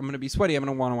I'm going to be sweaty. I'm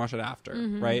going to want to wash it after,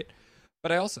 right?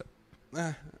 But I also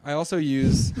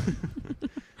use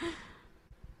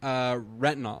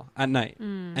retinol at night,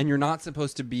 and you're not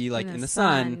supposed to be like in the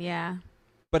sun. Yeah.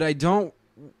 But I don't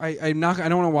want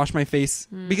to wash my face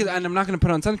because and I'm not going to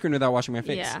put on sunscreen without washing my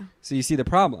face. Yeah. So you see the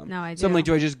problem. No, I do. So I'm like,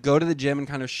 do I just go to the gym and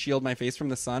kind of shield my face from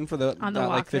the sun for that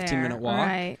like 15-minute walk?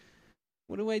 Right.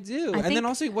 What do I do? And then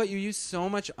also, you use so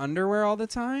much underwear all the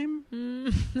time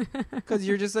because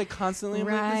you're just like constantly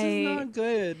like, this is not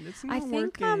good. It's not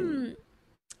working.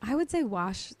 I would say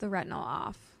wash the retinol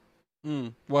off.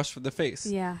 Wash for the face.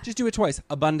 Yeah. Just do it twice.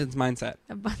 Abundance mindset.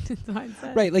 Abundance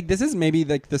mindset. Right. Like this is maybe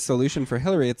like the solution for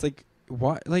Hillary. It's like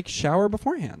shower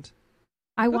beforehand.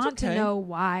 I want to know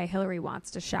why Hillary wants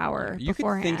to shower You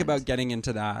beforehand. could think about getting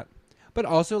into that. But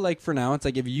also, like, for now, it's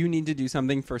like if you need to do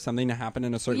something for something to happen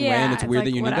in a certain way and it's weird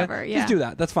like that you need that, just do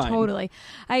that. That's fine. Totally.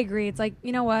 I agree. It's like,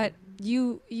 you know what?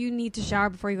 You need to shower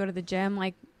before you go to the gym.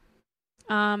 Like,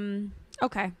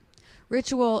 okay.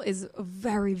 Ritual is a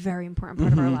very, very important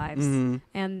part of our lives.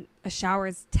 And a shower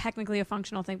is technically a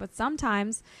functional thing. But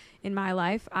sometimes in my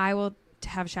life, I will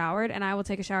have showered and I will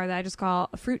take a shower that I just call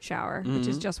a fruit shower, which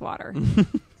is just water.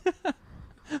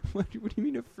 What do you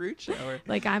mean a fruit shower?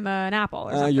 Like I'm an apple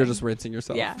or something. You're just rinsing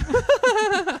yourself. Yeah.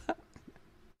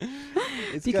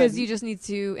 Because you just need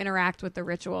to interact with the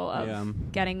ritual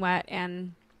of getting wet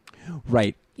and...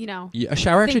 Right. You know. Yeah, a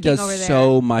shower actually does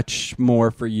so much more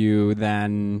for you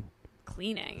than...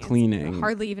 Cleaning. It's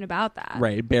hardly even about that.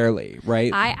 Right. Barely.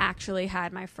 Right. I actually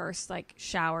had my first like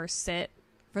shower sit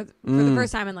for the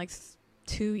first time in like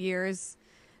 2 years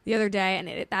the other day,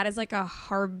 and that is like a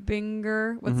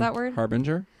harbinger. What's that word?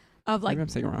 Harbinger? Of like Maybe I'm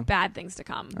saying it wrong. Bad things to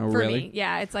come for really? Me.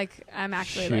 Yeah, it's like I'm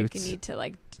actually like need to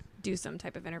like do some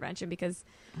type of intervention because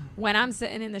when I'm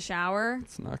sitting in the shower,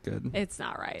 it's not good. It's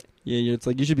not right. Yeah, it's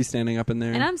like you should be standing up in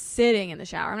there. And I'm sitting in the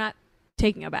shower. I'm not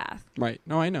taking a bath. Right.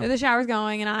 No, I know. The shower's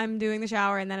going and I'm doing the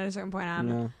shower, and then at a certain point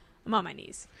I'm on my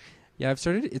knees. Yeah, it's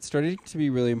started to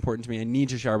be really important to me. I need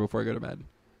to shower before I go to bed.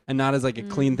 And not as like a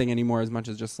clean thing anymore as much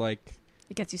as just like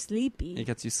it gets you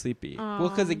sleepy. Well,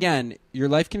 because again, your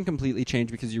life can completely change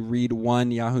because you read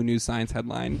one Yahoo News science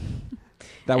headline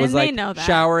that was like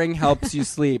showering helps you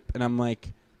sleep, and I'm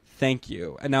like, thank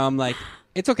you. And now I'm like,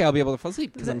 it's okay, I'll be able to fall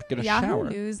asleep because I'm going to shower. Yahoo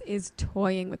News is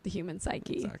toying with the human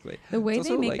psyche. Exactly. The way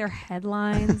they make their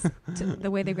headlines, the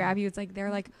way they grab you, it's like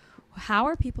they're like, how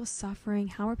are people suffering?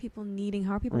 How are people needing?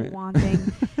 How are people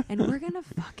wanting? And we're going to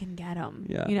fucking get them.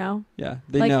 Yeah. You know? Yeah.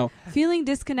 They know. Feeling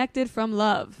disconnected from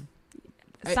love.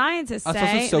 Scientists say.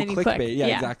 That's so and then clickbait. Yeah,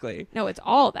 exactly. No, it's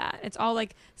all that. It's all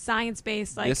like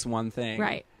science-based. Like this one thing.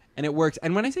 Right. And it works.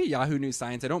 And when I say Yahoo News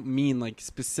Science, I don't mean like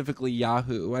specifically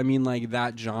Yahoo. I mean like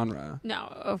that genre. No,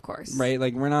 of course. Right?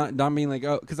 Like we're not being like,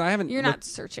 oh, because I haven't. You're not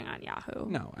searching on Yahoo.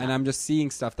 No, and I'm just seeing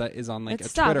stuff that is on like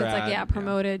it's a Twitter It's ad. like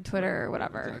promoted Twitter or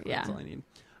whatever. Exactly. Yeah, that's all I need.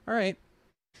 All right.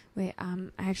 Wait, I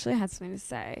actually had something to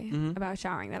say about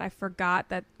showering that I forgot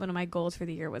that one of my goals for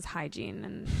the year was hygiene,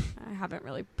 and I haven't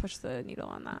really pushed the needle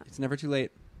on that. It's never too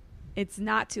late. It's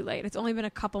not too late. It's only been a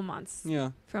couple months. Yeah.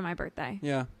 For my birthday.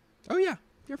 Yeah. Oh yeah,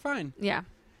 you're fine. Yeah.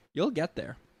 You'll get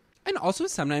there. And also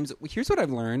sometimes, here's what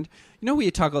I've learned. You know, we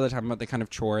talk all the time about the kind of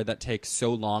chore that takes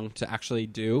so long to actually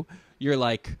do. You're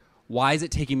like, why is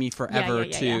it taking me forever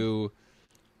to...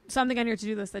 Something on your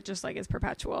to-do list that just like is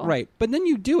perpetual. Right. But then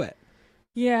you do it.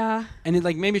 Yeah. And it,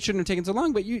 like, maybe it shouldn't have taken so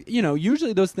long, but you know,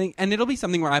 usually those things... And it'll be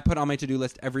something where I put on my to-do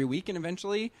list every week, and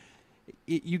eventually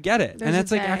you get it. There's and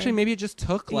it's like, actually, maybe it just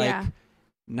took like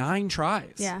 9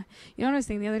 tries. Yeah. You know what I was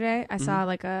thinking the other day? I saw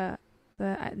like the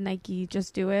Nike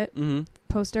Just Do It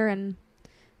poster, and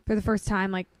for the first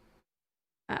time, like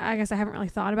I guess I haven't really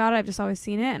thought about it. I've just always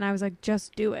seen it. And I was like,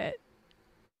 just do it.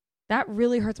 That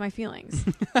really hurts my feelings.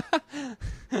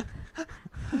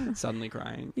 Suddenly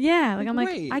crying. Yeah. Like, I'm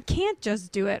wait. like, I can't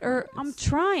just do it. Or I'm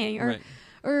trying. Or, Right.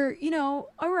 or,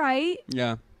 all right.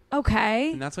 Yeah.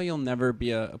 Okay. And that's why you'll never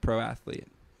be a pro athlete.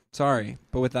 Sorry.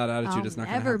 But with that attitude, it's not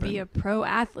going to happen. I'll never be a pro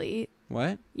athlete.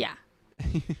 What? Yeah.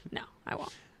 No, I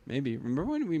won't. Maybe. Remember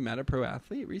when we met a pro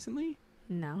athlete recently?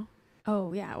 No.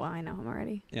 Oh, yeah. Well, I know him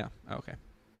already. Yeah. Oh, okay.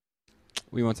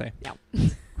 We won't say. No.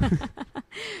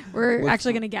 We're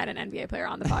actually going to get an NBA player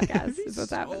on the podcast. Is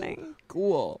what's happening.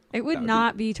 Cool. It would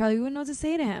not be Charlie. We wouldn't know what to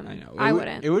say to him. I know. I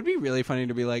wouldn't. It would be really funny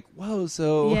to be like, whoa,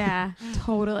 so. Yeah,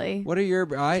 totally. What are your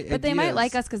But they might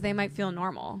like us because they might feel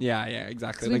normal. Yeah,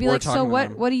 exactly. We'd be like, so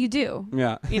what do you do?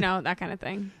 Yeah. That kind of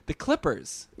thing. The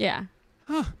Clippers. Yeah.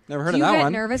 Huh. Never heard of that one. Do you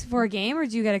get nervous before a game or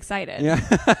do you get excited? Yeah.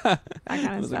 That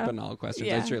kind of Those stuff. like banal questions.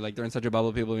 Yeah. That's true. Like they're in such a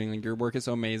bubble, people being like, your work is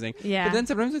so amazing. Yeah. But then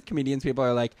sometimes with comedians, people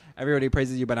are like, everybody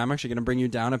praises you, but I'm actually going to bring you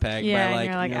down a peg. Yeah, by like, and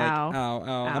you're like,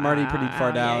 ow. I'm already pretty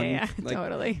far down. Yeah, like,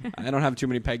 totally. I don't have too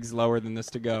many pegs lower than this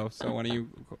to go. So why don't you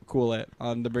cool it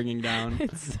on the bringing down?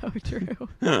 It's so true.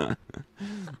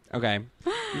 Okay.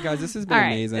 You guys, this has been all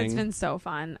right, amazing. It's been so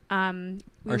fun.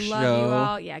 We Our love show. you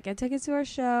all. Yeah, get tickets to our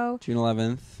show. June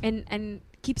 11th. And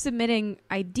keep submitting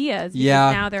ideas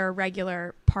because now they're a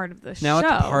regular part of the show. Now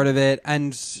it's part of it.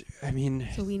 And I mean,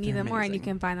 so we need them more, and you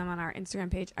amazing. can find them on our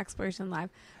Instagram page, Exploration Live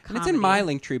Comedy. And it's in my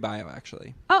Linktree bio,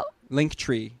 actually. Oh.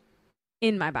 Linktree.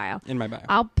 In my bio. In my bio.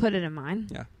 I'll put it in mine.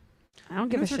 Yeah. I don't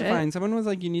give a shit. Fine. Someone was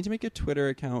like, you need to make a Twitter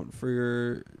account for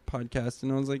your podcast.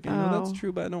 And I was like, I know that's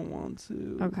true, but I don't want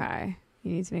to. Okay.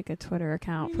 You need to make a Twitter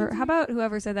account. How about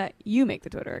whoever said that? You make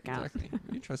the Twitter account. Exactly.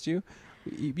 We trust you.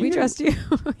 We trust you.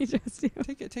 We trust you.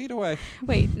 Take it away.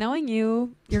 Wait, knowing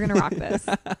you, you're going to rock this.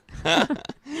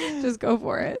 Just go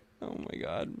for it. Oh my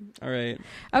God. All right.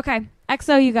 Okay.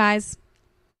 XO, you guys.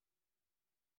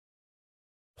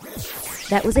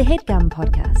 That was a HeadGum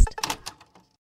podcast.